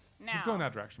 All right. Now. Let's go in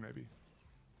that direction, maybe.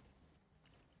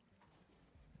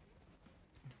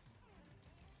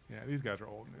 Yeah, these guys are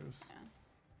old news. Yeah.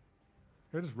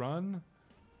 Here, just run,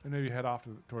 and maybe head off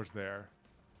towards there.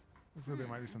 Looks like there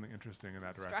might be something interesting in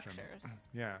that direction. Structures.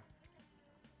 Yeah.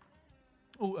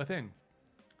 Oh, a thing.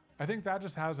 I think that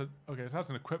just has a... Okay, so that's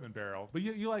an equipment barrel. But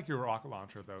you like your rocket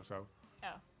launcher, though, so... Oh.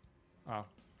 Oh,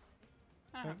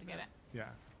 I don't have to get it. yeah,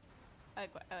 I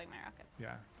like my rockets.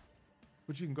 yeah.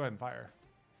 Which you can go ahead and fire.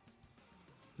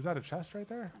 Is that a chest right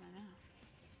there? I don't know.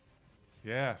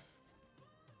 Yes.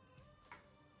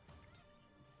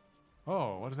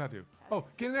 Oh, what does that do? Oh,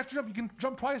 get an extra jump. You can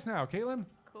jump twice now, Katelyn.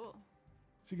 Cool.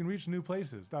 So you can reach new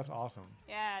places. That's awesome.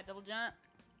 Yeah, double jump.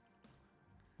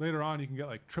 Later on, you can get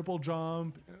like triple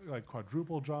jump, like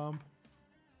quadruple jump.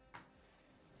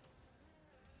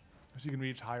 So you can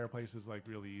reach higher places like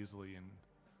really easily and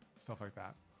stuff like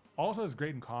that. Also, it's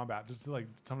great in combat just to like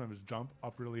sometimes jump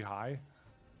up really high.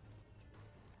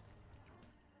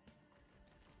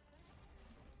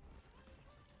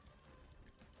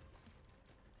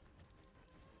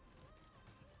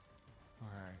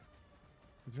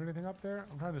 Is there anything up there?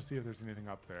 I'm trying to see if there's anything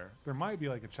up there. There might be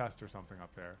like a chest or something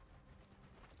up there.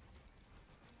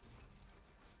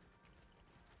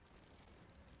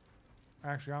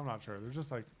 Actually, I'm not sure. There's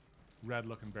just like red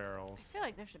looking barrels. I feel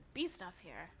like there should be stuff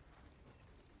here.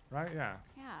 Right? Yeah.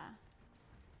 Yeah.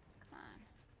 Come on.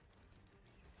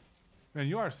 Man,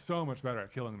 you are so much better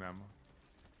at killing them.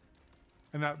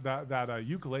 And that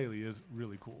ukulele is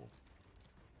really cool.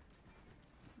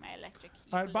 My electric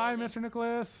All right, bye, ukulele. Mr.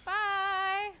 Nicholas. Bye.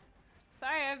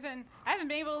 Sorry, I haven't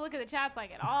been able to look at the chats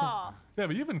like at all. Yeah,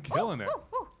 but you've been killing it. Woo,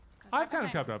 woo. I've kind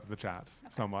of kept up with the chats,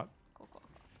 Okay. somewhat. Cool.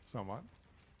 Somewhat.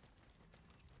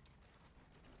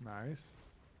 Nice.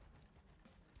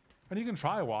 And you can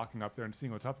try walking up there and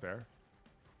seeing what's up there.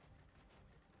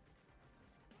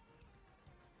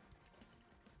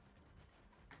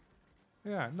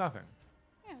 Yeah, nothing.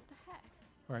 Yeah, what the heck?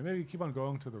 All right, maybe keep on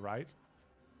going to the right.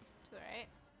 To the right?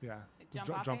 Yeah. Like Just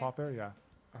jump jump off off there? Yeah.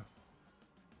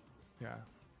 Yeah.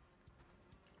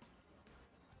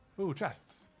 Ooh,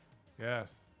 chests.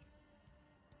 Yes.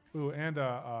 Ooh, and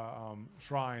a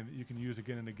shrine that you can use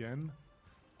again and again.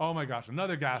 Oh my gosh,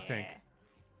 another gas tank.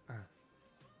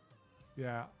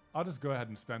 Yeah, I'll just go ahead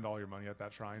and spend all your money at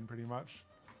that shrine pretty much.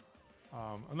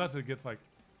 Unless it gets like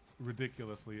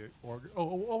ridiculously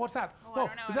oh, what's that? Oh, I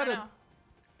don't know. Is that I don't know.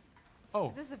 Oh,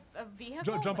 Is this a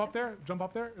vehicle? jump What up there. Jump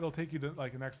up there. It'll take you to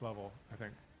like the next level, I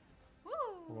think. Woo.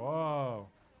 Whoa.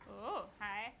 Oh,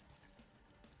 hi.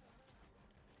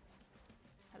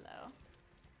 Hello.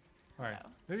 All right. Hello.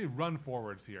 Maybe run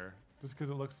forwards here, just because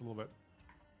it looks a little bit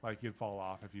like you'd fall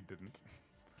off if you didn't.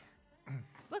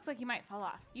 Looks like you might fall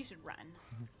off. You should run.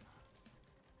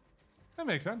 That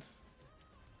makes sense.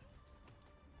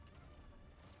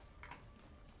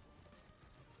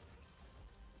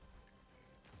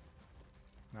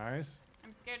 Nice.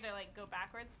 I'm scared to like go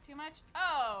backwards too much.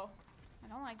 Oh, I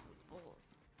don't like those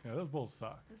bulls. Yeah, those bulls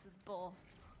suck. This is bull.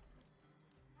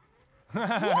 He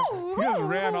just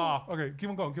ran off. Okay, keep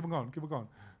on going, keep on going, keep on going.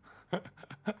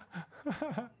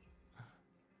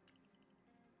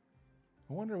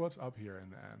 I wonder what's up here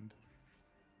in the end.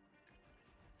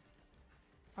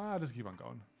 Just keep on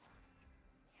going.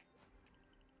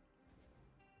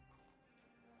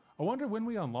 I wonder when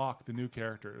we unlock the new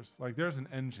characters. Like, there's an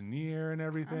engineer and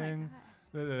everything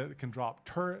that can drop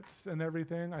turrets and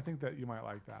everything. I think that you might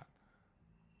like that.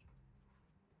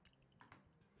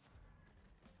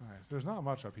 All right, so there's not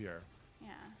much up here.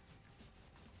 Yeah.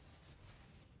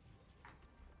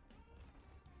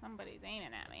 Somebody's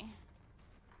aiming at me.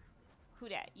 Who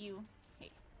dat? You? Hey.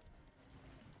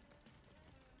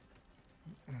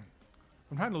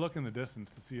 I'm trying to look in the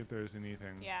distance to see if there's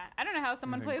anything. Yeah. I don't know how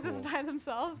someone plays Anything this by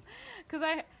themselves, because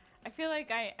I feel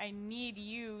like I need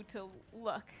you to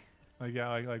look. Like, yeah,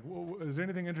 like is there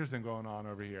anything interesting going on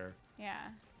over here? Yeah.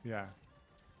 Yeah.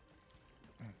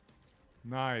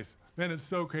 Nice. Man, it's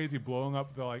so crazy blowing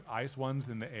up the like ice ones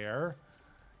in the air,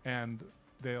 and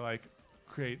they like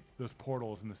create those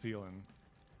portals in the ceiling.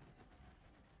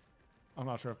 I'm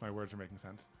not sure if my words are making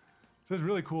sense. So it's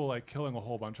really cool, like killing a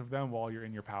whole bunch of them while you're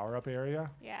in your power-up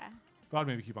area. Yeah. But I'd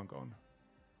maybe keep on going.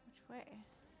 Which way?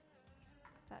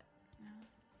 That no.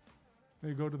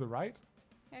 Maybe go to the right?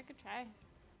 Yeah, I could try.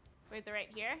 Wait, the right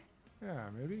here? Yeah,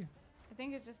 maybe. I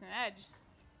think it's just an edge.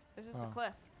 There's just a Oh.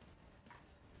 cliff.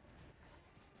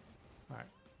 All right,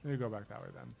 maybe go back that way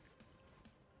then.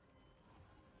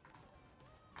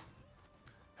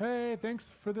 Hey, thanks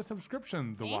for the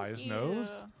subscription, The Thank Wise you. Nose.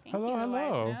 Thank Hello, you, The Wise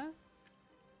hello. Nose.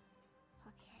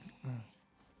 Okay.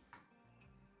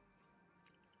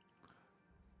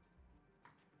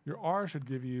 Your R should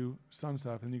give you some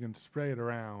stuff, and you can spray it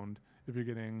around if you're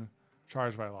getting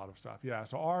charged by a lot of stuff. Yeah,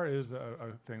 so R is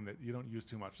a thing that you don't use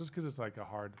too much, just because it's like a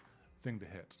hard thing to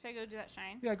hit. Should I go do that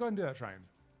shrine? Yeah, go ahead and do that shrine.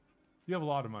 You have a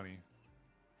lot of money.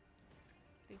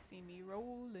 They see me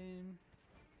rolling.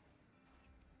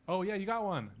 Oh, yeah, you got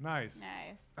one. Nice.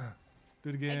 Nice. Do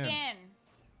it again. Again.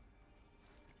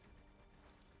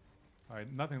 All right,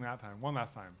 nothing that time. One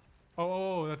last time.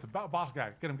 Oh, that's the boss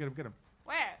guy. Get him, get him, get him.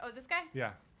 Where? Oh, this guy?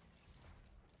 Yeah.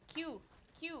 Q.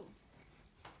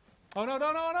 Oh, no,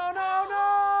 no, no, no, no,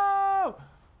 no!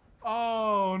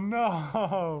 Oh,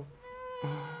 no.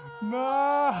 No.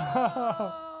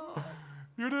 Oh,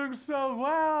 You're doing so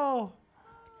well.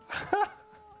 it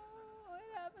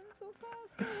happened so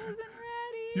fast. I wasn't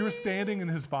ready. You were standing in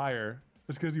his fire.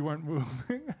 It's because you weren't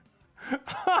moving.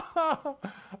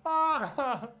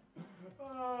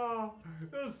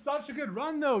 It was such a good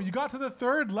run, though. You got to the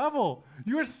 3rd level.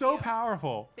 You were so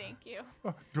powerful. Thank you.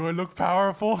 Do I look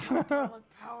powerful? You look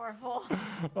powerful.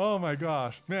 Oh my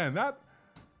gosh, man, that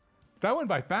went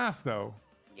by fast, though.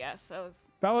 Yes, that was.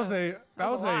 That was a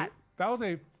lot.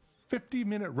 a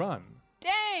 50-minute run.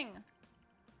 Dang.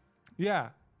 Yeah.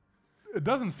 It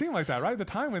doesn't seem like that, right? The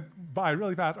time went by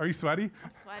really fast. Are you sweaty?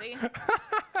 I'm sweaty.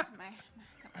 Gotta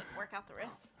like work out the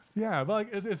wrists. Yeah, but like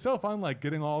it's so fun, like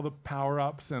getting all the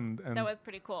power-ups and That was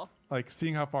pretty cool. like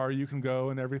seeing how far you can go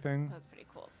and everything. That was pretty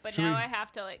cool. But Should now we- I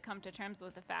have to like come to terms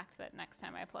with the fact that next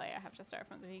time I play, I have to start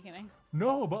from the beginning.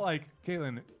 No, but like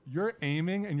Katelyn, you're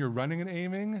aiming and you're running and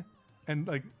aiming, and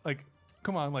like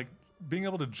come on, like being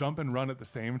able to jump and run at the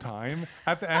same time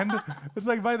at the end. It's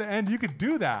like by the end you could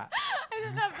do that. I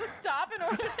didn't have to stop in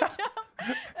order to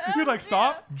jump. You'd like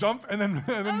stop, jump, and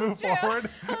then move true. forward.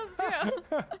 That's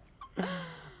true.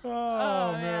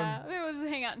 Oh man. Yeah. Maybe we'll just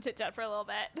hang out and chit chat for a little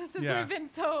bit since Yeah. we've been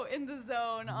so in the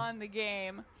zone on the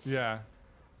game. Yeah.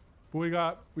 But we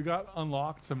got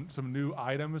unlocked some new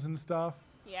items and stuff.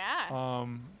 Yeah.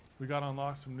 We got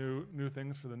unlocked some new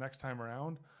things for the next time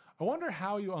around. I wonder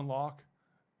how you unlock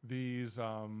these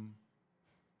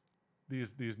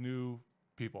new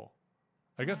people.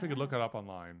 I guess we could look it up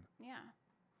online. Yeah.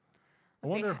 I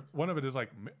Let's see. wonder if one of it is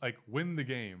like win the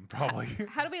game, probably.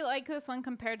 How do we like this one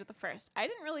compared to the first? I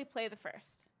didn't really play the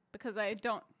first because I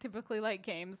don't typically like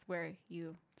games where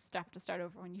you have to start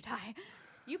over when you die.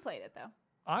 You played it though.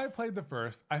 I played the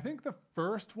first. I think the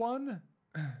first one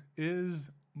is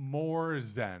more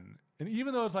zen. And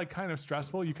even though it's like kind of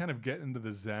stressful, you kind of get into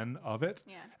the zen of it.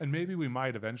 Yeah. And maybe we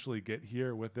might eventually get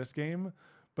here with this game.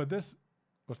 But this,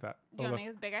 what's that? Do you want to let's-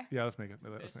 make this bigger? Yeah, let's make it.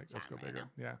 Let's Let's go chat right bigger. now.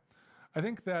 Yeah. I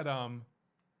think that I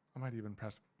might even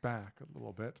press back a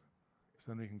little bit. So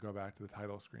then we can go back to the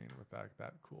title screen with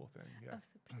that cool thing. Yeah. Oh,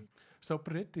 so pretty. So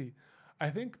pretty. I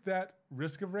think that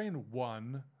Risk of Rain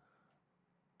 1,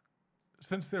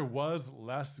 since there was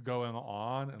less going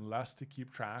on and less to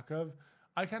keep track of,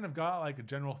 I kind of got like a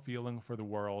general feeling for the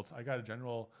worlds. I got a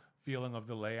general feeling of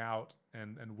the layout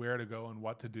and where to go and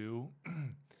what to do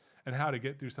and how to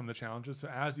get through some of the challenges. So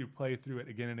as you play through it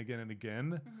again and again and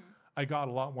again, I got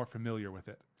a lot more familiar with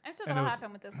it. I'm sure And that'll it was-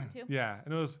 happen with this one too. Yeah,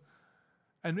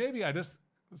 and maybe I just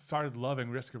started loving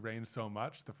Risk of Rain so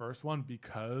much, the first one,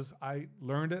 because I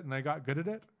learned it and I got good at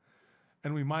it.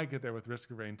 And we might get there with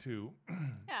Risk of Rain 2.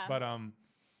 Yeah. But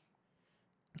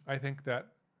I think that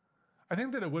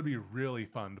it would be really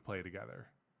fun to play together.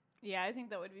 Yeah, I think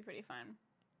that would be pretty fun.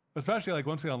 Especially like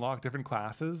once we unlock different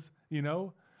classes, you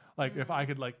know? Like if I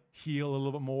could like heal a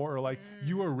little bit more, or like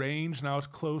you were ranged and I was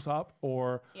close up,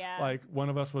 or Yeah. like one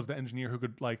of us was the engineer who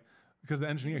could like, because the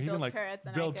engineer he can build like turrets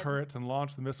and I build could- turrets and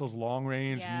launch the missiles long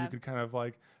range, and Yeah. you could kind of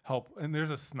like help. And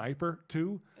there's a sniper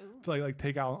too Ooh. to like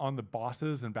take out on the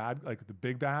bosses and like the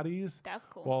big baddies, That's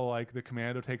cool. while like the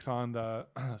commando takes on the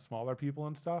smaller people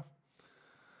and stuff.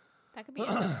 That could be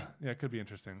interesting. Yeah, it could be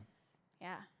interesting.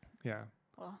 Yeah. Yeah,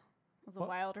 Well, it was a Well-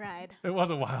 wild ride. it was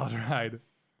a wild ride,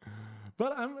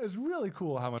 but it's really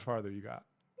cool how much farther you got.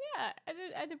 Yeah,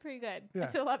 I did pretty good. Yeah.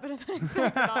 I did a lot better than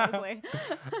expected, honestly.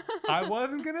 I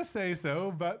wasn't gonna say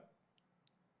so, but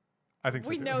I think so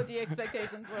We too. know the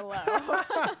expectations were low.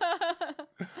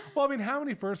 Well, I mean, how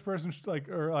many first-person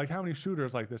how many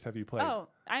shooters like this have you played? Oh,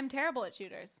 I'm terrible at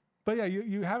shooters. But yeah,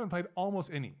 you haven't played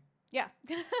almost any. Yeah.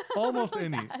 Almost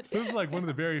any. Bad. So this is like one of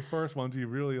the very first ones you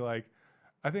really like.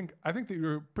 I think that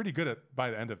you're pretty good at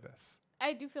by the end of this.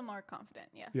 I do feel more confident,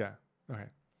 yes. Yeah. Okay.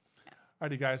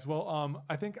 Alrighty, guys. Well,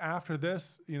 I think after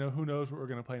this, who knows what we're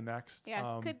gonna play next.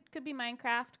 Yeah, could be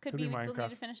Minecraft. Could be we still Minecraft. need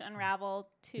to finish Unravel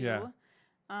too. Yeah.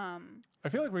 I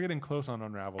feel like we're getting close on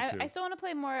Unravel too. I still want to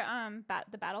play more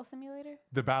the Battle Simulator.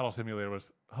 The battle simulator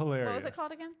was hilarious. What was it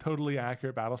called again? Totally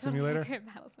accurate battle Totally simulator. Accurate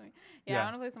Battle Simulator. Yeah, Yeah. I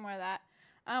want to play some more of that.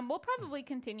 We'll probably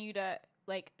continue to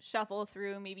like shuffle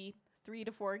through maybe 3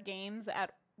 to 4 games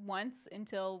at once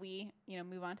until we,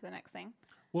 move on to the next thing.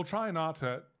 We'll try not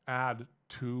to add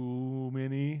too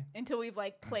many. Until we've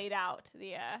like played out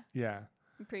the Yeah.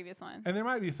 previous one. And there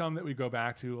might be some that we go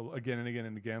back to again and again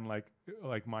and again, like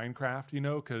Minecraft,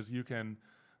 because you can.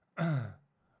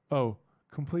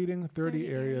 Completing 30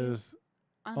 areas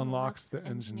unlocks the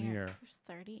engineer. There's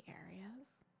 30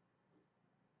 areas.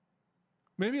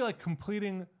 Maybe like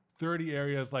completing 30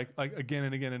 areas, like again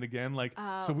and again and again.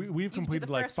 So we've you do completed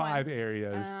the like first one. 5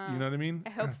 areas. You know what I mean? I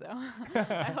hope so.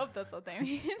 I hope that's what they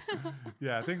mean.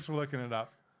 Yeah. Thanks for looking it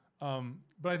up.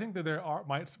 But I think that there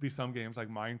might be some games like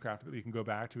Minecraft that we can go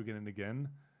back to again and again,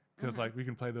 because like we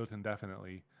can play those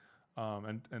indefinitely,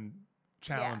 and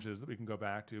challenges that we can go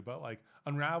back to. But like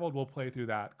Unraveled, we'll play through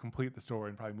that, complete the story,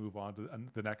 and probably move on to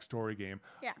the next story game.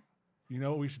 Yeah. You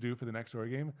know what we should do for the next story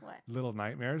game? What? Little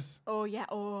Nightmares. Oh yeah.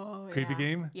 Oh Creepy yeah.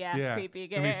 game? Yeah, creepy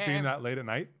game. Can we stream that late at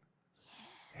night?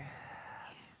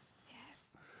 Yes.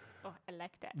 Oh, I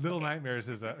like that. Little Okay. Nightmares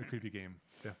is a creepy game,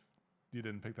 if you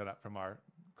didn't pick that up from our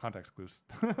context clues.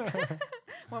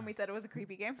 When we said it was a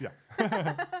creepy game.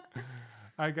 Yeah.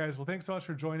 All right, guys. Well, thanks so much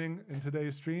for joining in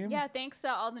today's stream. Yeah, thanks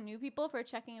to all the new people for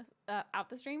checking out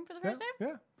the stream for the first time.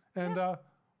 Yeah. And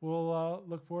we'll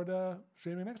look forward to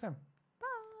streaming next time.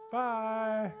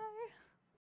 Bye. Bye.